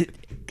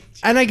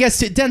 And I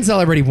guess Denzel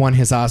already won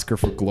his Oscar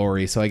for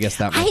Glory, so I guess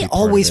that might be I part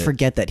always of it.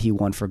 forget that he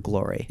won for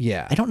Glory.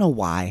 Yeah. I don't know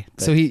why.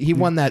 But So he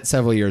won that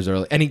several years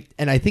early,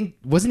 and I think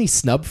wasn't he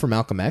snubbed for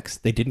Malcolm X?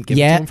 They didn't give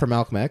it Yeah. to him for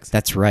Malcolm X.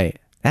 that's right.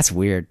 That's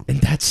weird.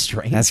 And that's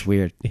strange. That's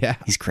weird. Yeah.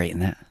 He's great in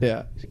that.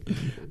 Yeah.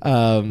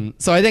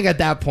 So I think at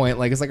that point,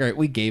 like, it's like, all right,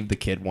 we gave the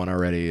kid one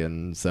already,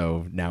 and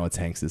so now it's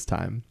Hanks's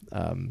time.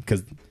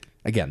 Because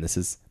again, this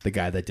is the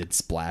guy that did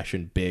Splash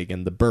and Big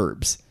and The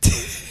Burbs.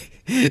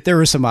 There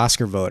were some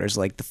Oscar voters,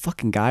 like the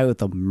fucking guy with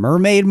the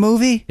mermaid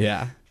movie.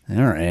 Yeah.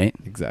 All right.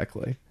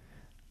 Exactly.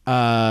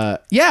 Yeah,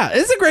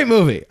 it's a great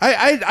movie.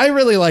 I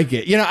really like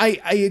it.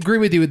 I agree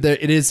with you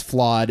that it is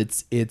flawed.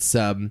 It's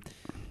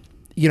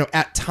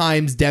at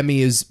times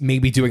Demi is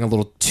maybe doing a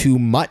little too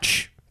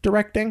much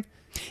directing.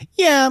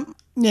 Yeah,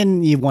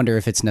 and you wonder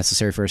if it's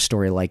necessary for a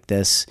story like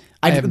this.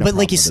 I have no but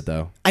like problem you, with it,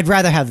 though. I'd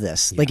rather have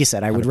this. Like you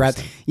said, I would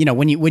rather.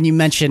 When you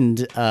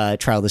mentioned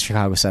Trial of the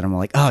Chicago 7, I'm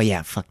like, oh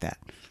yeah, fuck that.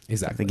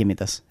 Exactly. Give me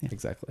this. Yeah.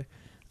 Exactly.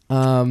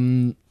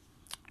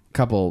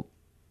 Couple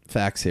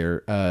facts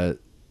here.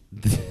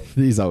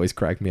 These always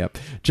crack me up.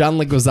 John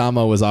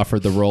Leguizamo was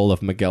offered the role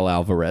of Miguel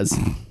Alvarez,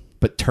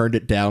 but turned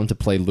it down to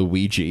play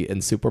Luigi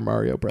in Super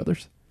Mario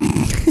Brothers.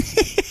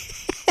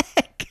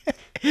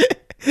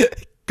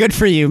 Good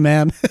for you,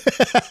 man.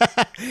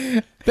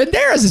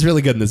 Banderas is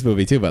really good in this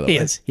movie too, by the way. He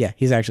is. Yeah,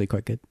 he's actually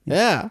quite good.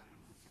 Yeah.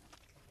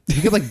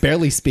 He could like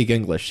barely speak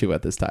English too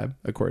at this time,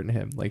 according to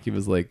him. Like he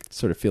was like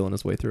sort of feeling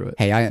his way through it.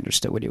 Hey, I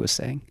understood what he was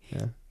saying.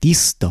 Yeah. This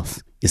stuff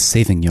is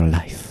saving your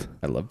life.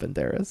 I love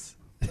Banderas.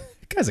 The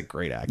guy's a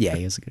great actor. Yeah,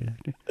 he is a good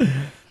actor.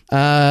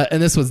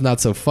 And this was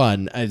not so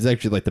fun. It's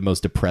actually like the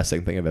most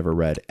depressing thing I've ever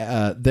read.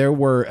 There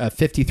were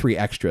 53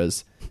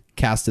 extras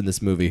cast in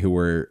this movie who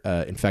were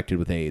infected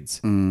with AIDS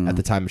at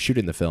the time of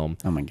shooting the film.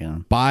 Oh my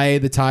god. By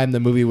the time the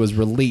movie was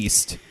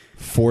released,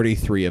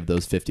 43 of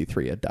those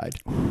 53 had died.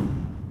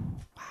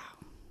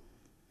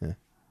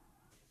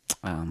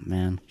 Oh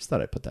man. Just thought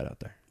I'd put that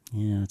out there.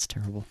 Yeah, that's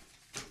terrible.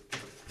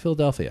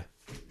 Philadelphia.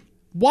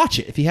 Watch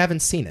it if you haven't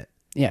seen it.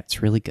 Yeah,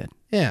 it's really good.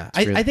 Yeah.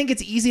 really- I think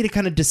it's easy to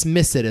kind of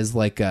dismiss it as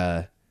like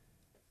a,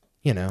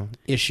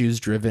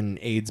 issues-driven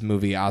AIDS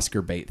movie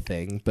Oscar bait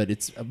thing, but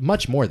it's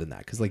much more than that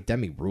because like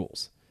Demi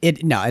rules.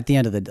 At the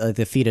end of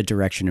the feat of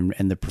direction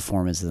and the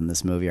performances in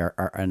this movie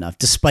are enough.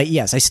 Despite,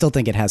 yes, I still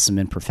think it has some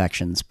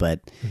imperfections, but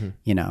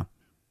you know,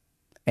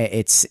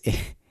 it's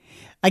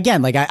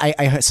again, like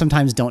I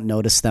sometimes don't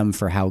notice them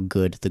for how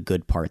good the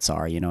good parts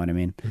are. You know what I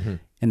mean?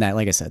 And that,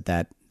 like I said,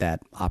 that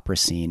opera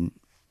scene,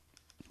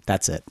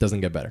 that's it.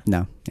 Doesn't get better.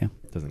 No, yeah,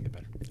 Doesn't get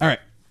better. All right.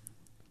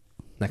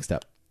 Next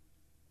up,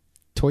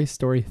 Toy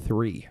Story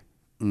 3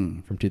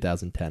 from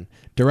 2010,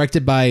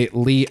 directed by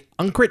Lee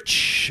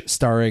Unkrich,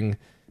 starring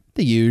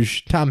the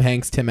huge Tom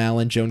Hanks, Tim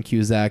Allen, Joan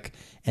Cusack,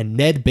 and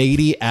Ned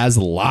Beatty as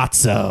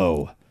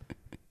Lotso.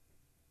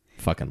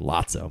 Fucking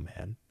Lotso,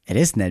 man. it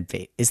is Ned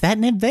Beatty. Is that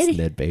Ned Beatty? It's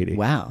Ned Beatty.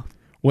 Wow.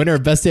 Winner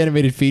of Best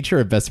Animated Feature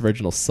and Best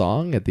Original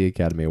Song at the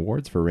Academy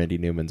Awards for Randy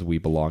Newman's We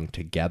Belong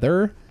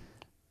Together.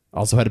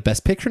 Also had a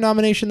Best Picture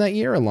nomination that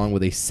year, along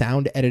with a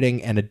Sound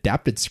Editing and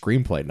Adapted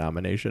Screenplay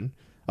nomination.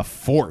 A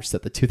force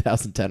at the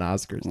 2010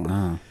 Oscars.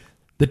 Wow.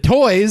 The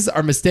toys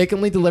are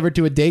mistakenly delivered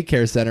to a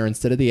daycare center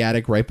instead of the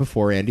attic right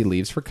before Andy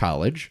leaves for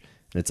college,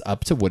 and it's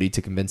up to Woody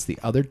to convince the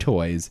other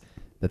toys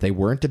that they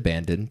weren't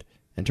abandoned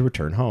and to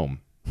return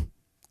home.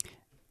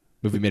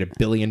 Movie made $1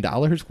 billion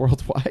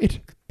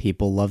worldwide.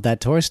 People love that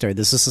Toy Story.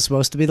 This is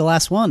supposed to be the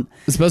last one.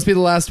 It's supposed to be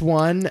the last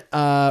one.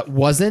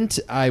 Wasn't.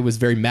 I was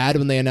very mad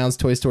when they announced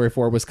Toy Story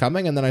 4 was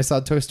coming, and then I saw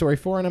Toy Story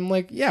 4, and I'm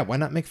like, yeah, why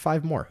not make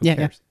 5 more? Who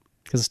cares?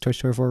 Because Toy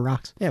Story 4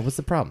 rocks. Yeah, what's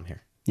the problem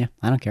here? Yeah,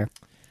 I don't care.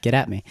 Get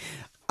at me.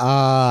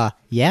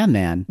 Yeah,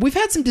 man. We've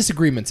had some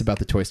disagreements about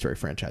the Toy Story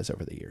franchise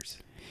over the years.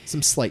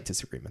 Some slight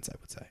disagreements, I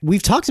would say.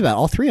 We've talked about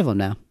all 3 of them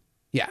now.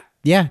 Yeah.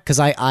 Yeah, because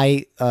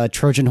I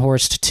Trojan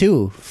horsed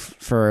 2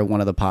 for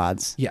one of the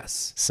pods.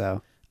 Yes.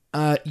 So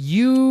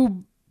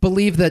you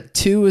believe that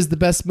 2 is the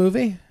best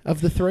movie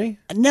of the 3?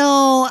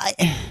 no,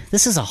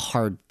 this is a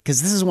hard,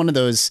 because this is one of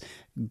those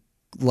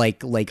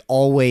like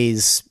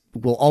always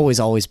will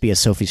always be a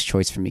Sophie's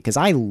choice for me, because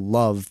I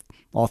love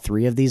all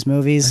 3 of these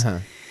movies.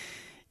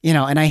 You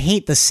know, and I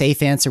hate the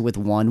safe answer with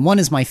 1. 1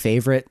 is my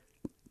favorite.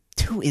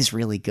 2 is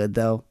really good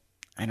though.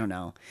 I don't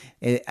know.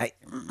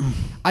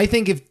 I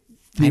think if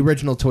the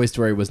original Toy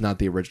Story was not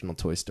the original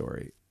Toy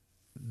Story,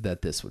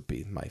 that this would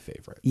be my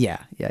favorite. Yeah.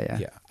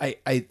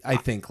 I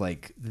think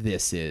like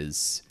this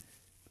is,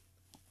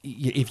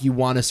 if you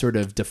want to sort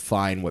of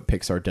define what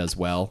Pixar does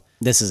well,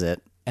 This is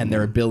it. and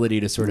their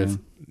ability to sort of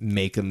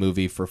make a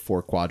movie for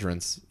 4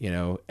 quadrants, you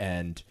know,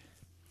 and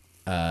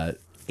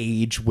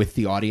age with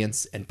the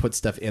audience and put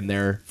stuff in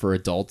there for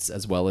adults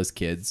as well as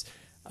kids.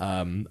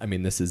 I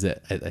mean, this is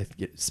it. I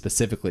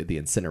specifically the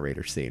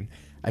incinerator scene.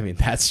 I mean,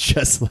 that's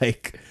just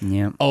like,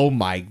 oh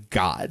my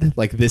God,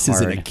 like this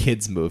isn't a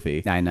kid's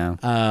movie. I know.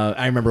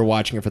 I remember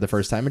watching it for the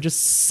first time and just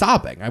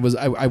sobbing.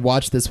 I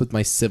watched this with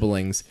my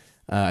siblings.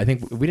 I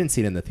think we didn't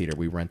see it in the theater.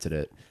 We rented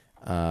it.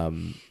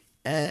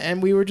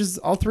 And we were just,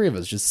 all 3 of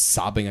us, just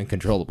sobbing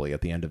uncontrollably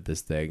at the end of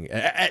this thing.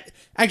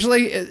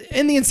 Actually,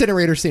 in the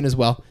incinerator scene as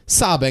well,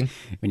 sobbing.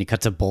 When you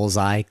cut to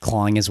Bullseye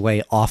clawing his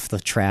way off the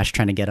trash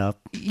trying to get up.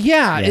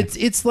 Yeah.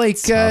 It's like,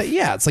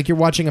 it's like you're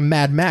watching a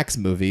Mad Max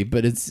movie,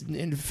 but it's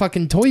in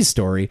fucking Toy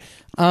Story.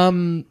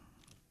 And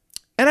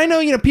I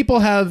know, you know,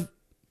 people have,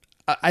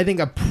 I think,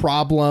 a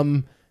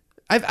problem.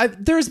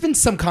 There's been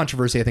some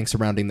controversy, I think,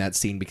 surrounding that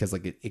scene because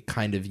like it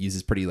kind of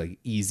uses pretty like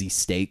easy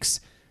stakes,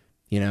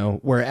 you know,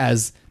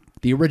 whereas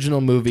the original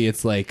movie,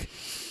 it's like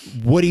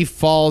Woody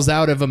falls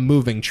out of a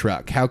moving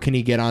truck. How can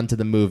he get onto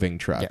the moving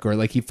truck? Yeah. Or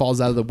like he falls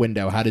out of the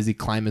window. How does he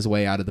climb his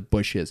way out of the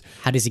bushes?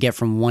 How does he get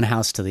from one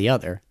house to the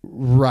other?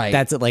 Right.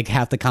 That's like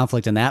half the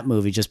conflict in that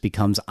movie just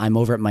becomes, I'm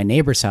over at my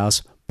neighbor's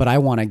house, but I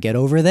want to get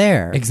over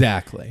there.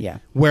 Exactly. Yeah.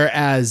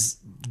 Whereas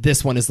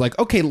this one is like,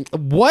 okay,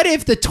 what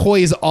if the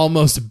toys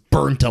almost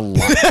burnt alive?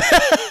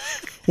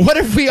 What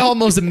if we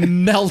almost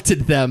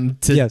melted them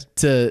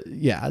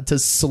to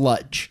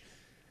sludge?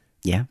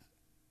 Yeah.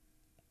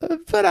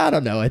 But I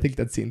don't know. I think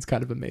that scene's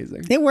kind of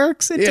amazing. It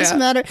works. It doesn't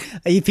matter.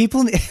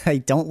 People, I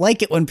don't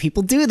like it when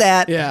people do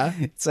that. Yeah.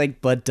 It's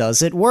like, but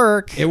does it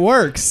work? It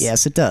works.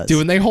 Yes, it does. Do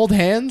when they hold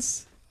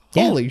hands?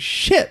 Yeah. Holy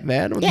shit,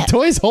 man. When the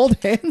toys hold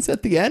hands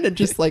at the end and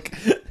just like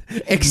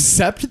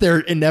accept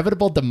their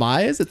inevitable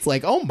demise, it's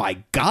like, oh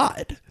my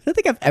God. I don't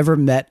think I've ever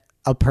met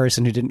a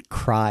person who didn't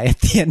cry at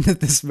the end of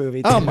this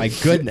movie. Oh my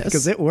goodness.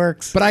 Because it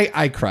works. But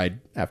I cried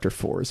after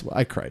 4 as well.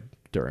 I cried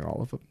during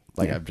all of them.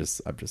 Like I'm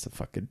just a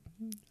fucking,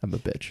 I'm a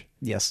bitch.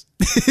 Yes.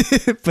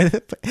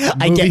 but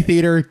I Movie get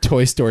theater,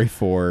 Toy Story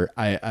 4.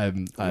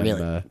 I'm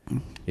Really?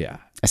 Yeah.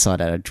 I saw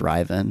it at a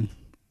drive-in.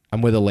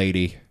 I'm with a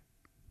lady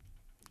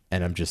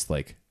and I'm just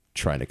like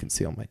trying to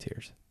conceal my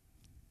tears.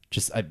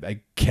 Just, I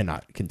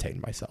cannot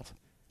contain myself.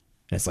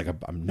 And it's like,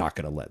 I'm not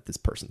going to let this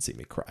person see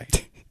me cry.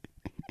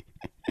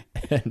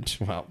 And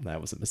well,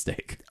 that was a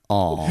mistake.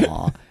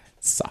 Aw.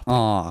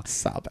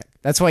 Sobbing.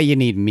 That's why you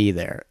need me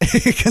there.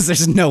 Because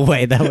there's no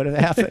way that would have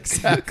happened.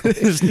 Exactly.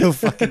 There's no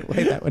fucking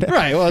way that would happen.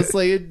 Right. Well, it's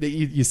like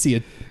you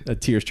see a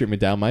tear streaming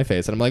down my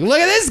face, and I'm like, look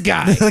at this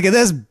guy. Look at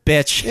this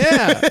bitch.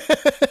 Yeah.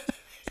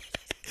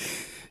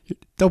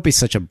 Don't be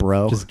such a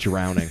bro. Just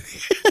drowning.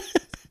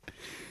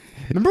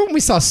 Remember when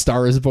we saw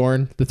Star is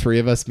Born? The 3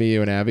 of us, me,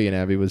 you, and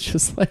Abby was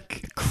just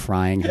like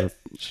crying her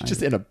She's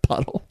just in a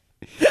puddle.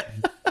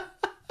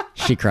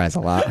 She cries a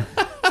lot.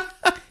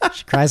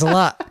 She cries a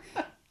lot.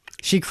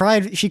 She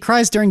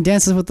cries during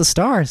Dances with the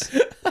Stars.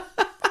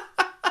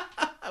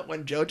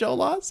 When JoJo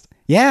lost?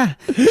 Yeah.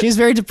 She's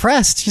very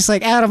depressed. She's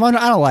like, Adam, I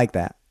don't like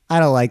that. I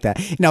don't like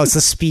that. No, it's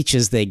the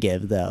speeches they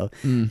give, though.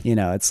 You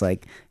know, it's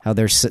like how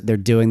they're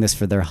doing this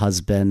for their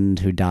husband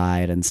who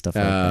died and stuff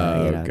like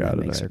that. You know, God,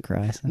 that makes her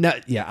cry. So. No,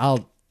 yeah,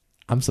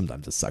 I'm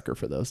sometimes a sucker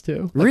for those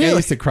too. Like, Really? I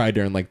used to cry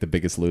during like The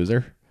Biggest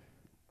Loser.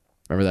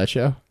 Remember that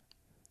show?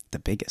 The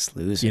Biggest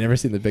Loser. You never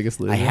seen The Biggest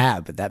Loser? I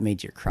have, but that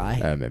made you cry.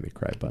 That made me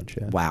cry a bunch.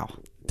 Yeah. Wow.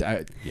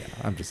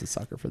 I'm just a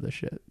sucker for this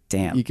shit.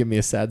 Damn. You give me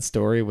a sad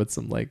story with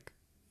some like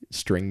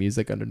string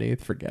music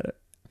underneath, forget it.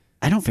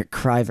 I don't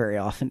cry very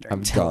often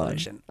during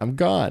television. I'm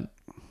gone.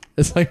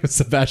 It's like with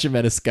Sebastian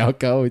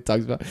Maniscalco. He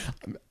talks about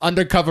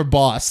undercover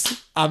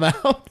boss. I'm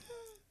out.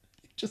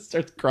 He just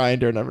starts crying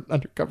during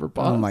undercover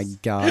boss. Oh my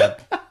God.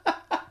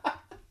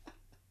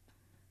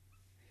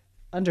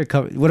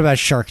 Undercover. What about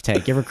Shark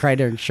Tank? You ever cry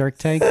during Shark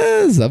Tank?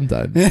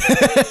 Sometimes.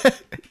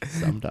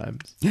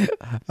 Sometimes.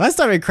 Last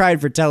time I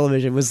cried for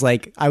television was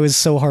like I was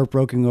so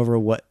heartbroken over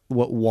what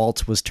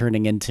Walt was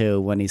turning into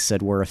when he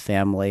said we're a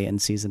family in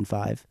season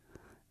 5.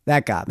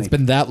 That got me. It's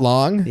been that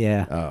long?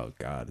 Yeah. Oh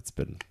God, it's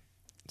been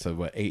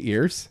 8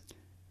 years?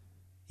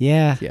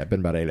 Yeah. Yeah, it's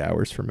been about 8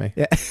 hours for me.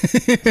 Yeah.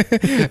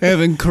 I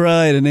haven't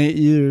cried in 8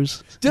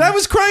 years. Dude, I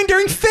was crying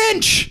during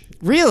Finch.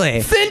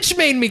 Really? Finch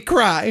made me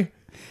cry.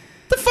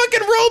 The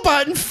fucking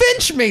robot in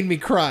Finch made me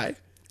cry.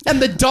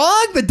 And the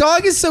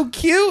dog is so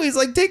cute. He's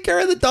like, take care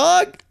of the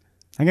dog.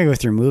 I'm gonna go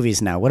through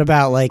movies now. What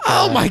about like?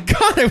 Oh my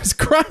God, I was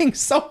crying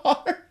so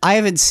hard. I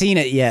haven't seen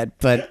it yet,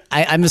 but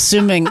I'm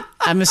assuming.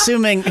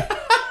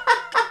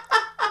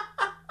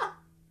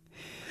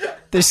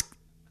 There's.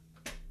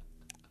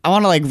 I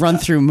want to like run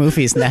through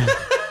movies now.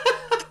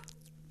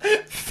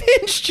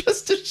 Finch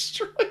just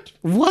destroyed.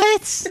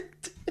 What?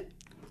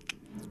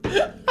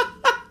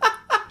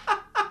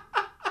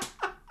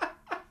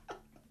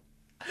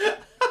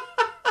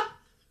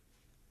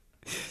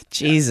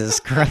 Jesus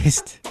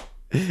Christ.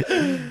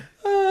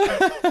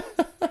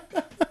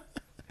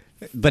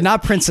 But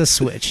not Princess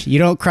Switch. You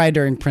don't cry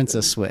during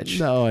Princess Switch.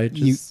 No, I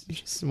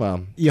just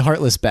You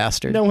heartless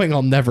bastard. knowing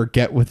I'll never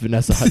get with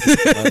Vanessa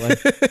Hudgens in my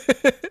life.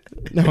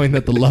 Knowing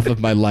that the love of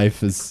my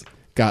life has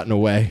gotten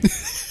away.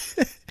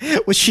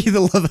 Was she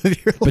the love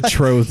of your life?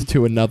 Betrothed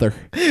to another.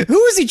 Who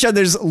was each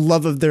other's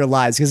love of their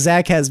lives? Because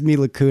Zach has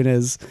Mila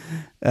Kunis.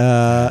 I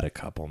had a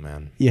couple,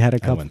 man. You had a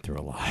couple? I went through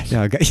a lot.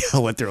 Yeah, I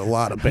went through a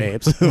lot of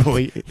babes.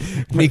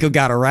 Miko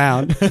got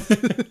around.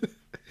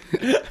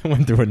 I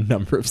went through a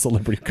number of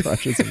celebrity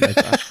crushes in my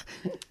time.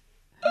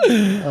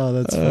 Oh,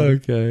 that's funny.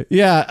 Okay.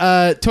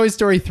 Yeah, Toy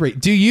Story 3.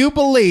 Do you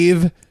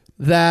believe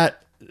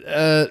that,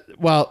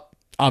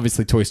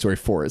 obviously Toy Story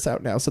 4 is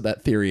out now, so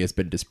that theory has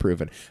been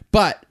disproven.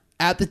 But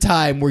at the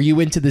time, were you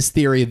into this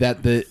theory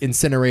that the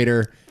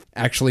incinerator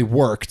actually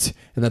worked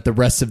and that the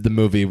rest of the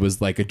movie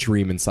was like a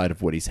dream inside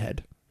of Woody's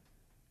head?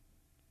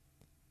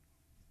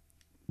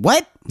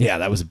 What? Yeah,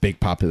 that was a big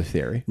popular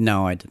theory.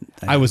 No, I didn't.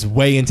 I was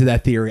way into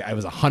that theory. I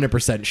was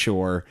 100%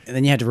 sure. And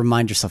then you had to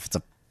remind yourself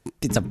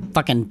it's a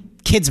fucking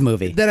kids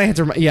movie. Then I had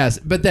to yes,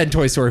 but then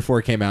Toy Story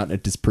 4 came out and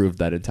it disproved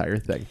that entire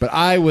thing. But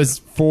I was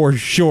for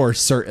sure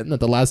certain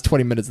that the last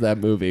 20 minutes of that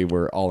movie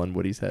were all in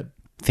Woody's head.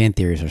 Fan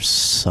theories are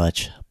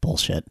such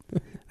bullshit.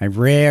 I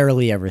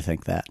rarely ever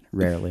think that.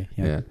 Rarely.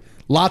 Yeah.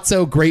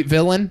 Lotso, great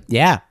villain.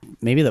 Yeah,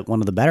 maybe one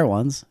of the better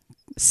ones.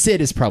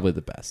 Sid is probably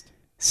the best.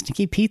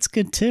 Stinky Pete's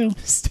good too.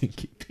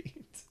 Stinky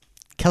Pete.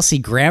 Kelsey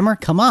Grammer,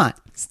 come on.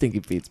 Stinky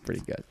Pete's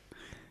pretty good.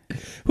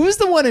 Who's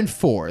the one in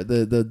 4?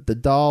 The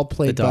doll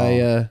played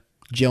by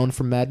Joan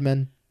from Mad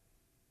Men?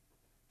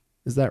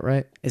 Is that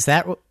right? Was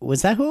that who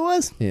it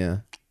was? Yeah.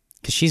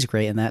 Because she's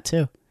great in that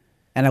too.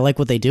 And I like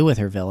what they do with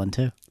her villain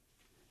too.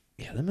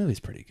 Yeah, that movie's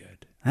pretty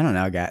good. I don't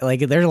know, guy. Like,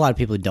 there's a lot of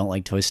people who don't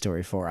like Toy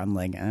Story 4. I'm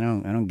like, I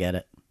don't get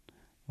it.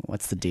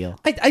 What's the deal?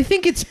 I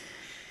think it's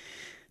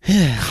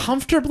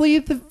comfortably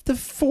the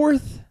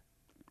fourth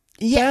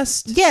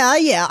best.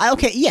 Yeah.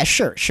 Okay. Yeah.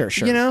 Sure.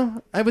 You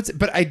know, I would say,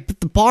 but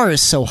the bar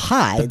is so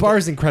high. the bar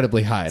is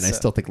incredibly high, and I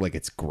still think like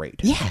it's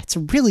great. Yeah, it's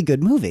a really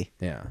good movie.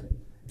 Yeah.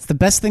 It's the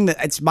best thing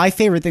it's my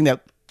favorite thing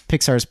that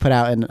Pixar's put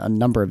out in a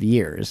number of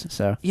years.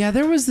 So Yeah,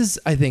 there was this,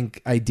 I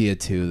think, idea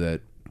too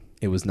that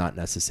it was not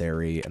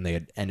necessary, and they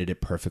had ended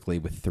it perfectly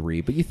with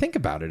 3. But you think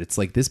about it, it's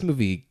like this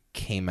movie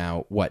came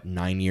out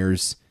 9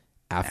 years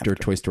after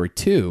Toy Story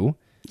 2.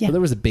 Yeah. So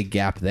there was a big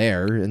gap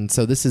there, and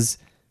so this is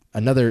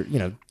another,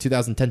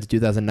 2010 to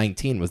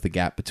 2019 was the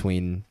gap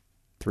between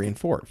 3 and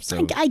 4.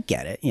 So I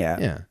get it. Yeah.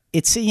 Yeah.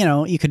 It's,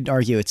 you could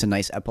argue it's a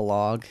nice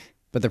epilogue,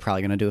 but they're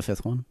probably going to do a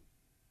 5th one.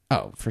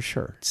 Oh, for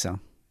sure. So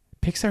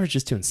Pixar is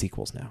just doing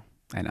sequels now.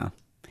 I know.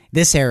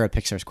 This era of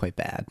Pixar's quite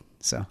bad.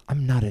 So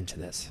I'm not into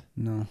this.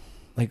 no.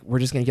 Like, we're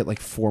just going to get like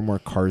 4 more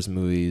Cars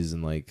movies,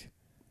 and like,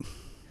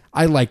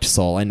 I liked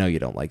Soul. I know you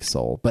don't like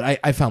Soul, but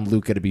I found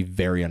Luca to be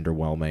very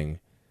underwhelming.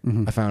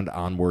 Mm-hmm. I found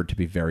Onward to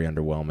be very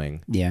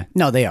underwhelming. Yeah.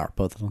 No, they are,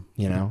 both of them.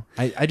 You know,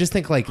 I just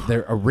think like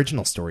their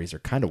original stories are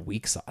kind of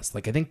weak sauce.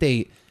 Like, I think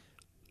they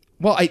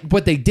Well,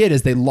 what they did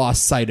is they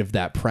lost sight of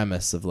that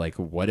premise of like,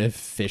 what if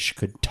fish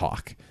could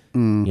talk?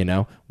 You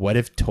know, what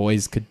if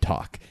toys could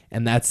talk?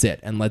 And that's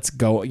it. And let's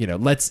go, you know,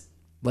 let's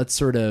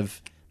sort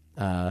of,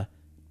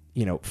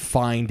 you know,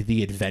 find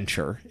the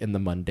adventure in the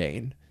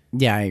mundane.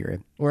 Yeah, I agree.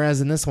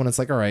 Whereas in this one, it's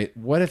like, all right,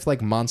 what if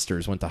like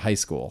monsters went to high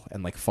school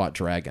and like fought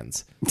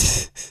dragons?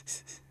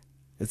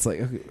 It's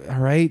like, okay, all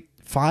right,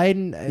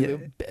 fine.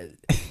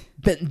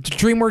 But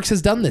DreamWorks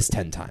has done this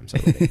 10 times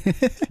already.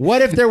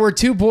 What if there were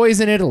two boys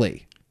in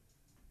Italy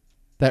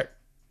that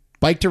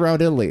biked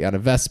around Italy on a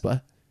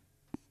Vespa?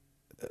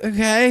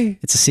 Okay.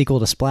 It's a sequel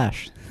to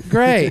Splash.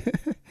 Great.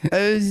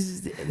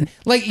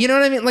 Like, you know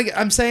what I mean? Like,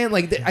 I'm saying,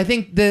 like, I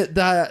think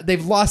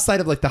they've lost sight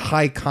of like the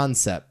high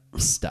concept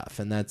stuff,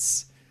 and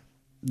that's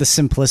The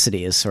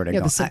simplicity is sort of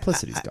gone. the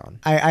simplicity's gone.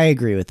 I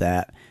agree with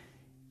that.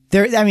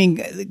 I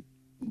mean,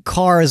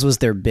 Cars was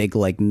their big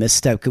like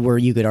misstep, where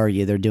you could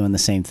argue they're doing the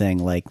same thing,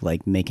 like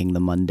making the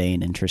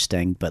mundane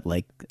interesting, but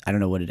like I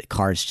don't know what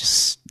Cars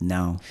just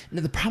no.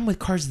 No, the problem with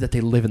Cars is that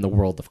they live in the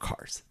world of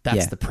cars.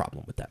 That's the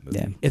problem with that movie.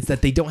 Yeah. It's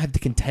that they don't have to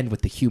contend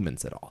with the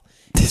humans at all.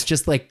 It's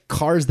just like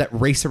cars that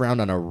race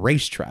around on a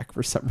racetrack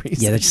for some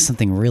reason. Yeah, there's just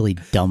something really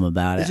dumb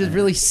about It's it. just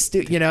really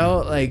you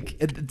know,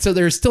 like so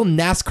there's still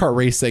NASCAR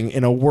racing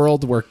in a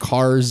world where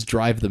cars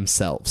drive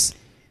themselves.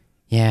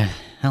 Yeah,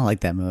 I don't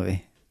like that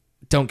movie.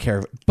 Don't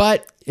care,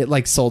 but it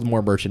like sold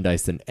more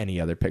merchandise than any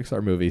other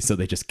Pixar movie, so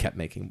they just kept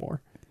making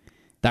more.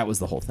 That was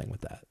the whole thing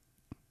with that.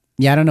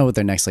 Yeah, I don't know what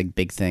their next like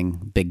big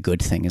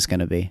good thing is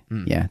going to be.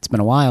 Yeah, it's been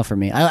a while for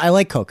me. I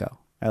like Coco.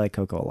 I like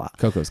Coco a lot.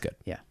 Coco's good.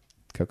 Yeah.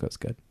 Coco's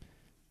good.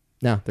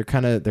 No, they're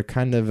kind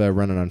of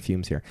running on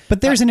fumes here.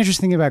 But there's an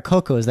interesting thing about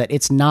Coco is that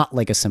it's not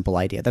like a simple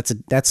idea.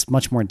 That's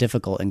much more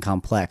difficult and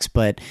complex.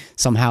 But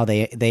somehow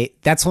they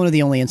that's one of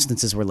the only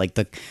instances where like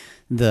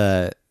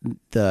the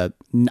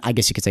I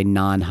guess you could say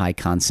non-high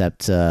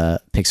concept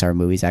Pixar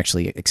movies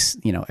actually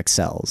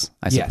excels.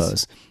 I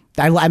suppose.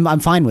 Yes. I'm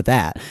fine with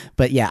that.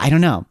 But yeah, I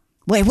don't know.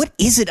 Wait, what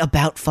is it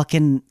about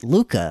fucking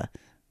Luca?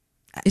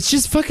 It's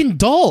just fucking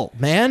dull,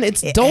 man.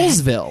 It's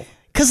Dullsville.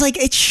 Because like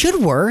it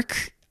should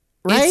work.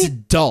 Right? It's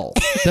dull.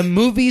 The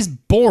movie's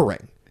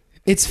boring.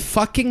 It's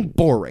fucking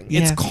boring. Yeah.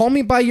 It's Call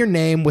Me By Your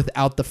Name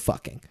without the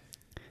fucking.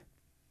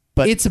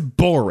 But it's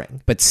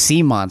boring. But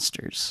sea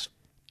monsters.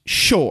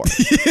 Sure.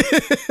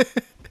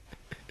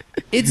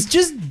 It's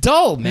just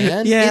dull,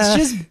 man. Yeah. It's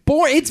just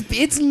boring.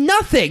 It's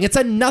nothing. It's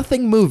a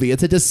nothing movie.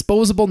 It's a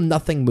disposable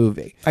nothing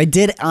movie. I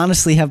did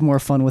honestly have more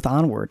fun with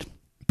Onward.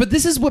 But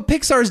this is what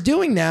Pixar's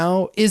doing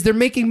now, is they're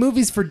making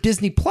movies for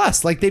Disney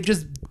Plus. Like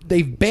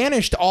they've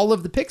banished all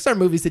of the Pixar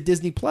movies to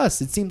Disney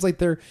Plus. It seems like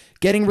they're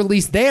getting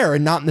released there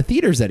and not in the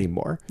theaters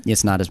anymore.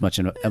 It's not as much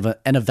of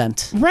an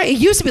event. Right. It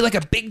used to be like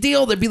a big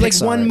deal. There'd be like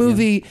Pixar, one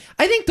movie. Yeah.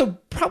 I think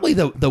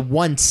the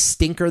one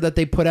stinker that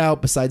they put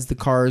out besides the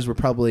Cars were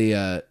probably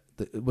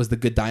was The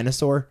Good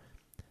Dinosaur.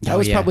 That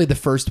was probably the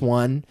first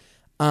one.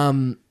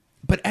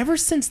 But ever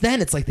since then,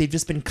 it's like they've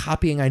just been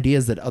copying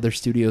ideas that other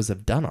studios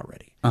have done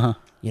already.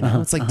 You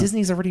know, it's like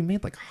Disney's already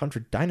made like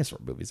 100 dinosaur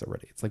movies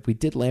already. It's like we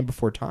did Land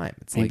Before Time.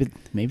 It's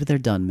maybe they're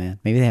done, man.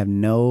 Maybe they have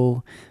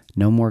no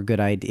more good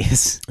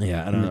ideas.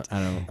 Yeah, I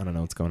don't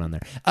know what's going on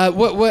there.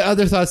 What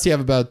other thoughts do you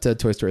have about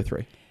Toy Story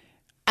 3?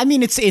 I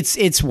mean,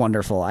 it's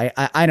wonderful.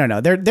 I don't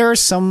know. There are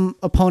some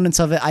opponents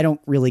of it. I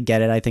don't really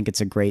get it. I think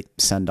it's a great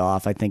send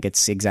off. I think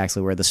it's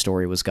exactly where the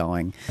story was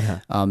going.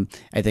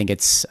 I think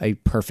it's a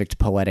perfect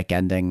poetic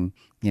ending.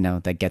 You know,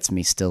 that gets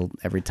me still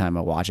every time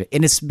I watch it.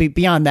 And it's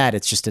beyond that.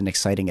 It's just an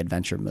exciting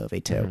adventure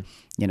movie too.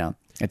 You know,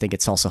 I think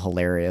it's also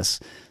hilarious.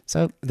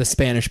 So the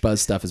Spanish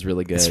Buzz stuff is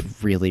really good.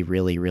 It's really,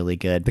 really, really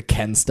good. The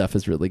Ken stuff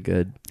is really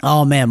good.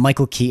 Oh man,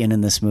 Michael Keaton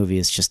in this movie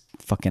is just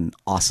fucking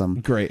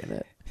awesome. Great in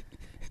it.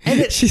 And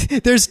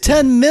there's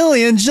 10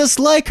 million just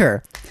like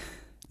her.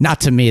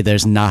 Not to me,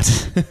 there's not.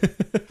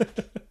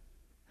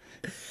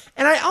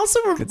 And I also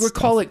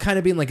recall it kind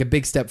of being like a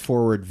big step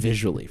forward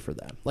visually for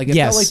them. Like it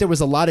felt like there was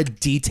a lot of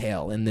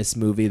detail in this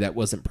movie that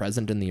wasn't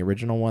present in the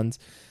original ones.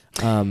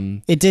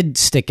 It did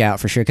stick out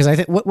for sure. Because I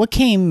think what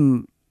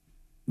came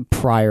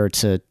prior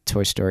to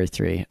Toy Story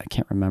 3? I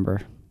can't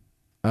remember.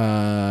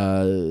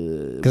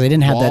 Because they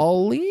didn't have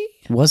Wall-E?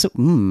 That. Was it?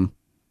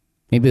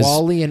 Maybe it was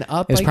Wall-E and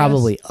Up. It was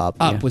probably Up.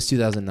 Up was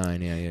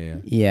 2009. Yeah.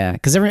 Yeah,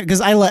 because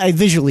I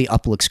visually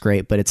Up looks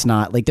great, but it's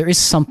not like there is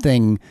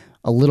something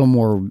a little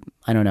more,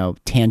 I don't know,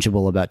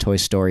 tangible about Toy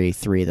Story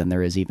 3 than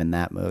there is even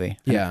that movie.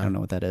 I don't know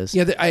what that is.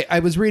 Yeah, I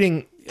was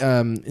reading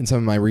in some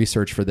of my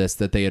research for this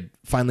that they had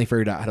finally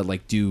figured out how to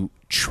like do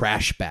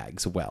trash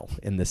bags well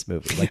in this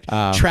movie. Like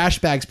trash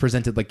bags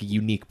presented like a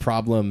unique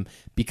problem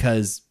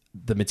because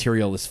the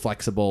material is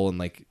flexible and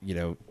like, you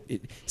know,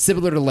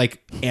 similar to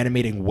like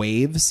animating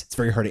waves. It's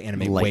very hard to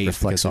animate waves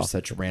because there's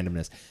such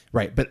randomness.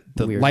 Right. But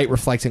the light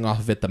reflecting off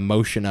of it, the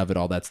motion of it,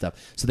 all that stuff.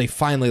 So they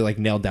finally like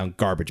nailed down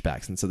garbage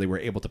bags. And so they were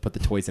able to put the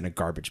toys in a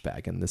garbage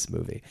bag in this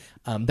movie.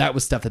 That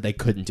was stuff that they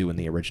couldn't do in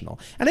the original.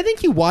 And I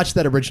think you watch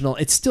that original,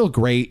 it's still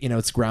great. You know,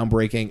 it's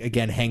groundbreaking.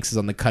 Again, Hanks is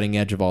on the cutting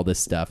edge of all this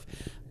stuff.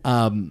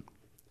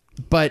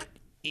 But,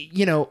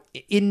 you know,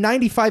 in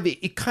 95,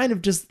 it kind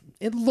of just,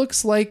 it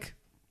looks like,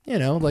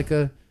 like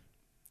a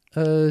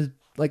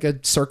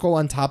circle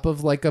on top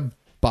of like a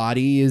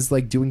body is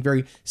like doing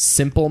very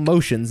simple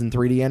motions in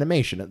 3D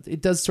animation.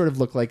 It does sort of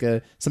look like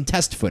some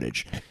test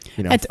footage,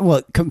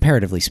 Well,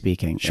 comparatively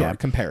speaking, Sure, yeah.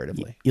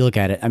 comparatively. You look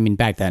at it. I mean,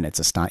 back then it's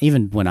astonishing.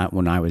 Even when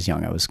I was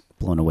young, I was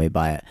blown away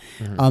by it.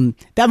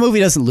 That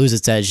movie doesn't lose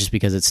its edge just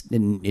because it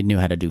knew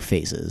how to do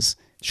faces.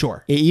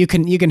 Sure. You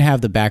can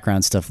have the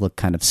background stuff look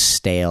kind of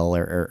stale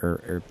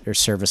or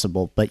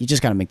serviceable, but you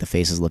just got to make the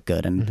faces look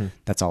good, and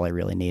that's all I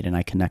really need, and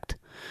I connect.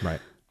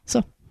 Right.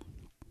 So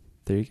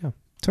there you go.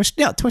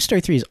 Toy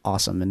Story 3 is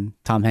awesome, and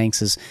Tom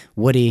Hanks is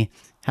Woody.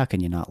 How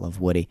can you not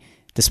love Woody?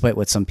 Despite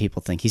what some people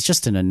think. He's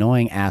just an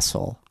annoying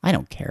asshole. I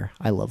don't care.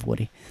 I love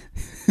Woody.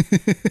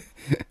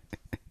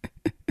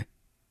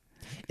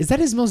 Is that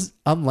his most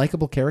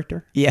unlikable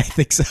character? Yeah, I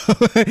think so.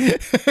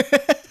 It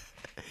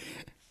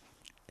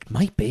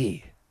might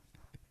be.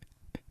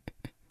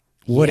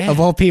 Woody, Yeah. of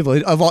all people,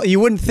 you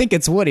wouldn't think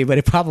it's Woody, but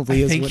it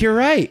probably I is. think Woody. you're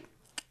right.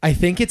 I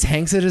think it's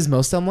Hanks that is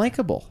most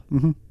unlikable.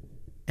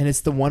 And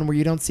it's the one where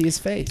you don't see his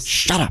face.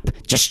 Shut up.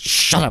 Just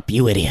shut up,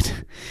 you idiot.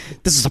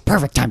 This is a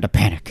perfect time to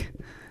panic.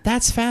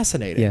 That's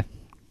fascinating. Yeah.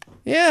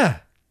 Yeah.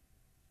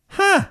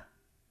 Huh.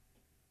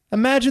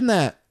 Imagine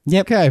that.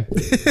 Yep. Okay.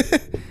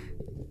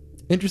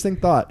 Interesting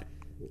thought.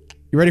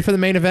 You ready for the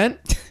main event?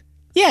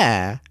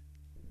 Yeah.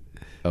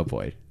 Oh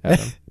boy.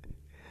 Adam.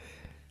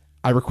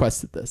 I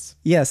requested this.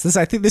 Yes,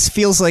 I think this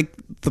feels like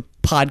the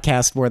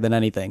podcast more than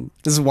anything.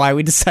 This is why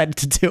we decided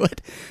to do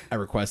it. I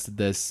requested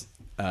this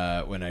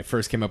when I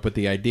first came up with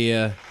the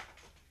idea.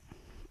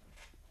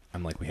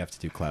 I'm like, we have to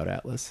do Cloud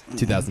Atlas.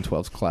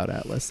 2012's Cloud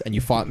Atlas. And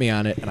you fought me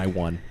on it, and I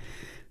won.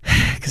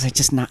 Because I'm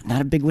just not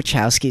a big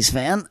Wachowskis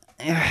fan.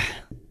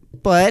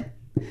 But,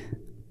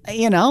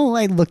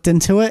 I looked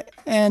into it,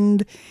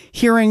 and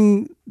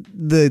hearing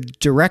the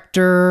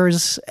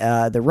directors,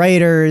 the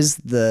writers,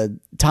 the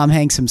Tom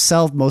Hanks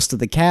himself, most of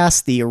the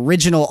cast, the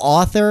original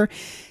author,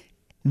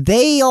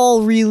 they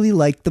all really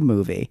liked the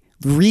movie.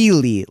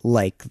 Really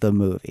like the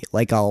movie.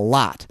 Like a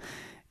lot.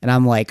 And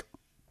I'm like,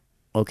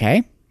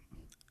 okay,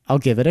 I'll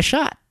give it a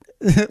shot.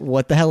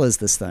 What the hell is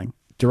this thing?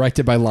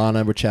 Directed by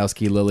Lana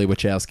Wachowski, Lily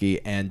Wachowski,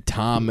 and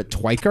Tom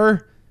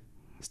Twyker.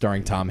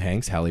 Starring Tom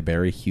Hanks, Halle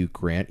Berry, Hugh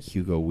Grant,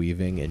 Hugo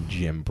Weaving, and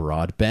Jim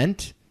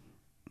Broadbent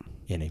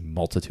in a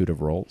multitude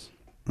of roles.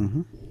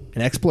 An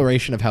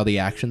exploration of how the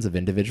actions of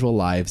individual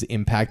lives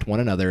impact one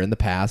another in the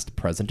past,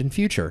 present, and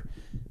future,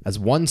 as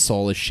one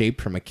soul is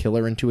shaped from a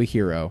killer into a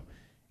hero,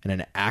 and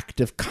an act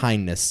of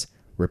kindness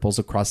ripples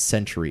across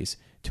centuries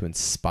to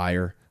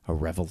inspire a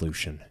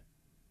revolution.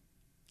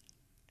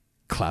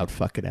 Cloud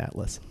fucking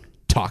Atlas.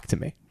 Talk to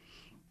me.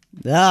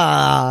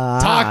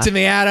 Talk to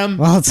me, Adam.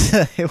 Well, it's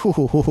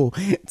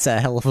a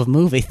hell of a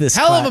movie.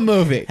 Hell of a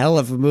movie. Hell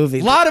of a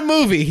movie. Lot of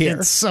movie here.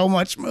 It's so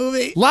much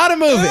movie. Lot of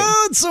movie.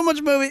 Oh, it's so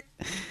much movie.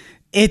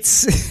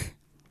 It's...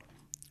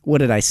 What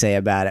did I say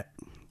about it?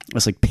 I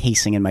was like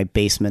pacing in my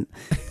basement.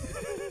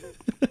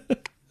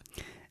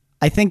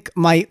 I think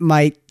my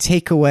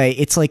takeaway,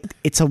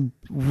 it's a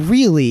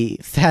really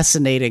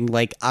fascinating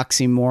like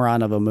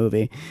oxymoron of a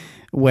movie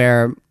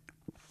where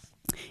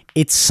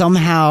it's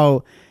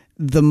somehow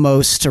the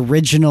most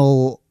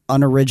unoriginal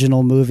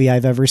movie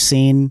I've ever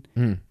seen,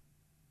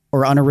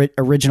 or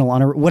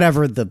original,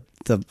 whatever the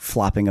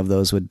flopping of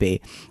those would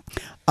be.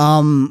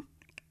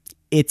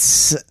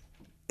 It's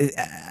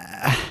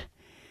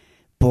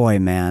boy,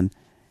 man.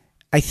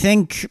 I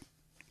think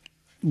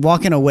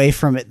walking away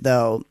from it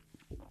though,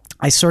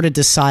 I sort of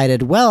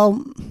decided,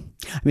 well, I mean,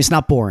 it's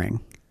not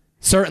boring.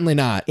 Certainly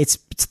not. It's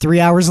 3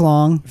 hours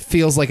long.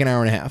 Feels like an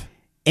hour and a half.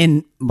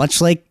 And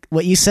much like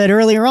what you said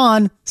earlier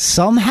on,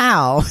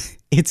 somehow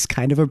it's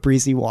kind of a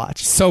breezy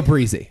watch. So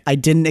breezy. I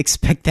didn't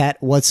expect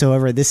that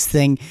whatsoever. This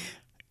thing,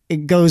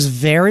 it goes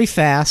very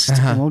fast,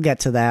 and we'll get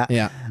to that.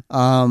 Yeah.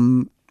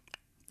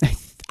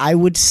 I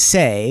would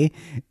say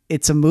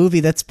it's a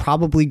movie that's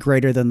probably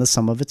greater than the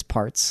sum of its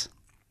parts.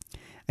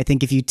 I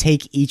think if you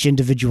take each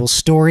individual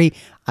story,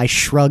 I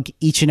shrug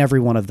each and every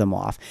one of them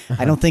off.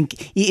 I don't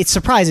think it's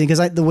surprising because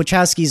the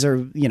Wachowskis are,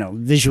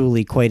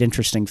 visually quite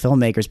interesting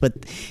filmmakers. But,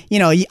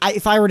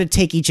 if I were to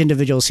take each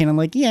individual scene, I'm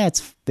like, yeah,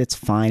 it's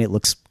fine. It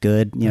looks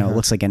good. It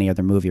looks like any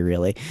other movie,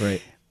 really.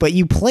 Right. But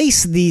you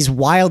place these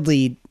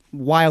wildly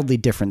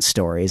different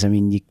stories. I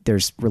mean,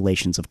 there's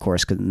relations, of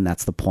course, and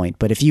that's the point.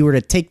 But if you were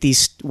to take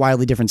these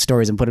wildly different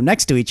stories and put them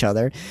next to each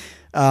other,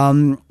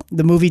 the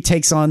movie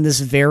takes on this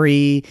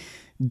very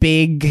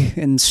big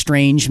and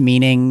strange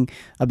meaning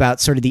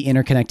about sort of the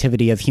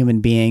interconnectivity of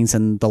human beings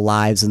and the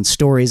lives and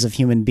stories of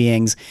human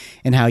beings,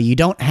 and how you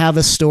don't have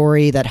a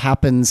story that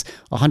happens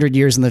 100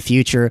 years in the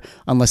future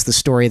unless the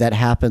story that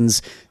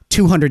happens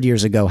 200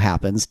 years ago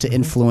happens to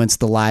influence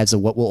the lives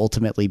of what will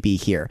ultimately be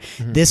here.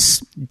 This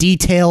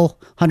detail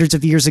hundreds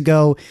of years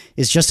ago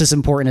is just as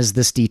important as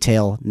this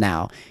detail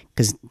now,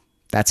 because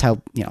that's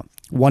how,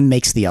 one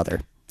makes the other.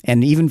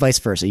 And even vice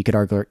versa. You could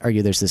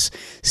argue there's this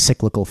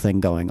cyclical thing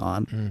going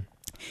on.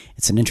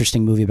 It's an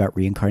interesting movie about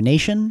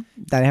reincarnation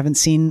that I haven't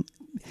seen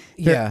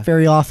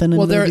very often in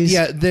movies.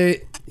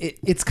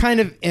 it's kind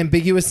of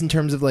ambiguous in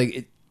terms of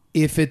like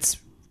if it's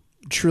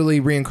truly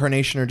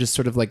reincarnation or just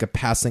sort of like a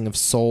passing of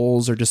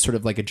souls or just sort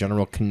of like a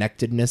general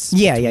connectedness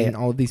between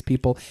all of these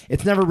people.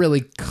 It's never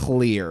really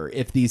clear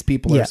if these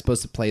people are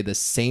supposed to play the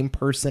same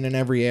person in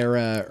every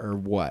era or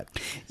what.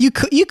 You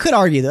could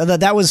argue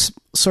that was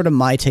sort of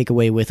my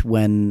takeaway with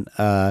when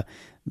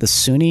the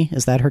Sunni,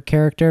 is that her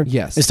character?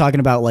 Yes. Is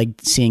talking about like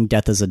seeing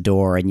death as a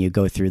door, and you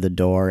go through the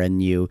door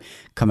and you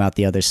come out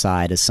the other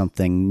side as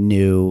something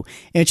new,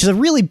 and which is a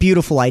really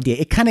beautiful idea.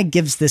 It kind of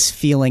gives this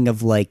feeling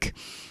of like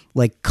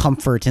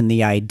comfort in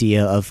the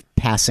idea of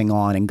passing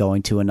on and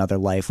going to another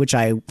life, which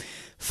I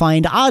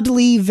find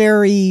oddly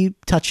very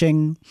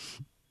touching.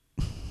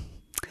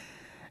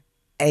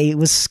 I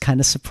was kind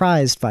of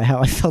surprised by how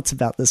I felt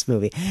about this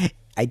movie.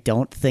 I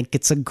don't think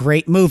it's a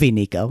great movie,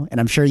 Nico, and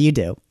I'm sure you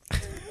do.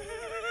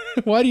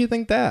 Why do you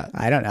think that?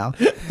 I don't know.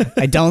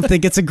 I don't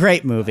think it's a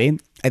great movie.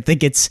 I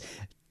think it's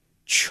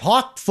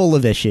chock full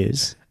of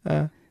issues.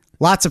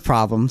 Lots of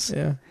problems.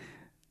 Yeah.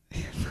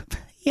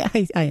 Yeah,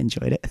 I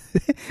enjoyed it.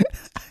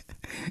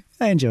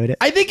 I enjoyed it.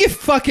 I think it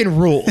fucking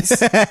rules.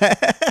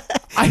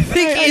 I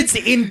think it's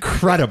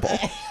incredible.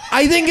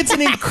 I think it's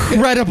an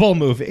incredible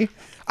movie.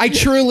 I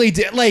truly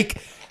do. Like,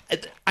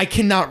 I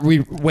cannot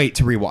wait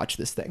to rewatch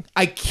this thing.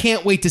 I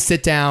can't wait to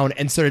sit down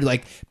and sort of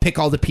like pick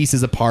all the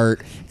pieces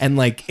apart and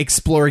like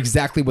explore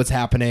exactly what's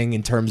happening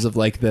in terms of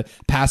like the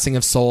passing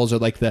of souls or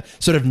like the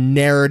sort of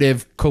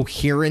narrative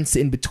coherence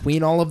in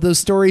between all of those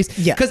stories.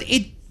 Yeah. Because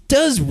it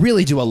does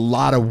really do a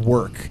lot of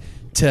work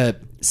to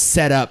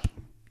set up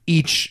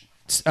each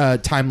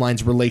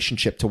timeline's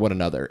relationship to one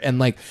another. And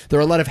like there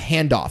are a lot of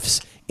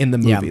handoffs in the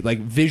movie, like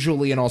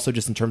visually and also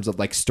just in terms of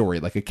like story.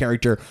 Like a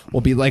character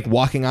will be like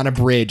walking on a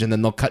bridge and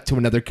then they'll cut to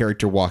another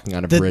character walking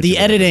on a bridge. The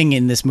editing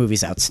in this movie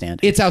is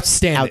outstanding. It's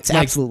outstanding. It's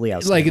absolutely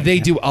outstanding. Like they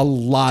do a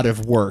lot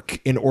of work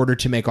in order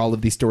to make all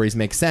of these stories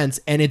make sense.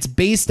 And it's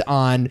based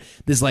on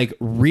this like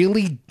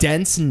really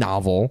dense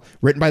novel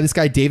written by this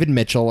guy, David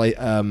Mitchell.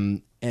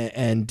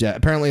 And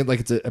apparently like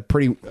it's a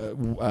pretty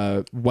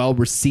well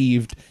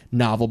received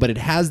novel, but it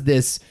has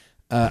this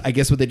I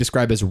guess what they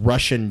describe as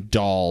Russian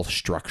doll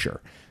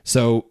structure.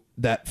 So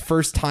that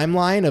first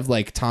timeline of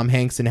like Tom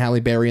Hanks and Halle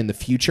Berry in the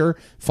future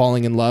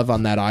falling in love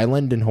on that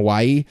island in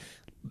Hawaii,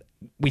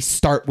 we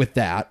start with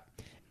that,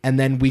 and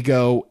then we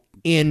go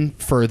in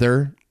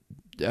further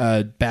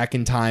back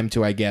in time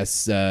to, I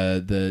guess,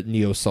 the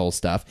Neo Soul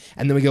stuff.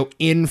 And then we go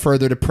in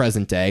further to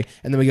present day.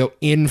 And then we go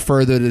in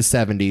further to the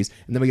 70s.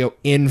 And then we go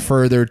in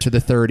further to the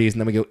 30s. And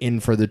then we go in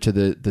further to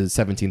the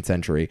 17th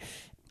century.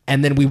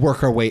 And then we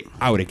work our way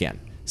out again.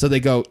 So they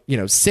go,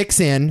 6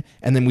 in,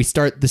 and then we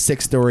start the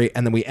 6th story,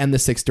 and then we end the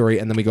 6th story,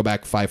 and then we go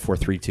back 5, 4,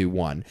 3, 2,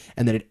 1.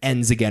 And then it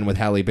ends again with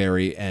Halle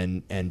Berry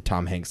and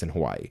Tom Hanks in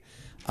Hawaii.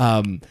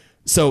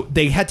 So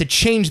they had to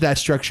change that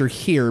structure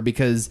here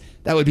because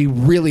that would be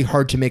really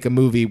hard to make a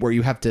movie where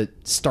you have to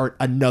start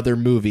another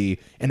movie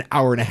an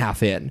hour and a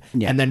half in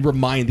and then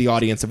remind the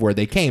audience of where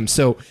they came.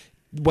 So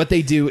what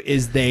they do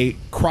is they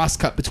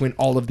cross-cut between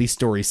all of these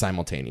stories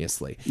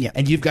simultaneously. Yeah.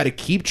 And you've got to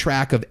keep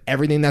track of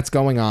everything that's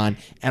going on.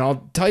 And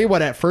I'll tell you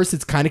what, at first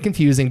it's kind of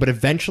confusing, but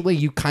eventually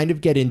you kind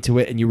of get into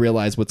it and you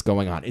realize what's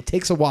going on. It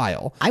takes a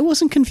while. I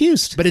wasn't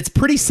confused. But it's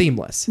pretty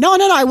seamless. No,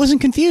 I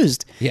wasn't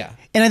confused. Yeah.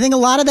 And I think a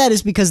lot of that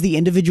is because the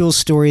individual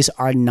stories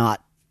are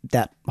not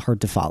that hard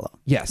to follow.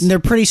 Yes. And they're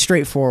pretty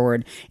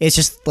straightforward. It's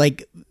just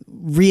like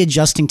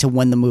readjusting to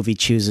when the movie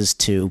chooses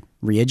to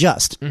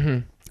readjust. Mm-hmm.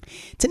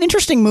 It's an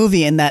interesting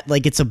movie in that,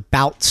 like, it's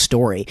about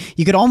story.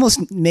 You could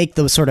almost make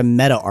the sort of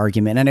meta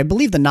argument, and I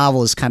believe the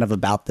novel is kind of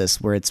about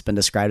this, where it's been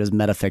described as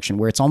metafiction,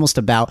 where it's almost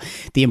about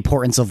the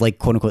importance of, like,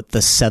 quote unquote,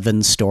 the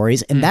 7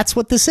 stories, and that's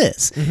what this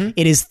is. Mm-hmm.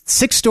 It is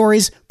 6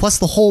 stories plus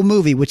the whole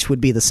movie, which would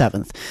be the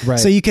 7th. Right.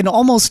 So you can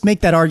almost make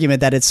that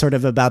argument that it's sort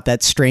of about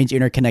that strange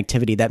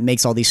interconnectivity that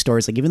makes all these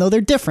stories, like, even though they're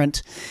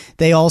different,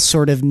 they all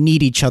sort of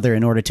need each other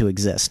in order to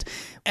exist.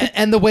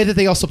 And the way that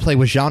they also play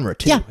with genre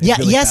too. Yeah.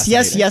 Really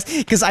yes.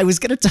 Because I was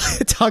going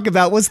to talk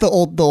about what's the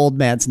old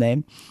man's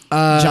name?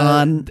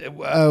 John.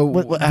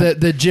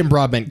 The Jim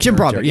Broadbent. Jim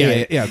Broadbent.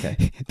 Yeah.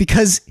 Okay.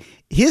 Because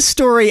his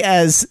story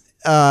as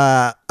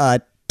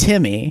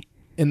Timmy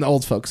in the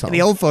old folks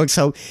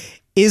home.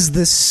 Is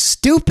the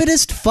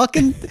stupidest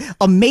fucking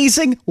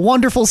amazing,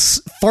 wonderful,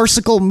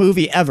 farcical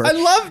movie ever. I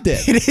loved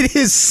it. It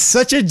is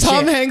such a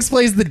Tom Hanks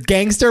plays the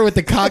gangster with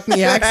the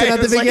Cockney accent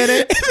at the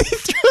beginning. And he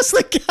throws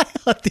the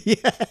guy off the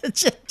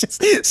edge and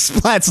just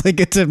splats like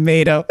a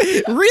tomato.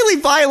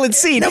 Really violent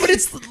scene. No, but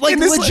it's like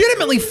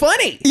legitimately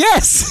funny.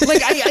 Yes.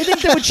 Like I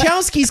think the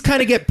Wachowskis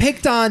kind of get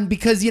picked on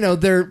because,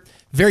 they're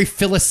very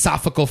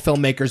philosophical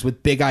filmmakers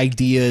with big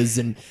ideas,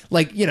 and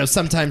like,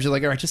 sometimes you're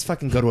like, all right, just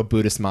fucking go to a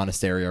Buddhist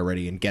monastery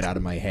already and get out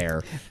of my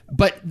hair.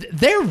 But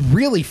they're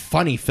really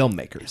funny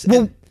filmmakers.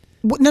 Well,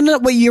 no,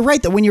 but you're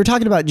right that when you're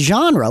talking about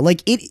genre,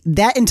 like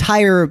that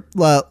entire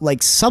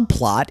like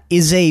subplot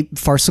is a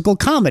farcical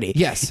comedy.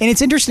 Yes. And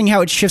it's interesting how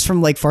it shifts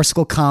from like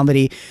farcical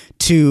comedy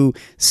to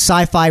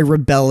sci-fi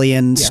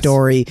rebellion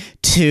story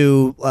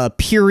to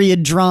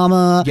period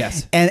drama.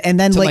 Yes. And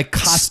then to like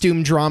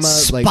costume drama,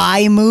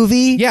 spy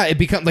movie. Yeah, it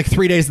become like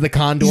 3 Days of the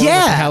Condor with the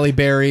Halle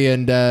Berry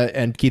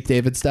and Keith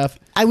David stuff.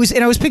 I was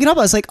picking up.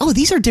 I was like, oh,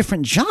 these are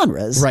different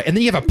genres, right? And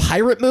then you have a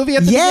pirate movie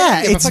at the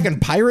beginning. You have a fucking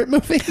pirate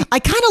movie. I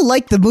kind of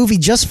like the movie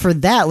just for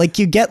that. Like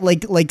you get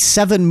like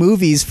 7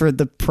 movies for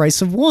the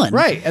price of one,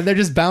 right? And they're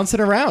just bouncing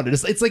around.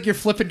 It's like you're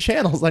flipping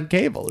channels on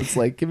cable. It's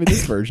like, give me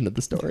this version of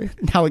the story.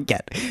 Now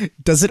again,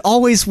 does it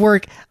always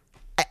work?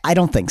 I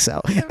don't think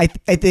so. I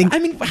think. I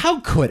mean,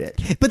 how could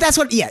it? But that's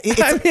what. Yeah,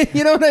 I mean,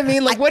 you know what I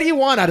mean. Like, what do you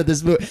want out of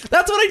this movie?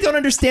 That's what I don't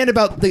understand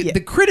about the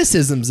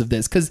criticisms of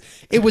this, because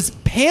it was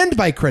panned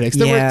by critics.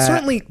 There were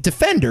certainly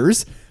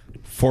defenders.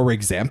 For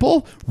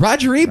example,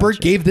 Roger Ebert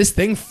gave this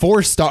thing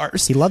 4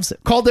 stars. He loves it.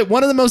 Called it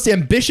one of the most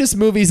ambitious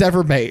movies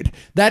ever made.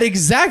 That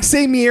exact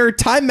same year,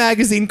 Time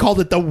Magazine called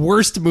it the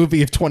worst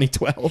movie of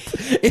 2012.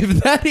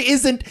 If that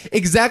isn't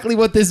exactly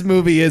what this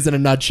movie is in a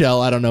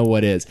nutshell, I don't know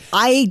what is.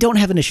 I don't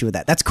have an issue with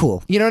that. That's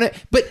cool. You know what I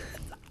mean? But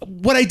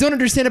what I don't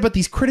understand about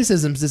these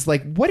criticisms is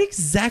like, what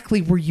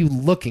exactly were you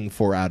looking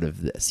for out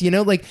of this? You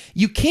know, like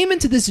you came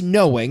into this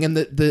knowing, and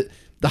the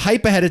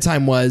hype ahead of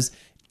time was,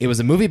 it was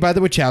a movie by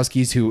the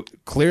Wachowskis, who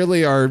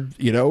clearly are,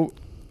 you know,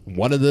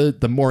 one of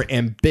the more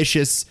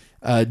ambitious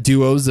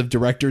duos of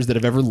directors that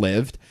have ever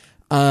lived.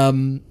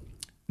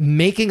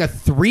 Making a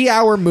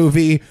 3-hour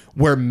movie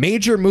where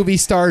major movie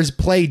stars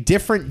play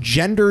different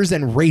genders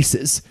and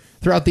races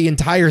throughout the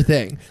entire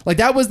thing. Like,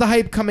 that was the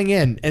hype coming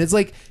in. And it's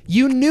like,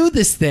 you knew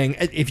this thing.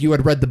 If you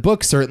had read the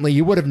book, certainly,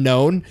 you would have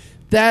known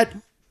that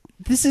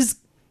this is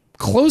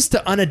close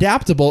to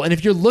unadaptable, and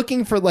if you're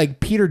looking for like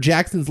Peter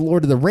Jackson's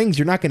Lord of the Rings,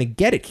 you're not going to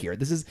get it here.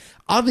 This is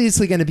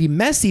obviously going to be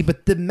messy,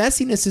 but the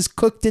messiness is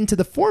cooked into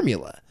the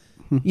formula.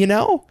 You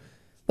know,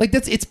 like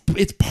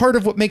it's part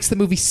of what makes the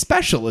movie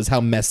special, is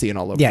how messy and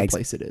all over the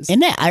place it is.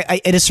 And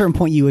I at a certain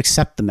point you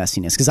accept the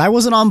messiness, because I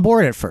wasn't on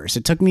board at first.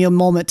 It took me a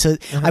moment to.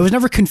 I was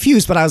never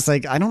confused, but I was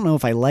like, I don't know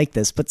if I like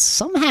this, but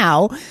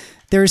somehow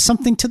there is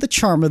something to the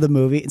charm of the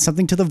movie, and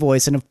something to the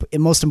voice, and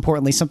most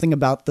importantly, something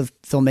about the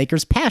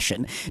filmmaker's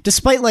passion.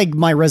 Despite like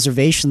my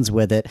reservations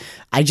with it,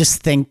 I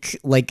just think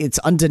like it's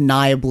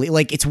undeniably,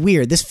 like, it's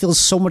weird. This feels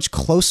so much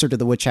closer to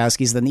the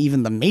Wachowskis than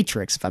even The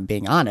Matrix, if I'm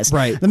being honest.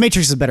 Right. The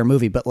Matrix is a better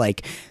movie, but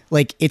like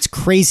it's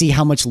crazy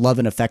how much love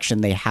and affection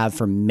they have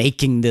for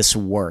making this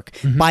work.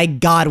 By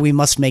God, we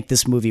must make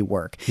this movie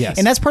work. Yes.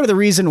 And that's part of the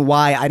reason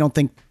why I don't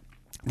think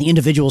the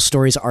individual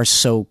stories are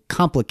so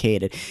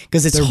complicated,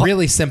 because they're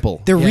really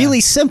simple. They're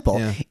really simple.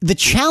 Yeah. The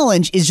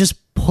challenge is just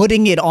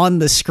putting it on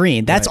the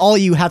screen. That's all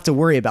you have to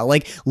worry about.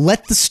 Like,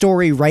 let the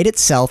story write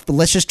itself, but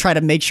let's just try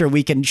to make sure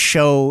we can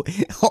show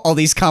all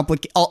these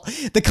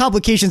the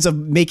complications of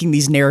making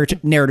these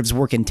narratives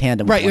work in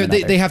tandem. Right. With one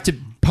another. They have to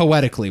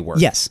poetically work.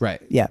 Yes.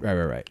 Right. Yeah.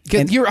 Right.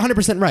 You're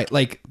 100% right.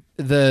 Like,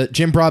 the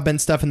Jim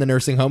Broadbent stuff in the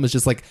nursing home is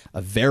just like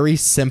a very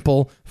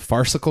simple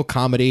farcical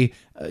comedy,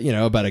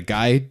 about a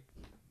guy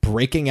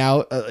breaking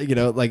out,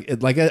 like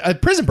a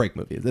prison break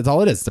movie. That's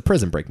all it is. It's a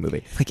prison break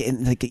movie.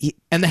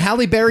 And the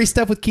Halle Berry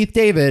stuff with Keith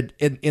David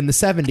in the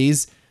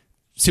 70s,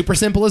 super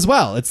simple as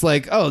well. It's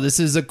like, oh,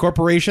 this is a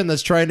corporation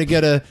that's trying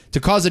to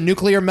cause a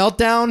nuclear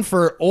meltdown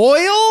for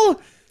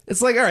oil.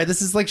 It's like, all right,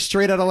 this is like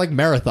straight out of like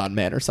Marathon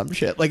Man or some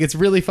shit. Like, it's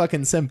really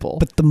fucking simple.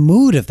 But the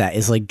mood of that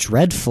is like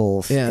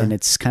dreadful, and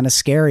it's kind of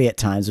scary at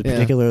times,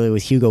 particularly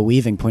with Hugo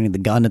Weaving pointing the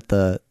gun at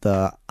the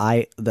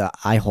eye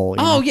hole.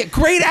 Oh yeah,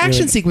 great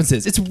action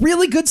sequences. It's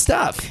really good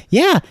stuff.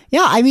 Yeah.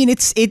 I mean,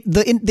 it's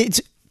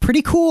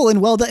pretty cool and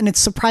well done, and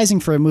it's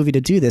surprising for a movie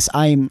to do this.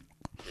 But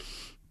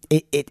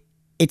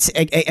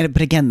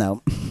again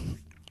though,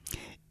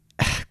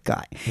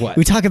 God, what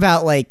we talk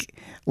about like.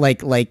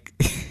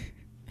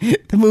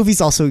 The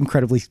movie's also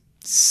incredibly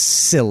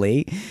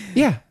silly.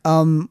 Yeah.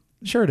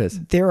 Sure it is.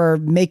 There are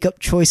makeup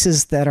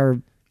choices that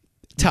are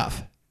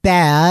tough.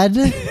 Bad.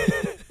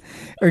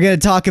 We're going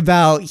to talk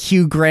about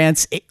Hugh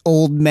Grant's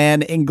old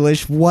man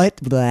English. What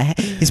the heck?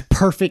 His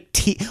perfect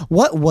teeth.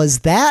 What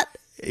was that?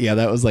 Yeah,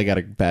 that was like at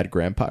a bad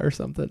grandpa or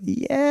something.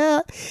 Yeah.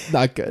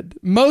 Not good.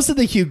 Most of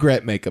the Hugh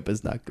Grant makeup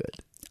is not good.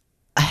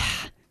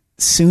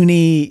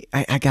 Suni,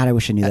 I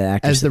wish I knew that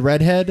actor. As the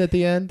redhead at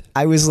the end?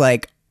 I was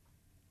like,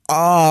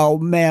 oh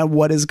man,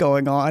 what is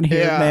going on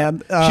here,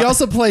 man? She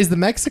also plays the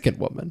Mexican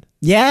woman.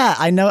 Yeah,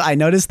 I know. I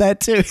noticed that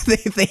too.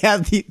 They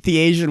have the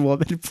Asian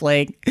woman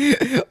playing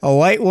a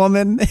white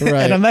woman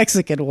and a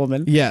Mexican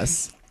woman.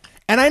 Yes.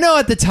 And I know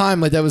at the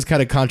time like that was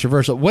kind of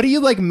controversial. What do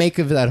you like make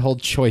of that whole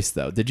choice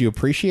though? Did you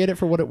appreciate it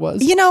for what it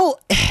was?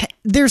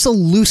 There's a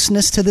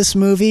looseness to this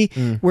movie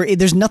where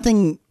there's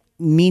nothing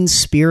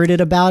mean-spirited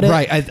about it.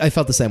 Right, I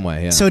felt the same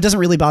way, yeah. So it doesn't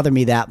really bother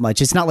me that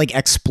much. It's not like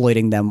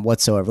exploiting them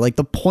whatsoever. Like,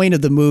 the point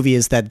of the movie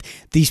is that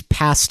these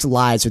past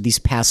lives or these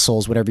past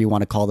souls, whatever you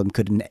want to call them,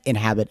 could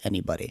inhabit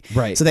anybody.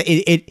 Right. So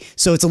that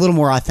so it's a little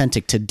more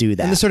authentic to do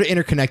that. And the sort of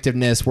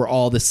interconnectedness, we're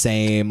all the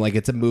same. Like,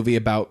 it's a movie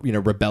about,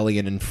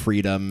 rebellion and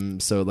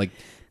freedom. So like,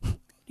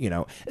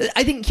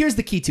 I think here's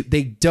the key too.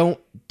 They don't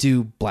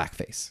do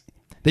blackface.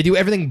 They do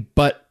everything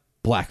but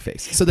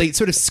blackface. So they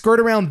sort of skirt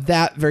around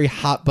that very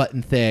hot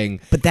button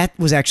thing. But that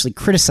was actually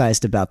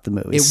criticized about the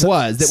movie. It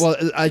was. Well,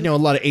 I know a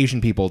lot of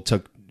Asian people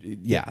took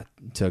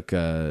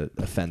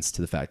offense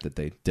to the fact that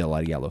they did a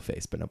lot of yellow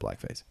face, but no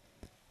blackface.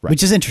 Right.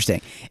 Which is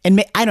interesting.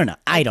 And I don't know.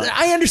 I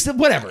understand.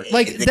 Whatever.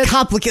 Like that's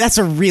complicated. That's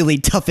a really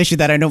tough issue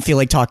that I don't feel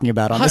like talking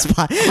about on this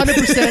podcast.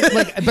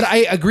 100%. But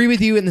I agree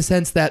with you in the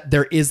sense that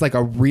there is like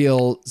a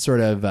real sort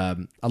of a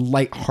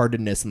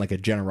lightheartedness and like a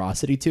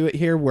generosity to it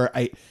here, where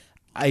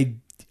I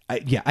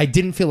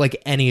didn't feel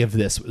like any of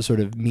this was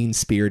sort of mean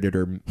spirited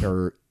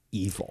or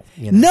evil.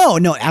 You know?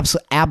 No,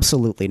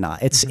 absolutely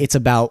not. It's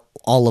about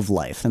all of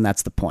life, and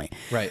that's the point.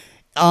 Right.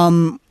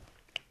 And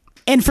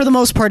for the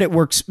most part, it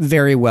works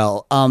very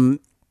well.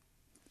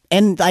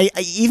 And I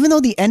even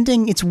though the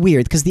ending, it's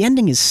weird because the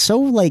ending is so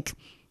like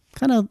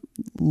kind of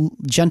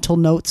gentle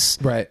notes,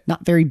 right?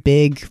 Not very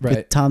big, right?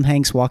 With Tom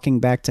Hanks walking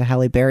back to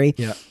Halle Berry.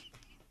 Yeah,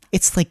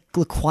 it's like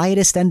the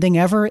quietest ending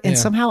ever, and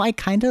somehow I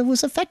kind of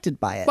was affected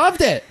by it.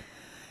 Loved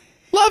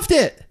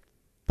it.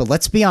 But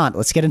let's be honest.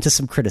 Let's get into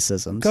some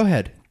criticisms. Go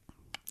ahead.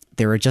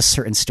 There are just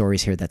certain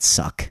stories here that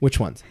suck. Which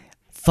ones?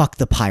 Fuck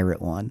the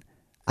pirate one.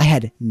 I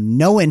had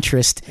no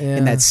interest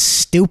in that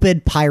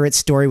stupid pirate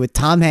story with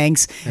Tom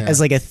Hanks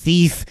as like a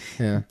thief,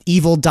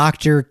 evil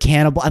doctor,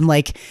 cannibal. I'm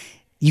like,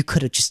 you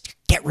could have just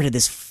get rid of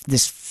this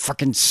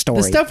fucking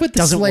story. The stuff with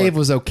the slave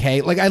was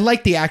okay. Like I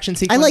like the action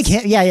sequence. I like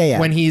him. Yeah.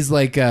 When he's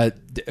like putting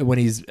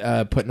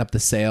up the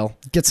sail,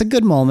 gets a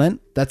good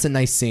moment. That's a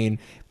nice scene.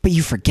 But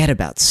you forget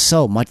about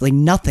so much. Like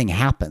nothing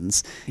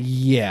happens.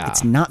 Yeah.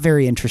 It's not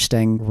very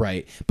interesting.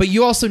 Right. But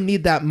you also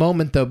need that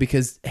moment though,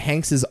 because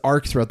Hanks's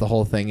arc throughout the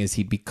whole thing is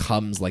he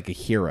becomes like a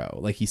hero.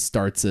 Like he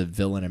starts a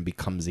villain and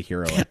becomes a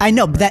hero. I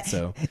know, but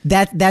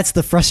that's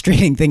the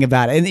frustrating thing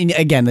about it. And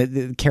again,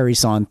 it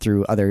carries on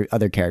through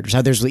other characters.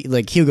 How there's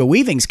like Hugo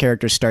Weaving's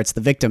character starts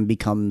the victim,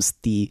 becomes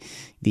the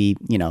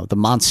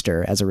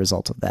monster as a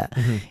result of that.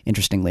 Mm-hmm.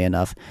 Interestingly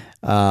enough.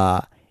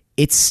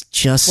 It's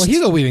just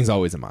Hugo Weaving's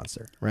always a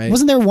monster, right?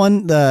 Wasn't there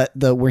one the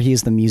where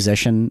he's the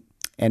musician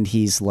and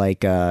he's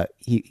like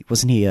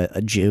wasn't he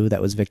a Jew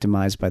that was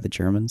victimized by the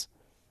Germans?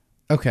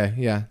 Okay,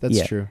 yeah,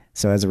 that's true.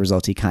 So as a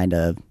result, he kind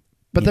of.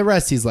 But the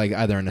rest, he's like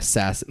either an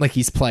assassin, like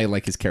he's playing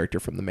like his character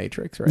from The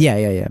Matrix, right?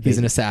 Yeah. He's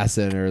an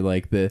assassin, or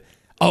like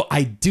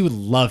I do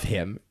love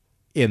him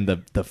in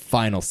the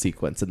final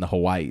sequence, in the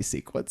Hawaii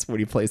sequence, when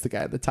he plays the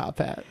guy in the top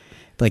hat.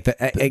 Like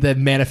the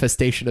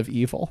manifestation of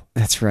evil.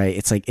 That's right.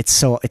 It's like it's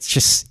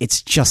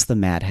just the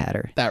Mad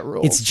Hatter. That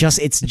rules. It's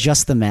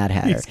just the Mad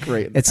Hatter. He's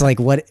great. It's like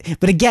what,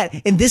 but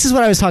again, and this is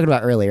what I was talking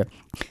about earlier.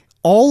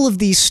 All of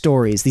these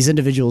stories, these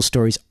individual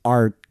stories,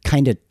 are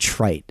kind of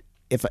trite.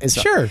 If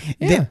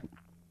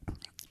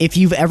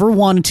you've ever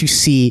wanted to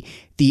see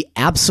the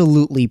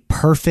absolutely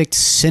perfect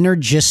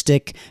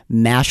synergistic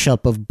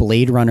mashup of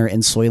Blade Runner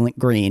and Soylent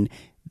Green,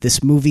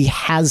 this movie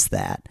has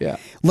that. Yeah.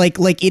 Like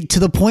it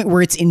to the point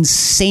where it's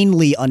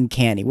insanely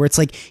uncanny, where it's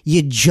like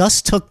you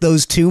just took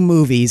those two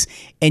movies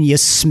and you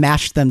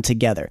smashed them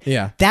together.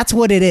 Yeah. That's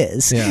what it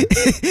is. Yeah.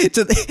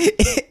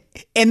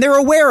 And they're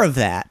aware of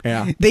that.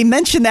 Yeah. They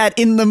mention that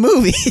in the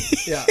movie.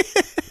 Yeah.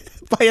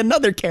 By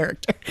another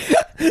character.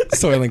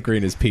 Soylent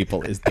Green is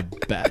people is the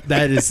best.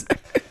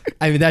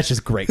 That's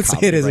just great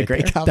comedy. It is a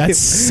great comedy. That's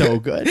so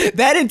good.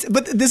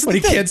 But this is when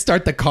he can't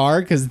start the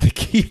car because the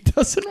key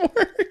doesn't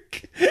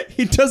work.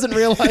 He doesn't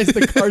realize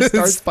the car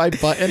starts by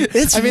button.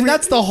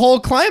 That's the whole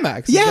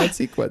climax of that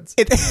sequence.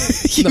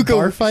 The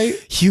bar fight.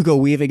 Hugo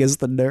Weaving is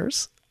the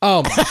nurse.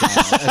 Oh my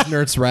god, as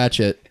Nurse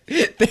Ratchet.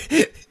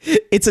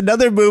 It's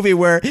another movie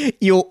where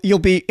you'll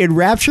be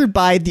enraptured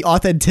by the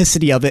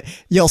authenticity of it.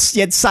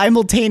 Yet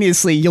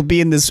simultaneously you'll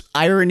be in this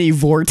irony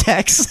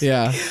vortex.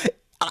 Yeah.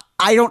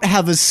 I don't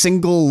have a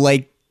single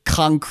like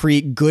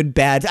concrete good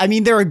bad. I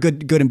mean, there are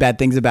good and bad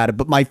things about it,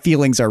 but my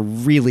feelings are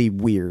really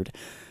weird.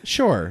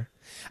 Sure.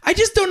 I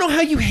just don't know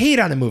how you hate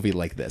on a movie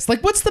like this.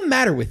 Like, what's the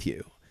matter with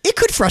you? It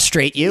could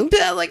frustrate you.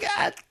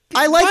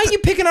 Why are you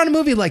picking on a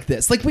movie like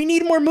this? Like, we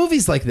need more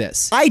movies like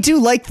this. I do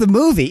like the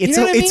movie. It's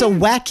a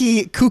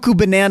wacky cuckoo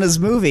bananas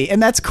movie,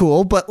 and that's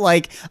cool. But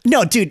like,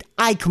 no, dude,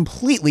 I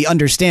completely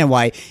understand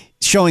why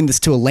showing this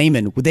to a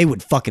layman, they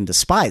would fucking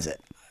despise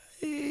it.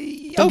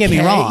 Don't get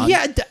me wrong.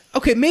 Yeah.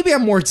 Okay. Maybe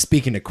I'm more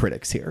speaking to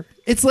critics here.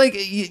 It's like,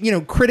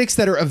 critics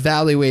that are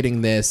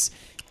evaluating this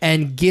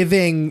and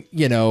giving,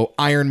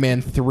 Iron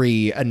Man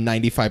 3 a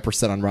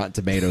 95% on Rotten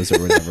Tomatoes or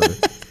whatever.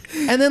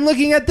 And then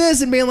looking at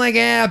this and being like,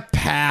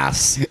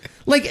 pass.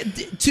 Like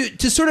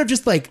to sort of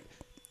just like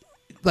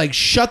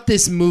shut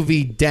this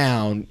movie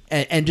down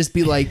and just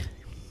be like,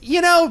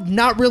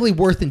 not really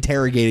worth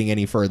interrogating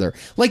any further.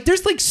 Like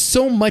there's like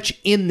so much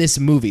in this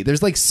movie.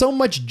 There's like so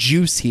much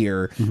juice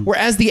here. Mm-hmm.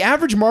 Whereas the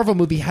average Marvel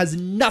movie has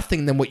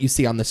nothing than what you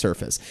see on the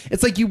surface.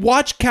 It's like you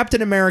watch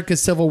Captain America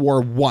Civil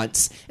War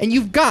once and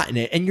you've gotten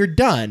it and you're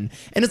done.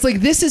 And it's like,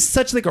 this is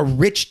such like a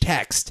rich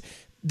text.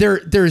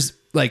 There's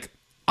like,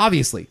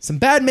 obviously, some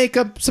bad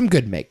makeup, some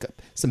good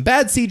makeup. Some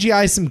bad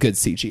CGI, some good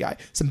CGI.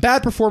 Some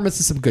bad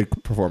performances, some good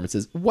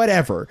performances.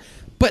 Whatever.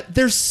 But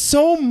there's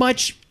so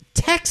much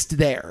text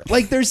there.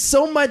 Like there's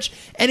so much,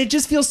 and it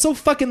just feels so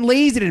fucking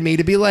lazy to me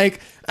to be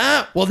like,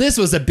 well, this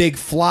was a big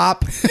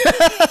flop.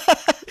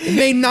 It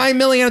made $9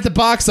 million at the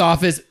box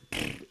office.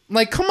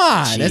 Like, come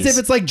on. Jeez. As if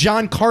it's like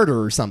John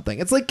Carter or something.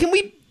 It's like, can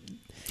we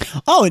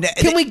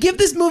give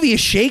this movie a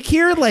shake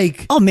here?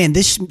 Like, oh man,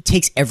 this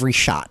takes every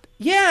shot.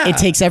 yeah. It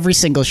takes every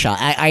single shot.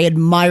 I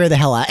admire the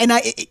hell out. And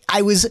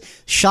I was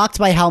shocked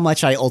by how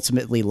much I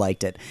ultimately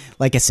liked it.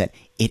 Like I said,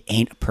 it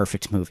ain't a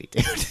perfect movie,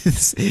 dude.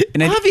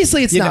 And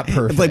Obviously, it's not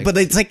perfect. But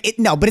it's like,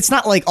 but it's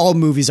not like all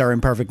movies are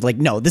imperfect. Like,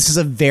 no, this is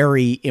a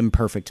very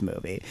imperfect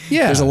movie.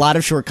 Yeah. There's a lot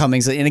of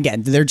shortcomings. And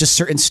again, there are just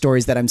certain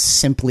stories that I'm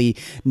simply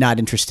not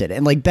interested in.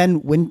 And like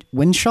Ben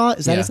Winshaw,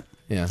 is that his?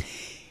 Yeah.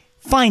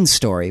 Fine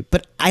story.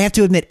 But I have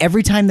to admit,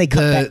 every time they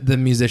come back. The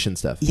musician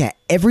stuff. Yeah,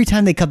 every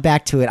time they come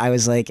back to it, I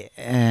was like,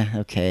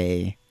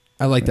 okay.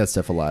 I like that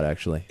stuff a lot,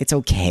 actually. It's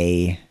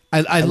okay.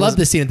 I love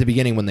the scene at the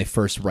beginning when they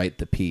first write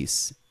the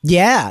piece.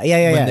 Yeah.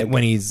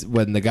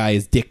 When the guy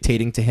is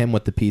dictating to him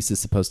what the piece is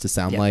supposed to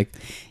sound like.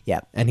 Yeah.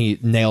 And he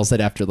nails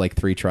it after like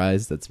 3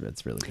 tries. That's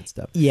really good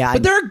stuff. Yeah,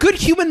 But there are good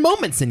human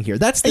moments in here.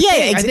 That's the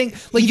thing. I think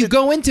like you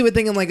go into it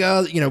thinking like,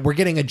 oh, we're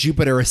getting a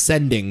Jupiter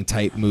Ascending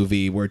type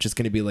movie where it's just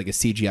going to be like a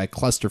CGI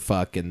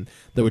clusterfuck and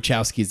the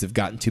Wachowskis have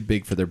gotten too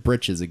big for their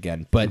britches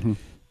again. But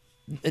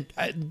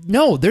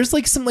no, there's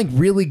like some like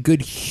really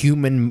good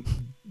human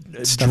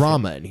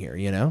drama in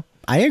here,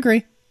 I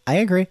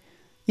agree.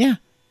 Yeah.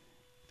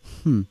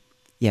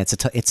 Yeah, it's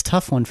a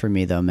tough one for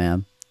me though,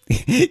 man.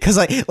 Because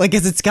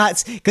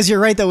because you're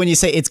right though when you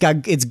say it's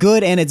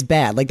good and it's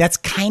bad. Like that's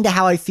kind of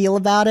how I feel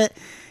about it.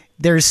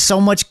 There's so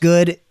much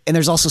good and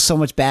there's also so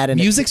much bad in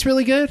it. Music's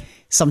really good.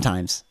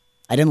 Sometimes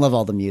I didn't love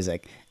all the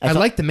music. I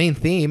like the main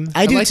theme.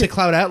 I do like too. the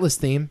Cloud Atlas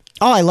theme.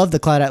 Oh, I love the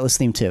Cloud Atlas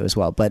theme too as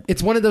well. But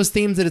It's one of those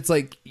themes that it's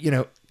like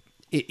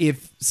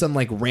if some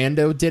like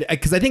rando did,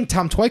 because I think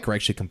Tom Twyker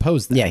actually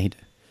composed that. yeah, he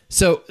did.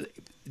 So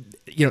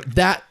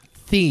that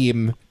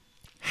theme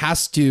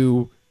has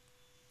to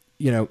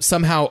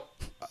somehow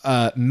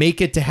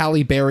make it to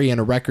Halle Berry in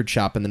a record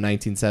shop in the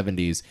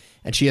 1970s,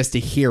 and she has to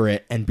hear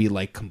it and be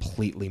like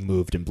completely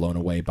moved and blown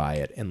away by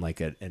it in like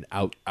an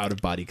out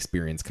of body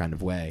experience kind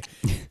of way.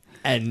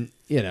 And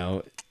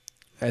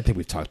I think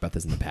we've talked about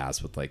this in the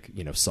past with like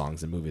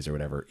songs and movies or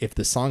whatever. If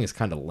the song is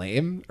kind of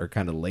lame or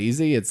kind of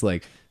lazy, it's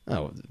like,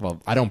 oh,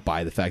 well, I don't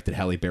buy the fact that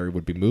Halle Berry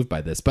would be moved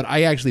by this, but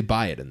I actually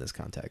buy it in this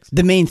context.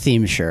 The main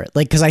theme, sure.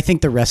 Like, because I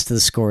think the rest of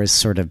the score is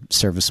sort of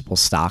serviceable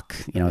stock.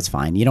 It's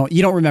fine. You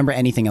don't remember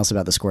anything else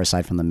about the score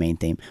aside from the main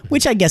theme,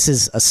 which I guess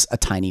is a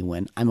tiny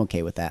win. I'm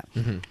okay with that.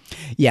 Mm-hmm.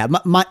 Yeah,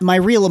 my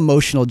real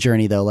emotional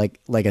journey, though, like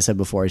I said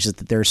before, is just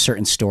that there are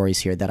certain stories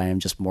here that I am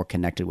just more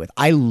connected with.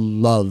 I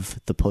love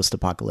the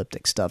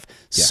post-apocalyptic stuff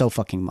so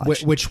fucking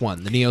much. Which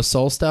one? The Neo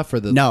Soul stuff or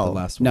the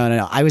last one?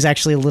 No. I was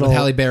actually a little... With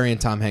Halle Berry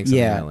and Tom Hanks on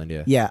the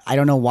island, Yeah, I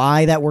don't know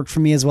why that worked for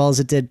me as well as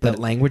it did, but that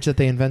language that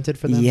they invented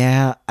for them.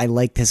 Yeah, I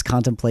liked his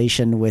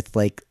contemplation with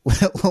like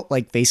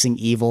facing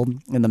evil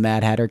in the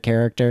Mad Hatter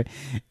character.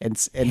 And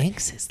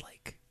Hanks is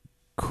like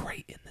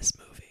great in this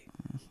movie.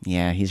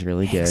 Yeah, he's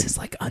really good. Hanks is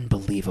like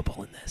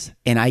unbelievable in this.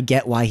 And I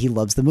get why he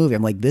loves the movie.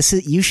 I'm like,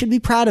 you should be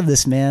proud of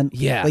this, man.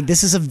 Yeah. Like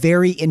this is a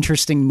very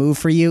interesting move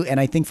for you, and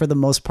I think for the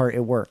most part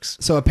it works.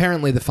 So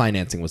apparently the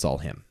financing was all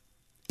him.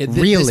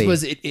 Really?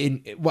 This was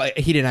well,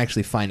 he didn't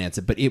actually finance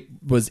it, but it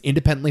was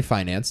independently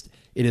financed.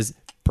 It is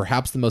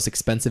perhaps the most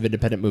expensive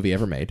independent movie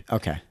ever made.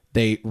 Okay.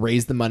 They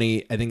raised the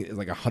money, I think it was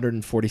like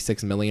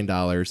 $146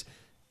 million.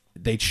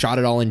 They shot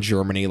it all in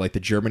Germany. Like the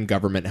German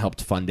government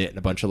helped fund it, and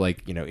a bunch of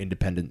like,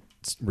 independent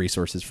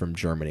resources from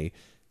Germany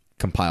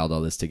compiled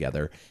all this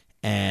together.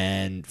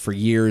 And for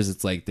years,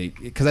 it's like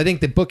because I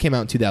think the book came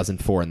out in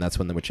 2004, and that's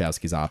when the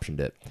Wachowskis optioned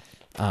it.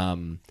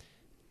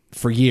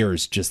 For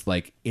years, just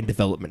like in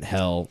development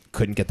hell,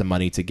 couldn't get the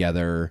money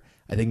together.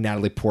 I think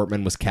Natalie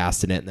Portman was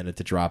cast in it and then it had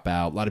to drop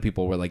out. A lot of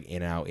people were like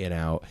in, out.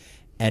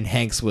 And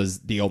Hanks was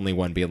the only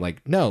one being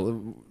like,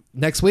 no,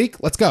 next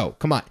week, let's go.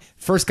 Come on.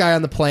 First guy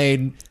on the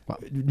plane,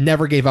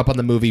 never gave up on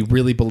the movie,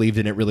 really believed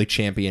in it, really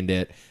championed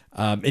it.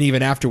 And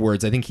even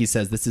afterwards, I think he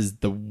says this is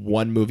the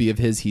one movie of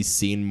his he's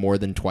seen more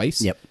than twice.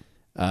 Yep.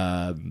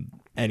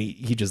 And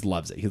he just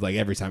loves it. He's like,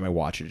 every time I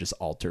watch it, it just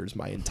alters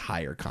my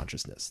entire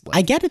consciousness. Like,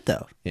 I get it,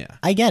 though. Yeah.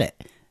 I get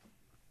it.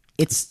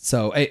 It's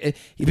so, but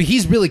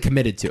he's really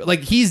committed to it.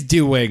 Like he's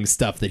doing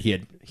stuff that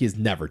he has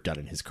never done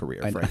in his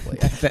career. Frankly,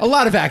 a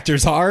lot of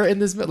actors are in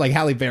this. Like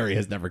Halle Berry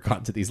has never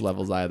gotten to these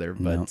levels either.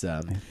 But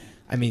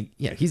I mean,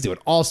 he's doing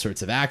all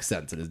sorts of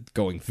accents and is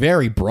going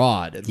very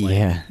broad. And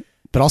like,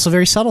 but also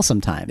very subtle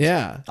sometimes.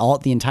 Yeah.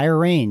 The entire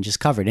range is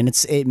covered, and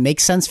it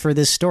makes sense for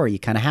this story. You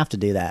kind of have to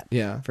do that.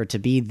 Yeah. For it to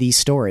be the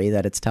story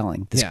that it's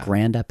telling. This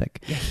grand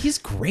epic. Yeah, he's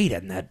great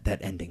in that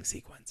ending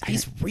sequence.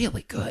 He's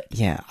really good.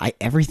 Yeah.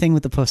 Everything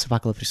with the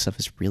post-apocalyptic stuff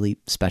is really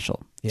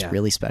special. It's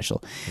really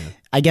special. Yeah.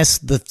 I guess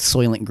the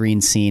Soylent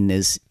Green scene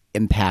is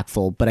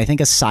impactful, but I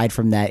think aside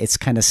from that, it's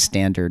kind of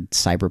standard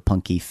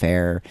cyberpunky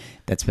fare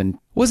that's been.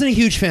 Wasn't a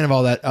huge fan of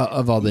all that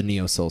of all the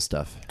neo soul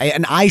stuff.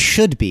 And I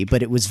should be,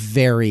 but it was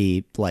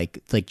very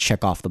like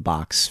check off the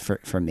box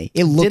for me.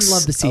 It looks. Didn't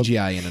love the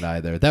CGI in it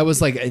either. That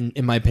was like,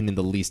 in my opinion,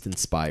 the least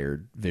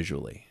inspired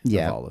visually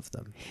of all of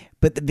them.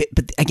 But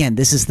again,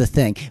 this is the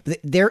thing.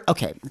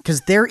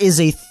 Because there is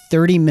a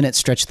 30-minute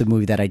stretch of the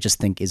movie that I just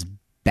think is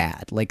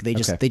bad. Like they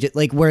just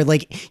like where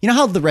like, you know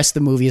how the rest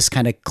of the movie is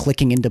kind of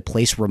clicking into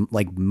place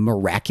like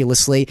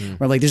miraculously,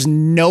 where like there's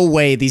no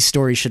way these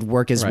stories should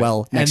work as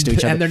well next to each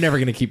other, and they're never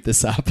going to keep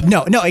this up.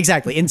 No,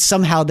 exactly, and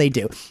somehow they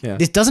do. Yeah.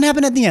 This doesn't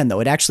happen at the end though.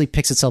 It actually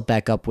picks itself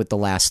back up with the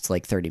last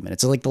like 30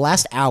 minutes. So like the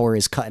last hour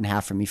is cut in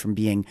half for me from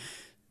being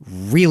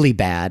really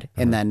bad,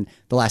 and then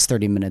the last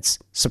 30 minutes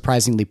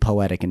surprisingly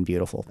poetic and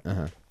beautiful.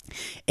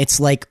 It's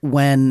like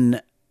when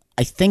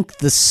I think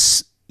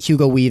this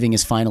Hugo Weaving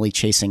is finally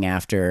chasing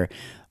after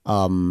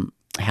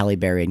Halle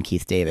Berry and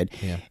Keith David,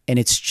 and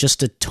it's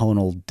just a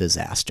tonal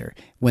disaster.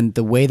 When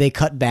the way they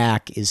cut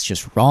back is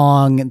just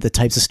wrong, the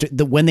types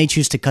of when they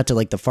choose to cut to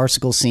like the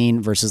farcical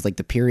scene versus like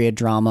the period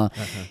drama,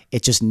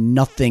 it just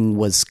nothing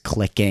was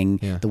clicking.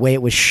 The way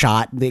it was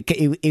shot,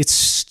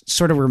 it's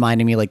sort of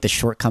reminding me like the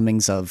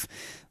shortcomings of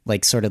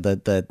like sort of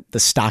the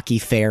stocky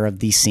fare of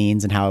these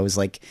scenes, and how it was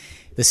like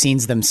the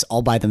scenes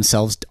all by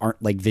themselves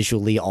aren't like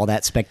visually all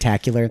that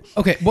spectacular.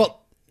 Okay, well,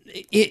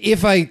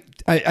 if I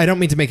don't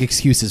mean to make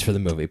excuses for the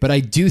movie, but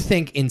I do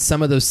think in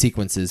some of those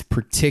sequences,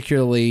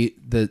 particularly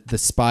the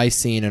spy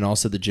scene and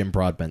also the Jim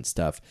Broadbent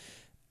stuff,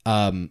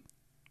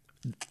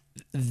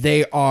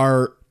 they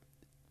are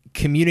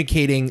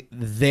communicating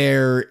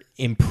their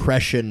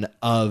impression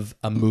of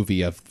a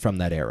movie from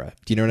that era.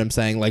 Do you know what I'm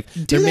saying? Like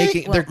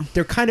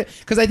they're kind of,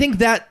 because I think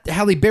that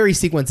Halle Berry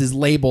sequence is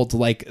labeled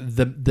like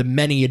the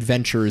many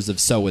adventures of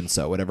so and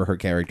so, whatever her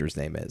character's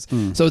name is.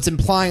 So it's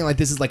implying like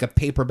this is like a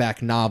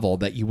paperback novel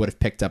that you would have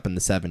picked up in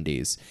the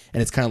 70s,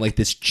 and it's kind of like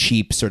this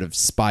cheap sort of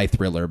spy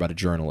thriller about a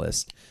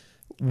journalist,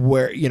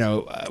 where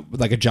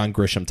like a John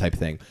Grisham type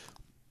thing.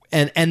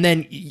 And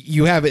then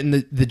you have it in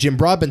the Jim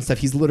Broadbent stuff.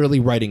 He's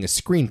literally writing a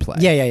screenplay.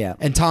 Yeah.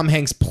 And Tom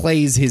Hanks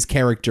plays his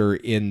character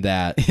in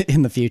that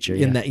in the future.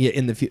 In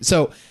the future.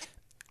 So,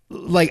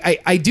 like,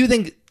 I do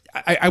think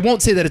I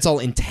won't say that it's all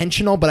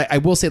intentional, but I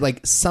will say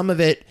like some of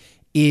it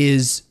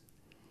is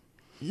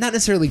not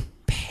necessarily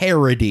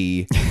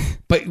parody,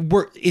 but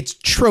it's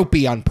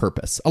tropey on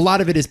purpose. A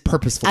lot of it is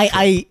purposeful.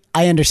 I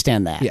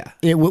understand that.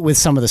 Yeah. With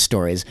some of the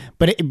stories,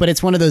 but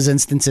it's one of those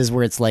instances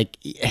where it's like,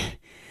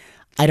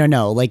 I don't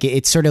know, like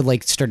it sort of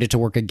like started to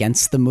work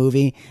against the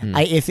movie.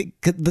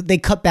 They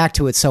cut back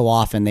to it so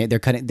often, they're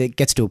cutting. It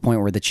gets to a point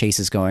where the chase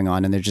is going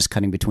on, and they're just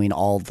cutting between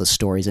all the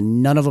stories,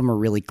 and none of them are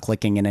really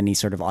clicking in any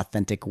sort of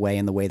authentic way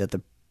in the way that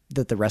the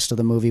rest of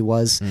the movie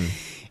was.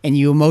 And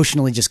you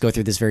emotionally just go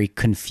through this very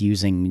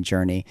confusing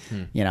journey.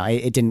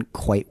 It didn't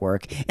quite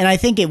work, and I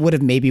think it would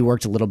have maybe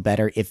worked a little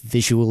better if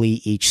visually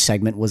each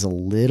segment was a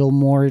little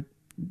more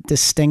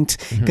distinct,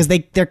 because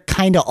they're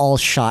kind of all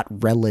shot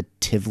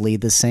relatively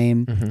the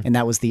same. And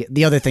that was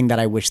the other thing that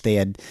I wish they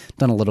had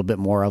done a little bit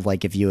more of,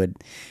 like if you had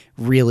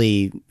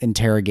really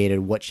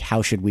interrogated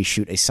how should we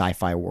shoot a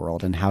sci-fi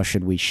world, and how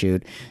should we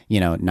shoot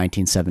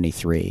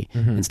 1973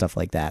 and stuff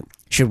like that.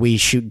 Should we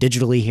shoot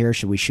digitally here?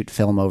 Should we shoot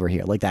film over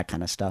here? Like that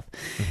kind of stuff.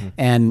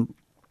 And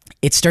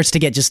it starts to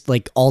get just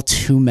like all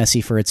too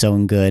messy for its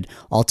own good,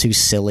 all too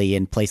silly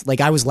in place. Like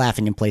I was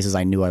laughing in places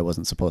I knew I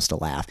wasn't supposed to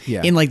laugh.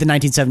 Yeah. In like the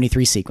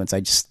 1973 sequence, I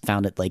just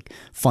found it like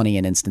funny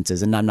in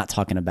instances, and I'm not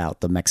talking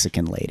about the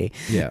Mexican lady.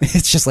 Yeah.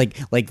 It's just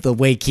like the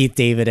way Keith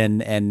David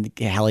and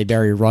Halle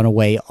Berry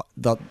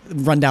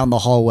run down the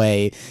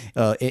hallway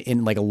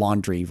in like a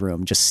laundry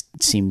room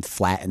just seemed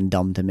flat and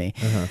dumb to me.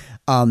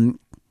 And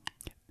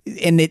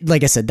it,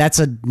 like I said, that's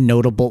a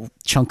notable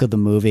chunk of the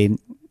movie,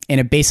 and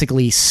it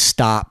basically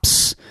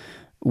stops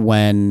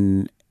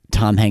when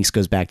Tom Hanks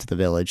goes back to the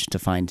village to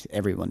find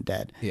everyone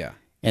dead. Yeah.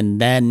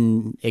 And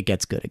then it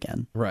gets good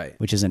again. Right.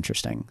 Which is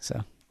interesting.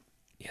 So,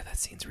 yeah, that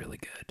scene's really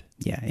good.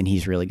 Yeah, and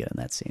he's really good in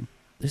that scene.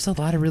 There's a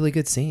lot of really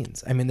good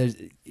scenes. I mean, there's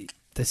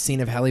the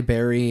scene of Halle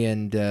Berry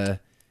and who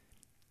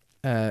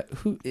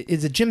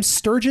is it? Jim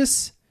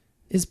Sturgis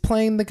is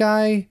playing the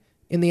guy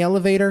in the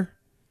elevator.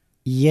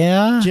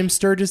 Yeah. Jim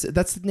Sturgis,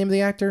 that's the name of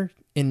the actor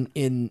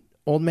in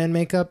Old Man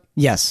Makeup.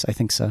 Yes, I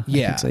think so.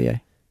 Yeah. I think so, yeah.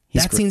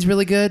 That scene's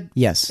really good.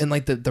 Yes. And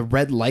like the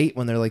red light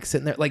when they're like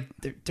sitting there, like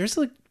there's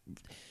like,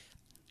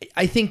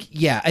 I think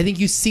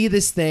you see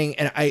this thing,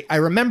 and I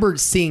remember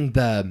seeing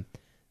the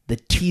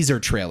teaser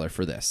trailer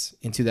for this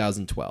in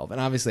 2012. And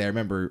obviously I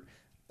remember,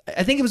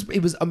 I think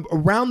it was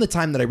around the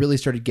time that I really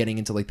started getting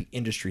into like the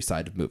industry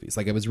side of movies.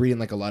 Like I was reading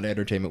like a lot of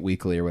Entertainment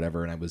Weekly or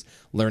whatever, and I was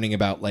learning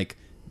about like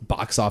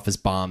box office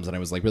bombs, and I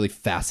was like really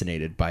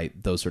fascinated by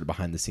those sort of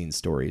behind the scenes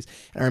stories.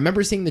 And I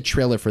remember seeing the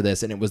trailer for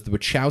this, and it was the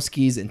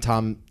Wachowskis and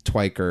Tom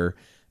Twyker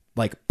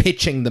like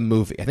pitching the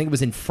movie. I think it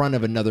was in front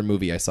of another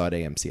movie I saw at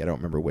AMC. I don't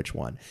remember which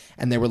one.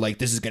 And they were like,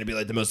 this is going to be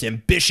like the most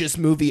ambitious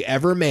movie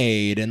ever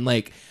made. And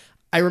like,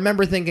 I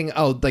remember thinking,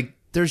 oh, like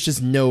there's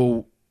just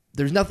no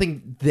there's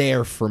nothing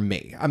there for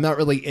me. I'm not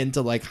really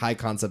into like high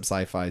concept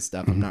sci-fi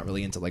stuff. I'm not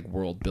really into like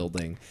world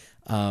building.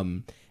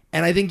 And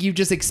I think you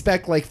just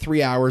expect like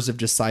 3 hours of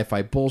just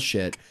sci-fi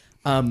bullshit.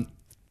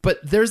 But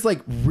there's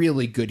like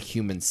really good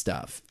human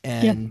stuff.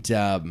 And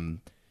I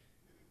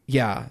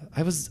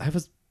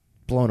was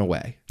blown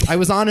away. I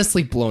was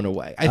honestly blown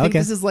away. I think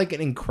this is like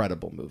an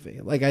incredible movie.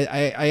 Like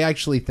I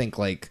actually think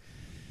like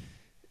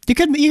you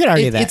could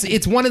argue that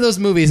it's one of those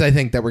movies I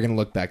think that we're gonna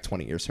look back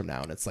 20 years from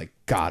now and it's like,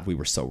 God, we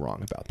were so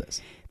wrong about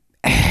this.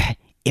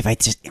 If I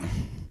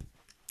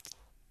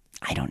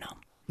don't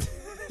know.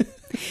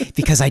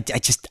 Because I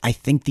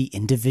think the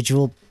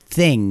individual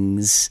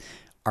things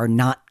are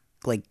not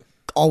like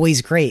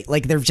always great.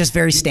 Like they're just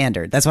very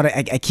standard. That's what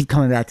I keep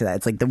coming back to that.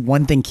 It's like the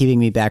one thing keeping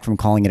me back from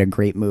calling it a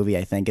great movie,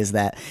 I think, is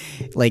that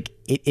like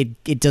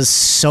it does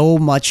so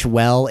much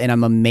well, and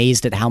I'm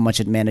amazed at how much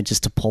it manages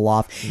to pull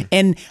off.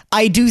 And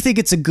I do think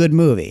it's a good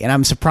movie, and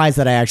I'm surprised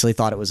that I actually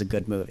thought it was a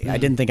good movie. I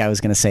didn't think I was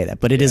going to say that,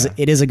 but it is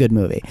a good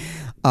movie.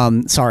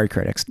 Sorry,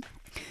 critics.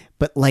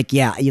 But like,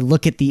 yeah, you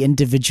look at the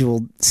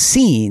individual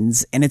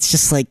scenes, and it's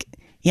just like,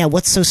 yeah,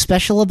 what's so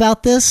special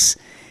about this?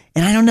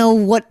 And I don't know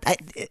what.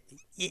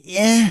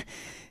 It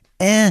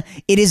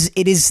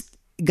is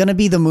gonna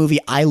be the movie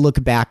I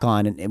look back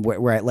on, and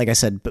where like I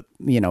said, but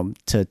you know,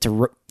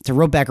 to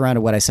rope back around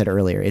to what I said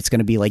earlier, it's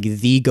gonna be like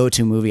the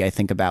go-to movie I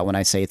think about when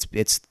I say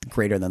it's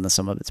greater than the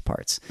sum of its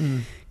parts,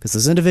 because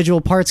those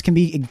individual parts can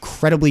be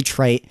incredibly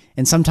trite,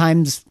 and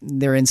sometimes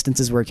there are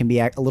instances where it can be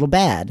a little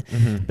bad,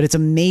 but it's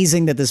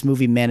amazing that this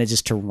movie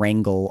manages to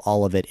wrangle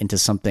all of it into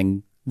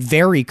something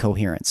very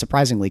coherent,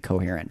 surprisingly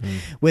coherent,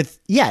 with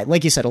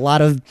like you said, a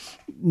lot of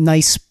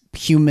nice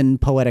human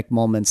poetic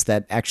moments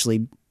that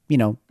actually, you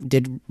know,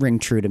 did ring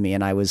true to me,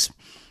 and I was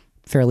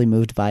fairly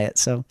moved by it.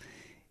 So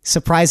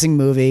surprising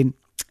movie.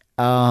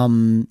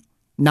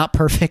 Not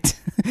perfect.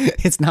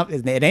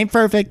 It ain't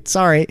perfect.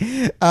 Sorry.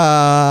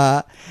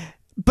 But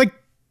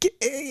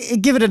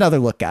give it another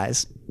look,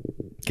 guys.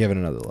 Give it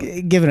another look.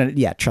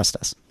 Trust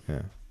us.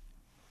 Yeah.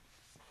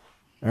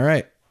 All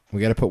right. We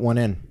got to put one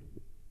in.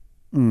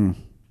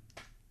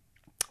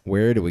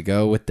 Where do we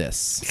go with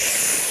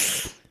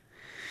this?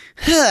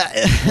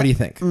 What do you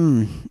think?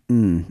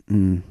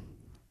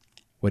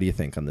 What do you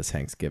think on this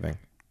Hanksgiving?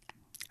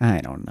 I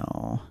don't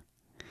know.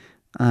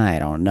 I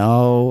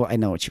know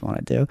what you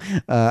want to do.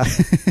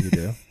 You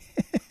do?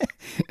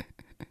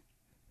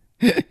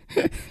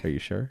 Are you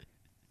sure?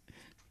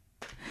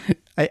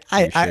 Are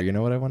you sure you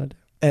know what I want to do?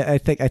 I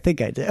think I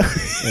do.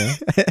 Yeah.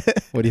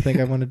 What do you think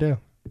I want to do?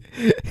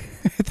 I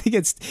think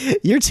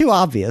you're too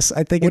obvious.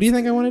 What do you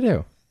think I want to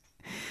do?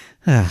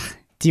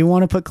 Do you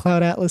want to put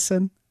Cloud Atlas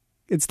in?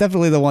 It's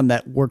definitely the one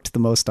that worked the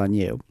most on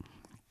you.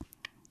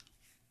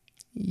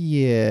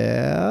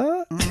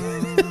 Yeah.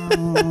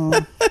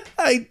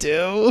 I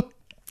do.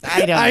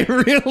 I don't. I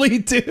really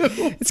do.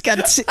 It's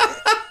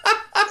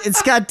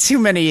got too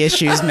many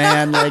issues,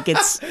 man. Like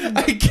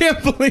I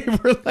can't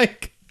believe we're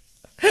like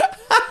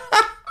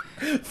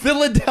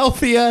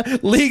Philadelphia,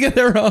 League of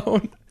Their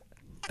Own.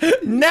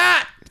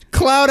 Not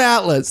Cloud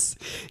Atlas.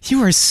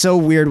 You are so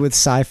weird with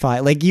sci-fi.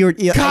 Like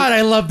God, I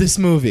love this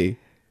movie.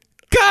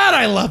 God,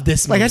 I love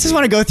this movie. Like, I just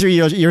want to go through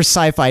your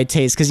sci-fi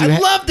taste because I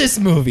love this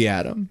movie,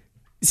 Adam.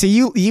 So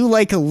you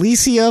like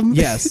Elysium?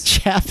 Yes.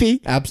 Chappie?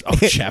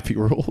 Chappie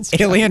rules.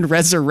 Alien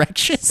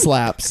Resurrection?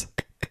 Slaps.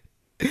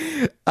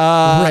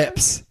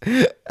 Rips.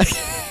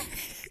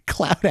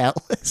 Cloud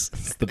Atlas.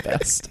 It's the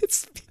best.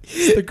 It's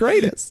the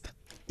greatest.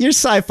 Your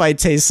sci-fi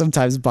taste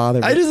sometimes bother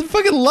me. I just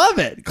fucking love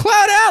it.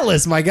 Cloud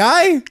Atlas, my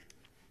guy.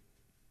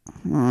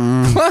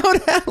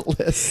 Cloud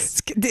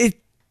Atlas.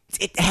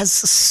 It has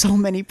so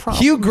many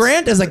problems. Hugh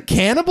Grant as a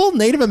cannibal,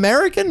 Native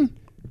American?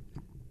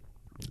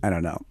 I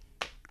don't know.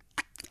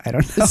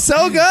 It's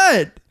so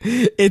good.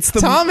 It's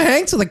the Tom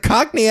Hanks with a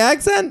Cockney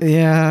accent?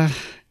 Yeah.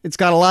 It's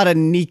got a lot of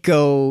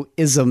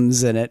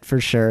Nico-isms in it for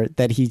sure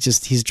that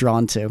he's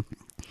drawn to.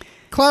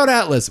 Cloud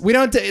Atlas.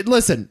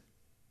 Listen.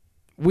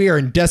 We are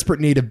in desperate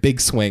need of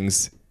big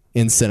swings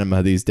in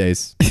cinema these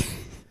days.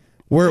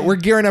 We're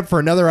gearing up for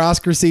another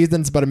Oscar season.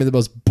 It's about to be the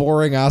most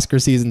boring Oscar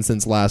season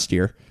since last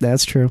year.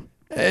 That's true.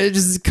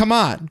 Just come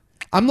on.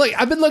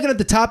 I've been looking at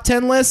the top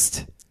 10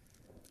 list.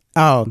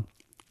 Oh,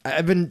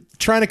 I've been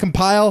trying to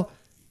compile.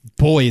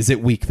 Boy, is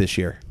it weak this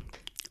year.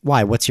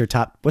 Why? What's your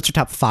top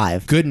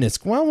 5?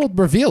 Goodness. Well, we'll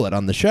reveal it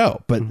on the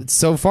show, but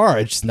so far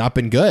it's just not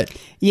been good.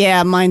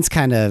 Yeah, mine's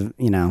kind of,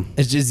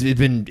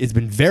 it's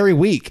been very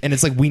weak, and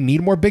it's like we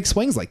need more big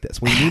swings like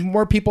this. We need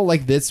more people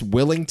like this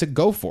willing to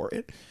go for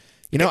it.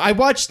 I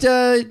watched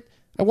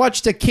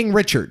King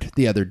Richard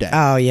the other day.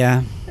 Oh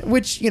yeah.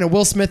 Which,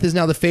 Will Smith is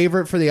now the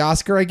favorite for the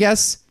Oscar, I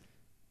guess.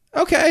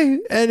 Okay,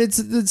 and it's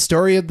the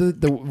story of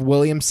the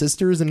Williams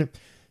sisters, and it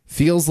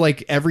feels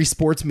like every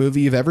sports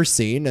movie you've ever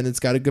seen, and it's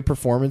got a good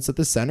performance at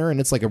the center, and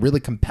it's like a really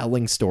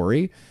compelling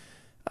story.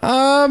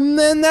 And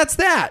that's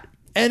that.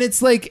 And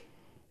it's like,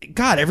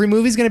 God, every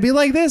movie's going to be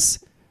like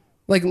this.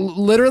 Like,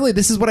 literally,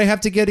 this is what I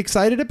have to get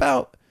excited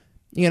about,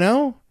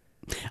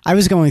 I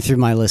was going through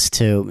my list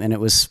too, and it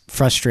was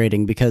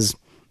frustrating because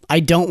I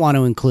don't want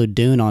to include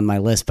Dune on my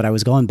list, but I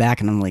was going back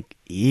and I'm like,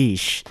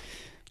 yeesh.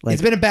 Like,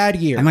 it's been a bad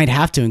year. I might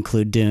have to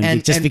include Dune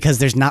And because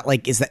there's not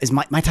like is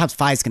my top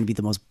 5 is going to be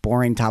the most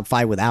boring top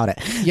 5 without it.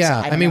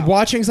 Yeah, So, I mean,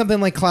 watching something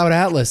like Cloud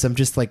Atlas, I'm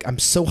just like, I'm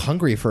so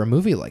hungry for a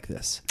movie like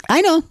this.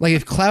 I know. Like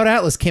if Cloud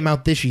Atlas came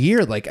out this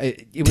year, like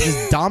it would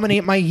just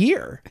dominate my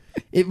year.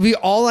 It'd be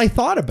all I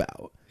thought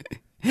about.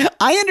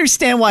 I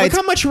understand why. Look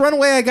how much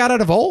runway I got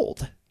out of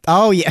Old.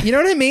 Oh yeah, You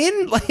know what I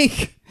mean?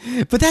 Like,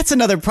 but that's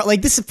another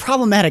like this is a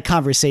problematic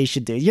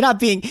conversation, dude. You're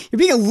being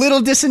a little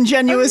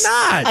disingenuous.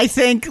 I'm not. I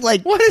think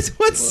like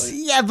what's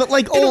yeah, but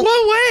like in Old.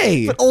 what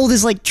way? But Old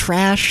is like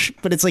trash,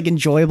 but it's like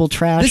enjoyable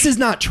trash. This is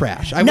not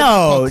trash. I wouldn't No.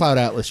 call Cloud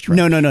Atlas trash.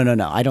 no. I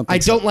don't. Think I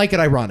don't like it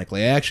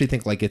ironically. I actually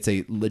think like it's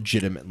a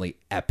legitimately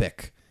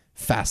epic,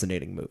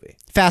 fascinating movie.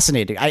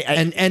 Fascinating.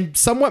 And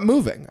somewhat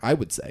moving, I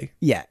would say.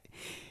 Yeah.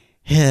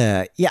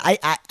 Yeah.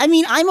 I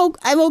mean,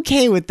 I'm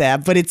okay with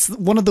that, but it's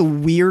one of the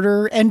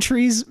weirder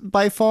entries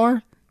by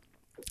far.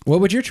 What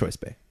would your choice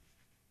be?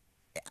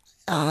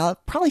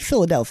 Probably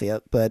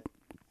Philadelphia, but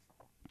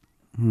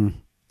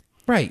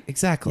Right,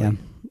 exactly.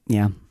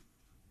 yeah.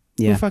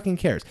 Who fucking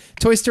cares?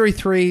 Toy Story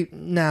 3,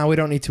 no, we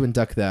don't need to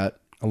induct that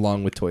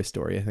along with Toy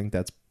Story. I think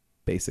that's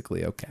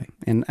basically okay.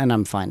 And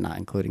I'm fine not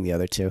including the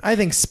other two. I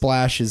think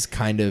Splash is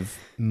kind of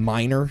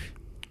minor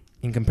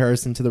in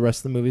comparison to the rest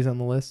of the movies on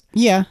the list.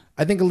 Yeah.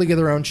 I think A League of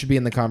Their Own should be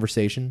in the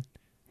conversation.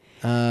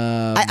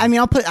 I mean,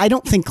 I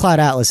don't think Cloud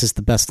Atlas is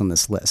the best on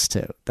this list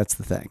too. That's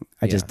the thing.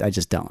 I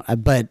just don't.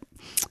 But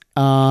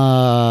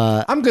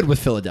I'm good with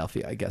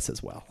Philadelphia, I guess,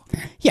 as well.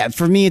 yeah,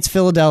 for me, it's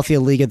Philadelphia,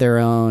 League of Their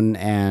Own,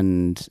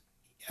 and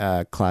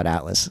Cloud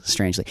Atlas.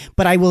 Strangely,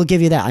 but I will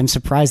give you that. I'm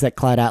surprised that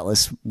Cloud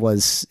Atlas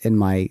was in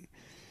my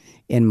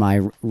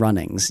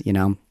runnings. You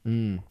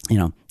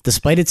know,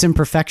 despite its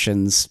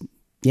imperfections,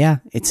 yeah,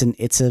 it's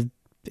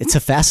a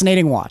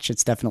fascinating watch.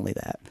 It's definitely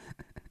that.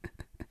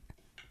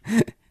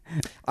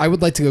 I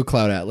would like to go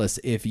Cloud Atlas.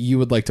 If you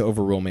would like to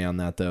overrule me on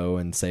that, though,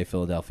 and say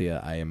Philadelphia,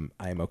 I am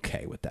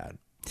okay with that.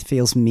 It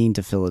feels mean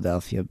to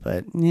Philadelphia,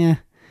 but yeah.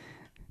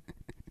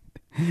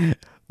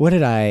 What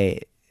did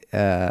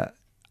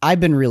I've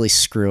been really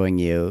screwing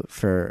you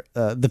for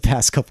the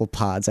past couple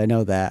pods. I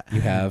know that.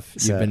 You have.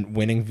 So- You've been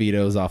winning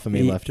vetoes off of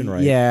me left and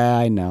right. Yeah,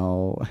 I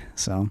know.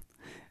 So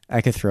I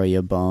could throw you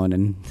a bone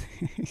and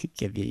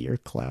give you your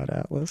Cloud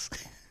Atlas.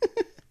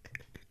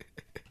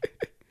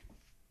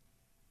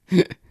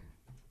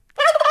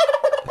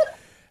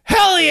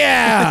 Hell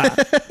yeah!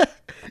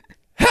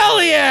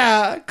 Hell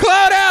yeah!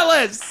 Cloud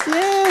Atlas!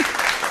 Yeah.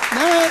 All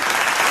right.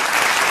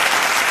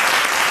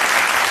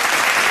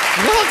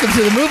 Welcome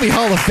to the Movie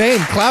Hall of Fame,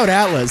 Cloud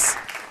Atlas.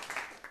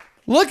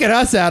 Look at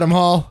us, Adam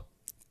Hall.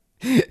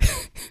 Who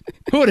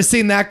would have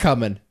seen that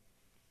coming?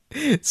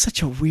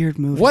 Such a weird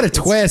movie. What a It's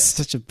twist.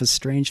 Such a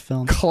strange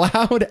film.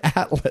 Cloud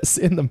Atlas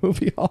in the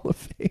Movie Hall of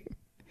Fame.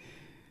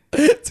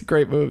 It's a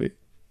great movie.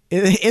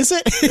 Is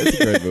it? It's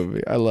a great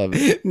movie. I love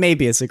it.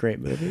 Maybe it's a great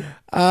movie.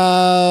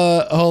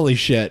 Holy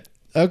shit.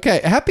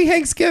 Okay. Happy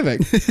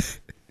Hanksgiving.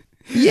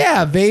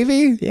 Yeah,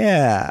 baby.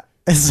 Yeah.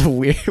 This is a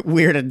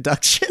weird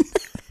induction.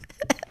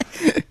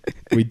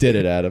 We did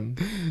it, Adam.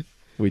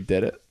 We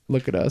did it.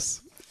 Look at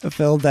us. A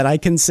film that I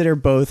consider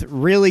both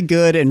really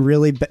good and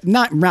really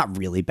not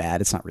really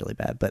bad. It's not really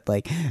bad, but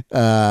like,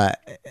 yeah,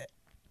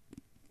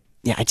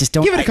 I just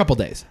don't Give it a couple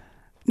days.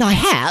 No, I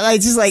have. I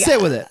just like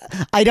Sit with it.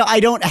 I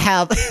don't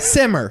have.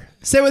 Simmer.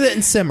 Sit with it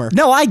and simmer.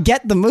 No, I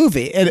get the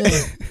movie. And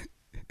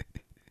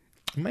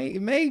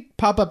It may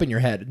pop up in your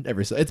head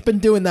every so. It's been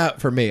doing that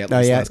for me at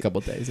least the last couple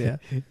of days. Yeah,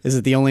 is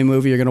it the only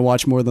movie you're gonna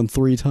watch more than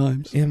 3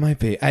 times? it might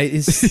be.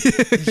 It's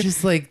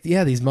just like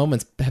these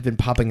moments have been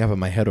popping up in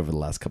my head over the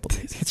last couple of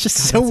days. It's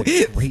just God,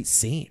 that's a great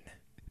scene.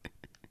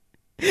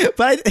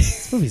 But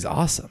This movie's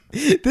awesome.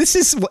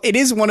 it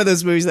is one of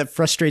those movies that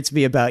frustrates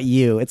me about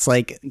you. It's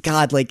like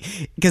God, like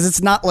because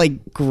it's not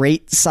like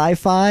great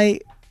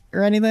sci-fi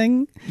or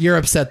anything. You're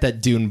upset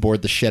that Dune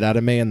bored the shit out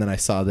of me, and then I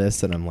saw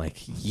this, and I'm like,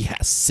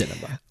 yes,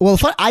 cinema. Well,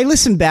 if I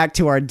listened back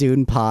to our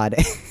Dune pod,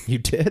 You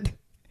did?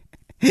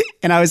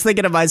 and I was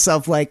thinking to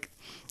myself like,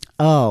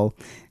 oh,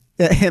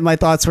 and my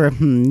thoughts were,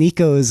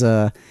 Nico's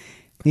a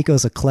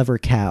clever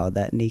cow.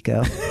 That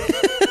Nico.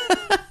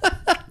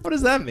 What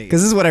does that mean?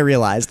 Because this is what I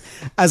realized.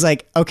 I was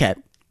like, okay,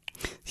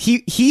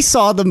 he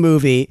saw the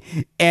movie,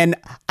 and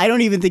I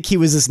don't even think he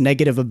was as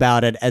negative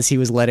about it as he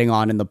was letting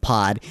on in the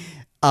pod.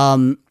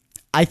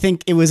 I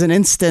think it was an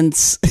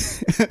instance.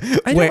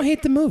 I don't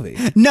hate the movie.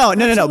 No,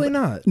 Absolutely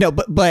not. No,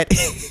 but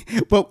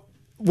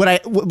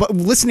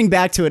listening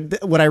back to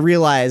it, what I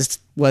realized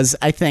was,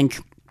 I think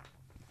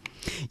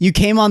you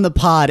came on the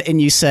pod and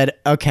you said,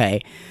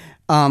 okay,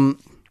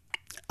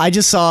 I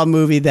just saw a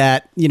movie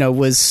that,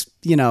 was,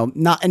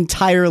 not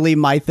entirely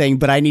my thing,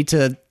 but I need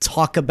to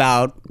talk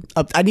about,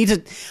 I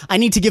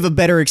need to give a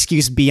better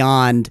excuse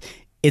beyond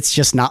it's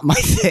just not my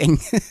thing.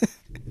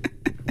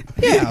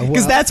 Yeah,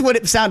 Because that's what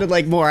it sounded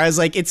like more. I was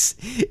like,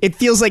 it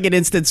feels like an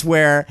instance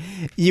where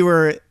you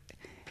were,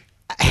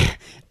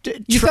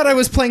 You thought I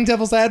was playing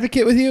devil's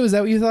advocate with you? Is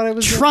that what you thought I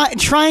was doing?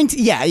 Trying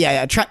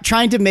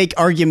to make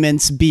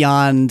arguments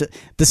beyond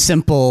the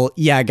simple,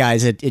 yeah,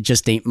 guys, it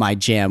just ain't my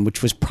jam,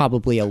 which was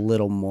probably a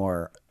little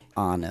more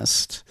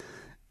honest.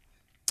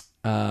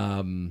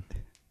 How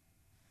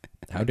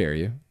dare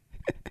you?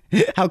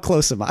 How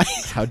close am I?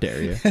 How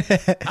dare you?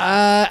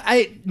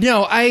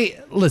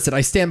 Listen,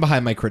 I stand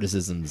behind my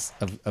criticisms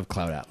of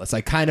Cloud Atlas.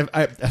 Of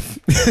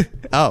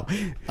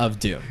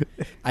Dune.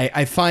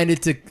 I find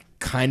it to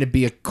kind of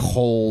be a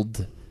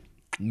cold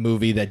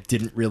movie that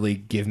didn't really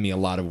give me a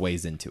lot of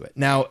ways into it.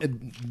 Now,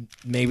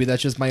 maybe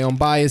that's just my own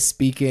bias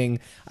speaking.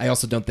 I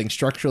also don't think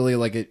structurally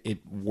like it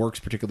works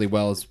particularly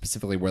well,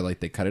 specifically where like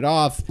they cut it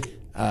off.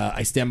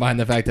 I stand behind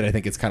the fact that I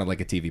think it's kind of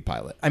like a TV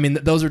pilot. I mean,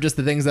 those are just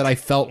the things that I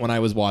felt when I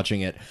was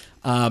watching it.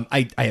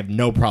 I have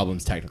no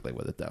problems technically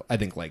with it, though. I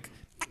think like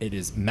it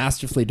is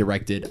masterfully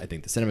directed. I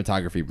think the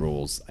cinematography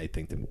rules. I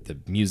think the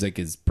music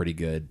is pretty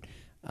good,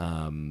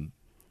 and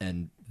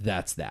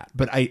that's that.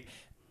 But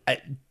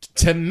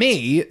to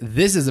me,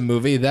 this is a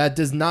movie that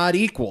does not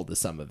equal the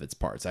sum of its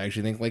parts. I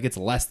actually think like it's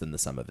less than the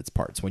sum of its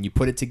parts. When you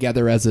put it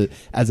together as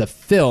a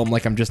film,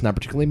 like I'm just not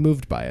particularly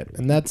moved by it,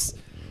 and that's.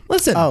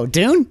 Listen. Oh,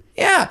 Dune?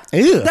 Yeah.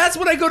 Ew. That's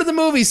what I go to the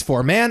movies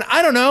for, man.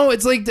 I don't know.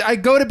 It's like I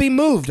go to be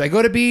moved.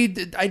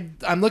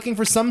 I'm looking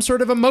for some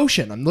sort of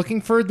emotion. I'm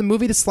looking for the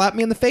movie to slap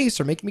me in the face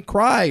or make me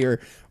cry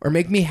or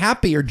make me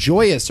happy or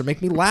joyous or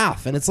make me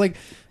laugh. And it's like,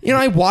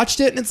 I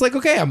watched it and it's like,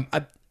 okay,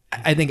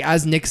 I think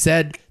as Nick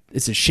said,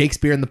 it's a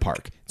Shakespeare in the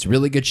Park. It's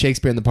really good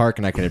Shakespeare in the Park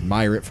and I can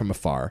admire it from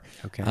afar.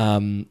 Okay. I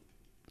don't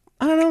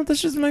know.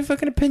 That's just my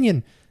fucking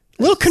opinion.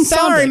 Little confounding.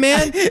 Sorry,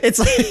 man.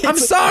 I'm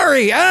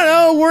sorry. I don't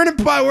know. We're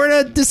in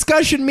a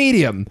discussion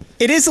medium.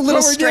 It is a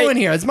little what we're doing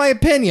here. It's my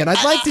opinion.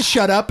 I'd like to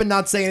shut up and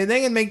not say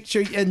anything and make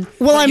sure you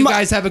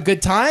guys have a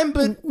good time.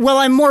 But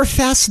I'm more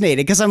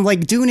fascinated because I'm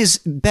like, Dune is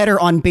better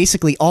on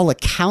basically all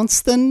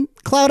accounts than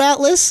Cloud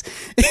Atlas.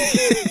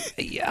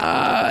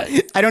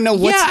 I don't know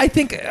what. Yeah, I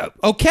think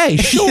okay,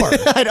 sure.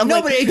 But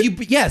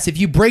if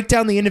you break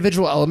down the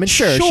individial elements,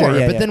 sure.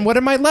 But then what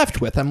am I left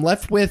with? I'm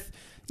left with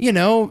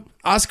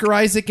Oscar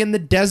Isaac in the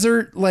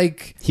desert,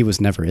 like he was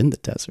never in the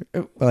desert.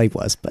 Well, he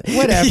was, but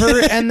whatever.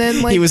 And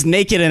then like he was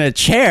naked in a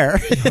chair.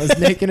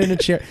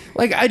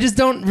 Like I just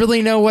don't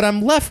really know what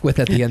I'm left with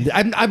at the end.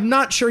 I'm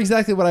not sure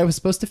exactly what I was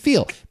supposed to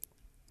feel.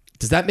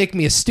 Does that make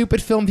me a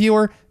stupid film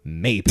viewer?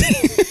 Maybe.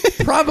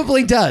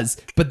 Probably does.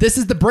 But this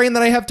is the brain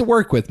that I have to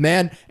work with,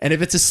 man. And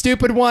if it's a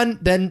stupid one,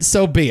 then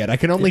so be it. I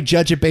can only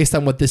judge it based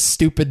on what this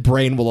stupid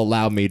brain will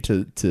allow me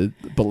to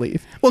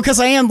believe. Well, because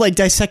I am like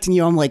dissecting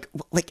you. I'm like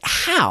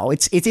how?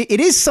 It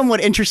is somewhat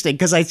interesting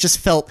because I just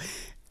felt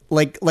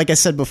like I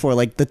said before,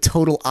 like the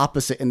total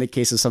opposite in the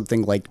case of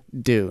something like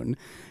Dune.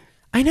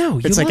 I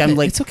know. It's like I'm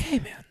like, it's okay,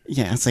 man.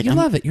 Yeah, it's like you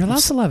love it. You're allowed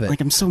to love it.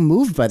 Like I'm so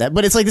moved by that,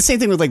 but it's like the same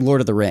thing with like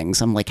Lord of the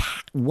Rings. I'm like,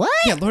 what?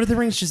 Yeah, Lord of the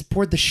Rings just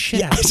bored the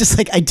shit. Yeah, it's just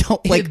like I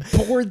don't like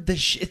bored the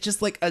shit. It's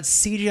just like a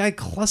CGI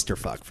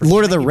clusterfuck for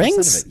Lord of the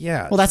Rings.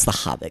 Yeah. Well, that's The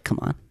Hobbit. Come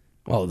on.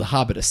 Well, The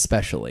Hobbit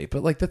especially,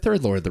 but like the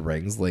third Lord of the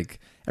Rings, like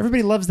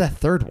everybody loves that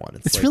third one.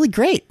 It's like, really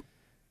great.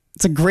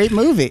 It's a great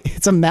movie.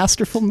 It's a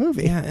masterful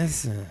movie. Yeah,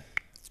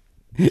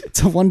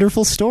 it's a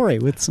wonderful story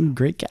with some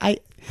great. I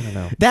don't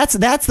know. That's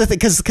the thing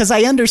because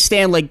I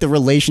understand like the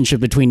relationship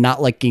between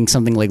not liking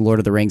something like Lord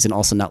of the Rings and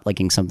also not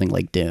liking something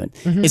like Dune.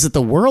 Mm-hmm. Is it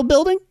the world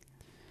building?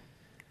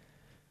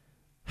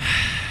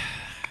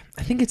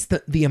 I think it's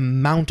the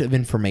amount of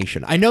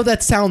information. I know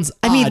that sounds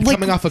odd like,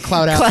 coming off of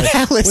Cloud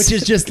Atlas, which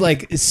is just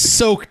like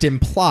soaked in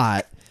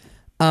plot.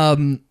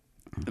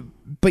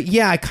 But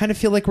yeah, I kind of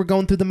feel like we're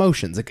going through the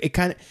motions. It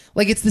kind of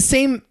like it's the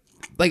same.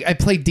 Like I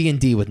played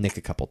D&D with Nick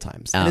a couple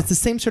times, and it's the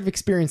same sort of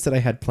experience that I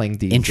had playing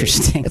D&D.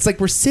 Interesting. It's like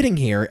we're sitting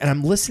here, and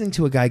I'm listening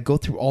to a guy go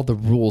through all the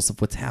rules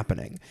of what's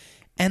happening,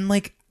 and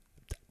like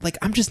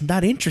I'm just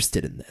not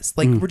interested in this.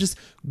 Like we're just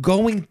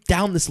going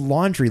down this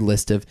laundry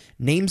list of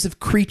names of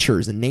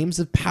creatures and names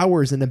of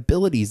powers and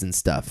abilities and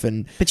stuff.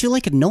 But you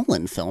like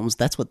Nolan films?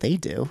 That's what they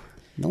do.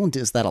 Nolan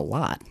does that a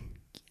lot.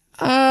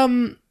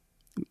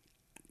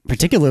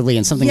 Particularly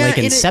in something like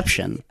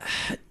Inception.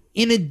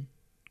 In a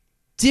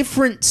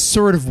different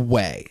sort of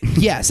way.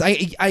 Yes,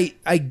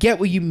 I get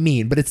what you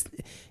mean, but it's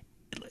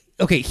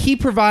okay. He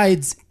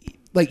provides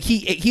like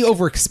he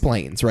over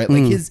explains, right?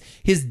 Like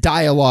his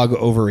dialogue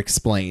over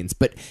explains,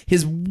 but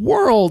his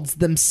worlds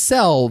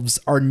themselves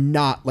are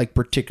not like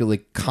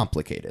particularly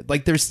complicated.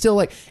 Like there's still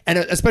like, and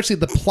especially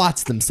the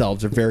plots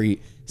themselves are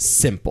very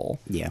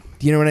simple. Yeah,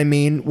 do you know what I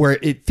mean? Where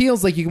it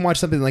feels like you can watch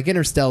something like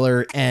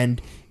Interstellar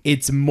and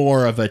it's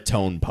more of a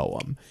tone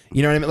poem.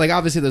 You know what I mean? Like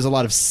obviously there's a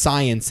lot of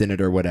science in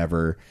it or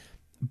whatever.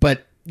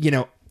 But,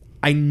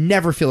 I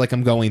never feel like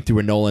I'm going through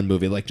a Nolan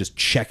movie, like just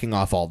checking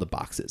off all the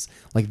boxes.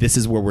 Like this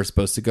is where we're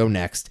supposed to go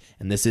next.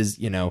 And this is,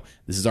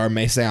 this is our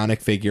messianic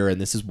figure. And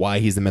this is why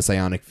he's the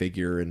messianic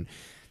figure. And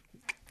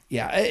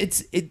yeah,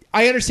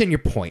 I understand your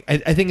point.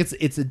 I think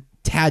it's a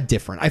tad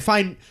different. I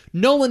find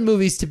Nolan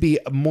movies to be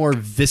more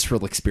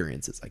visceral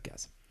experiences, I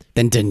guess.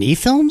 Than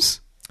Denis films?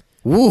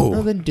 Ooh.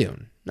 No, than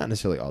Dune. Not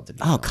necessarily all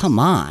Denis films. Come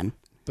on.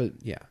 But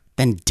yeah.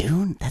 Then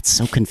Dune? That's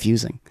so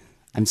confusing.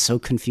 I'm so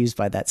confused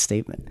by that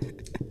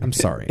statement. I'm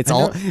sorry. It's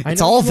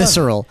all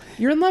visceral.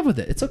 You're in love with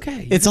it. It's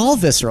okay. It's all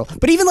visceral.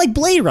 But even like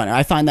Blade Runner,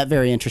 I find that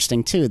very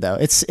interesting too. Though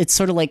it's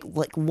sort of like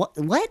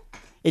what?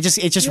 It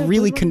just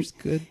really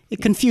good.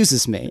 It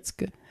confuses me. It's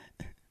good.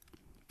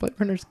 Blade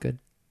Runner's good.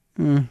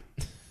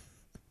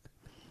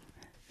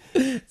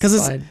 Because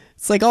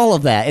it's like all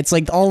of that. It's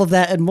like all of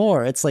that and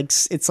more. It's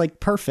like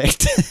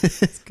perfect.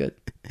 It's good.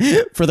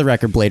 For the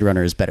record, Blade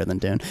Runner is better than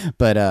Dune.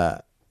 But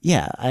I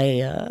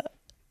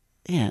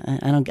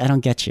don't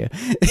get you.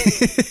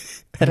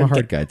 I'm a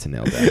hard guy to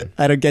nail down.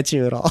 I don't get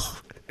you at all.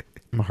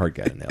 I'm a hard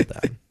guy to nail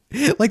down.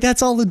 Like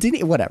that's all the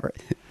Disney, whatever.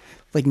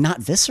 Like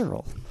not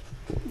visceral.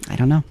 I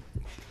don't know.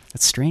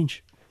 That's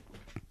strange.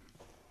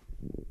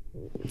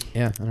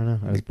 Yeah, I don't know.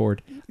 I was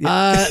bored.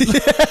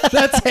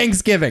 That's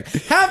Hanksgiving.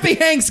 Happy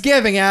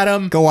Hanksgiving,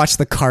 Adam. Go watch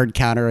the card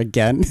counter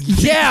again.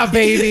 Yeah,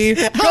 baby.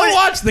 Go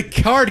watch the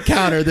card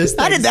counter this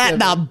How did that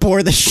not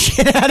bore the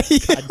shit out of you?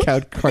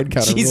 Card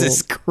counter.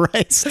 Jesus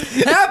Christ.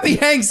 Happy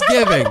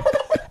Hanksgiving.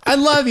 I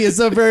love you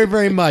so very,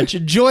 very much.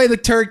 Enjoy the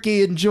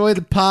turkey. Enjoy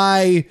the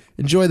pie.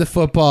 Enjoy the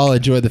football.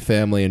 Enjoy the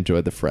family.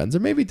 Enjoy the friends. Or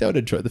maybe don't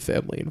enjoy the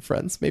family and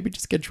friends. Maybe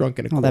just get drunk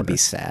in a corner. That'd be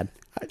sad.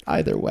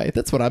 Either way.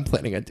 That's what I'm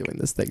planning on doing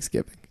this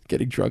Thanksgiving.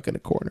 Getting drunk in a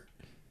corner.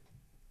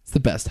 It's the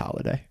best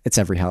holiday. It's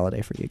every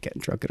holiday for you,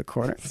 getting drunk in a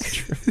corner. That's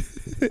true.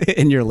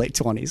 In your late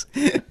 20s.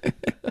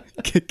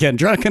 Getting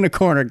drunk in a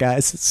corner,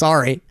 guys.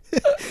 Sorry.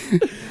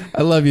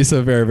 I love you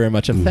so very, very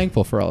much. I'm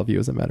thankful for all of you,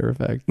 as a matter of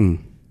fact. And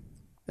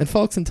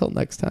folks, until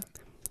next time.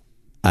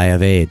 I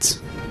have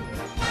AIDS.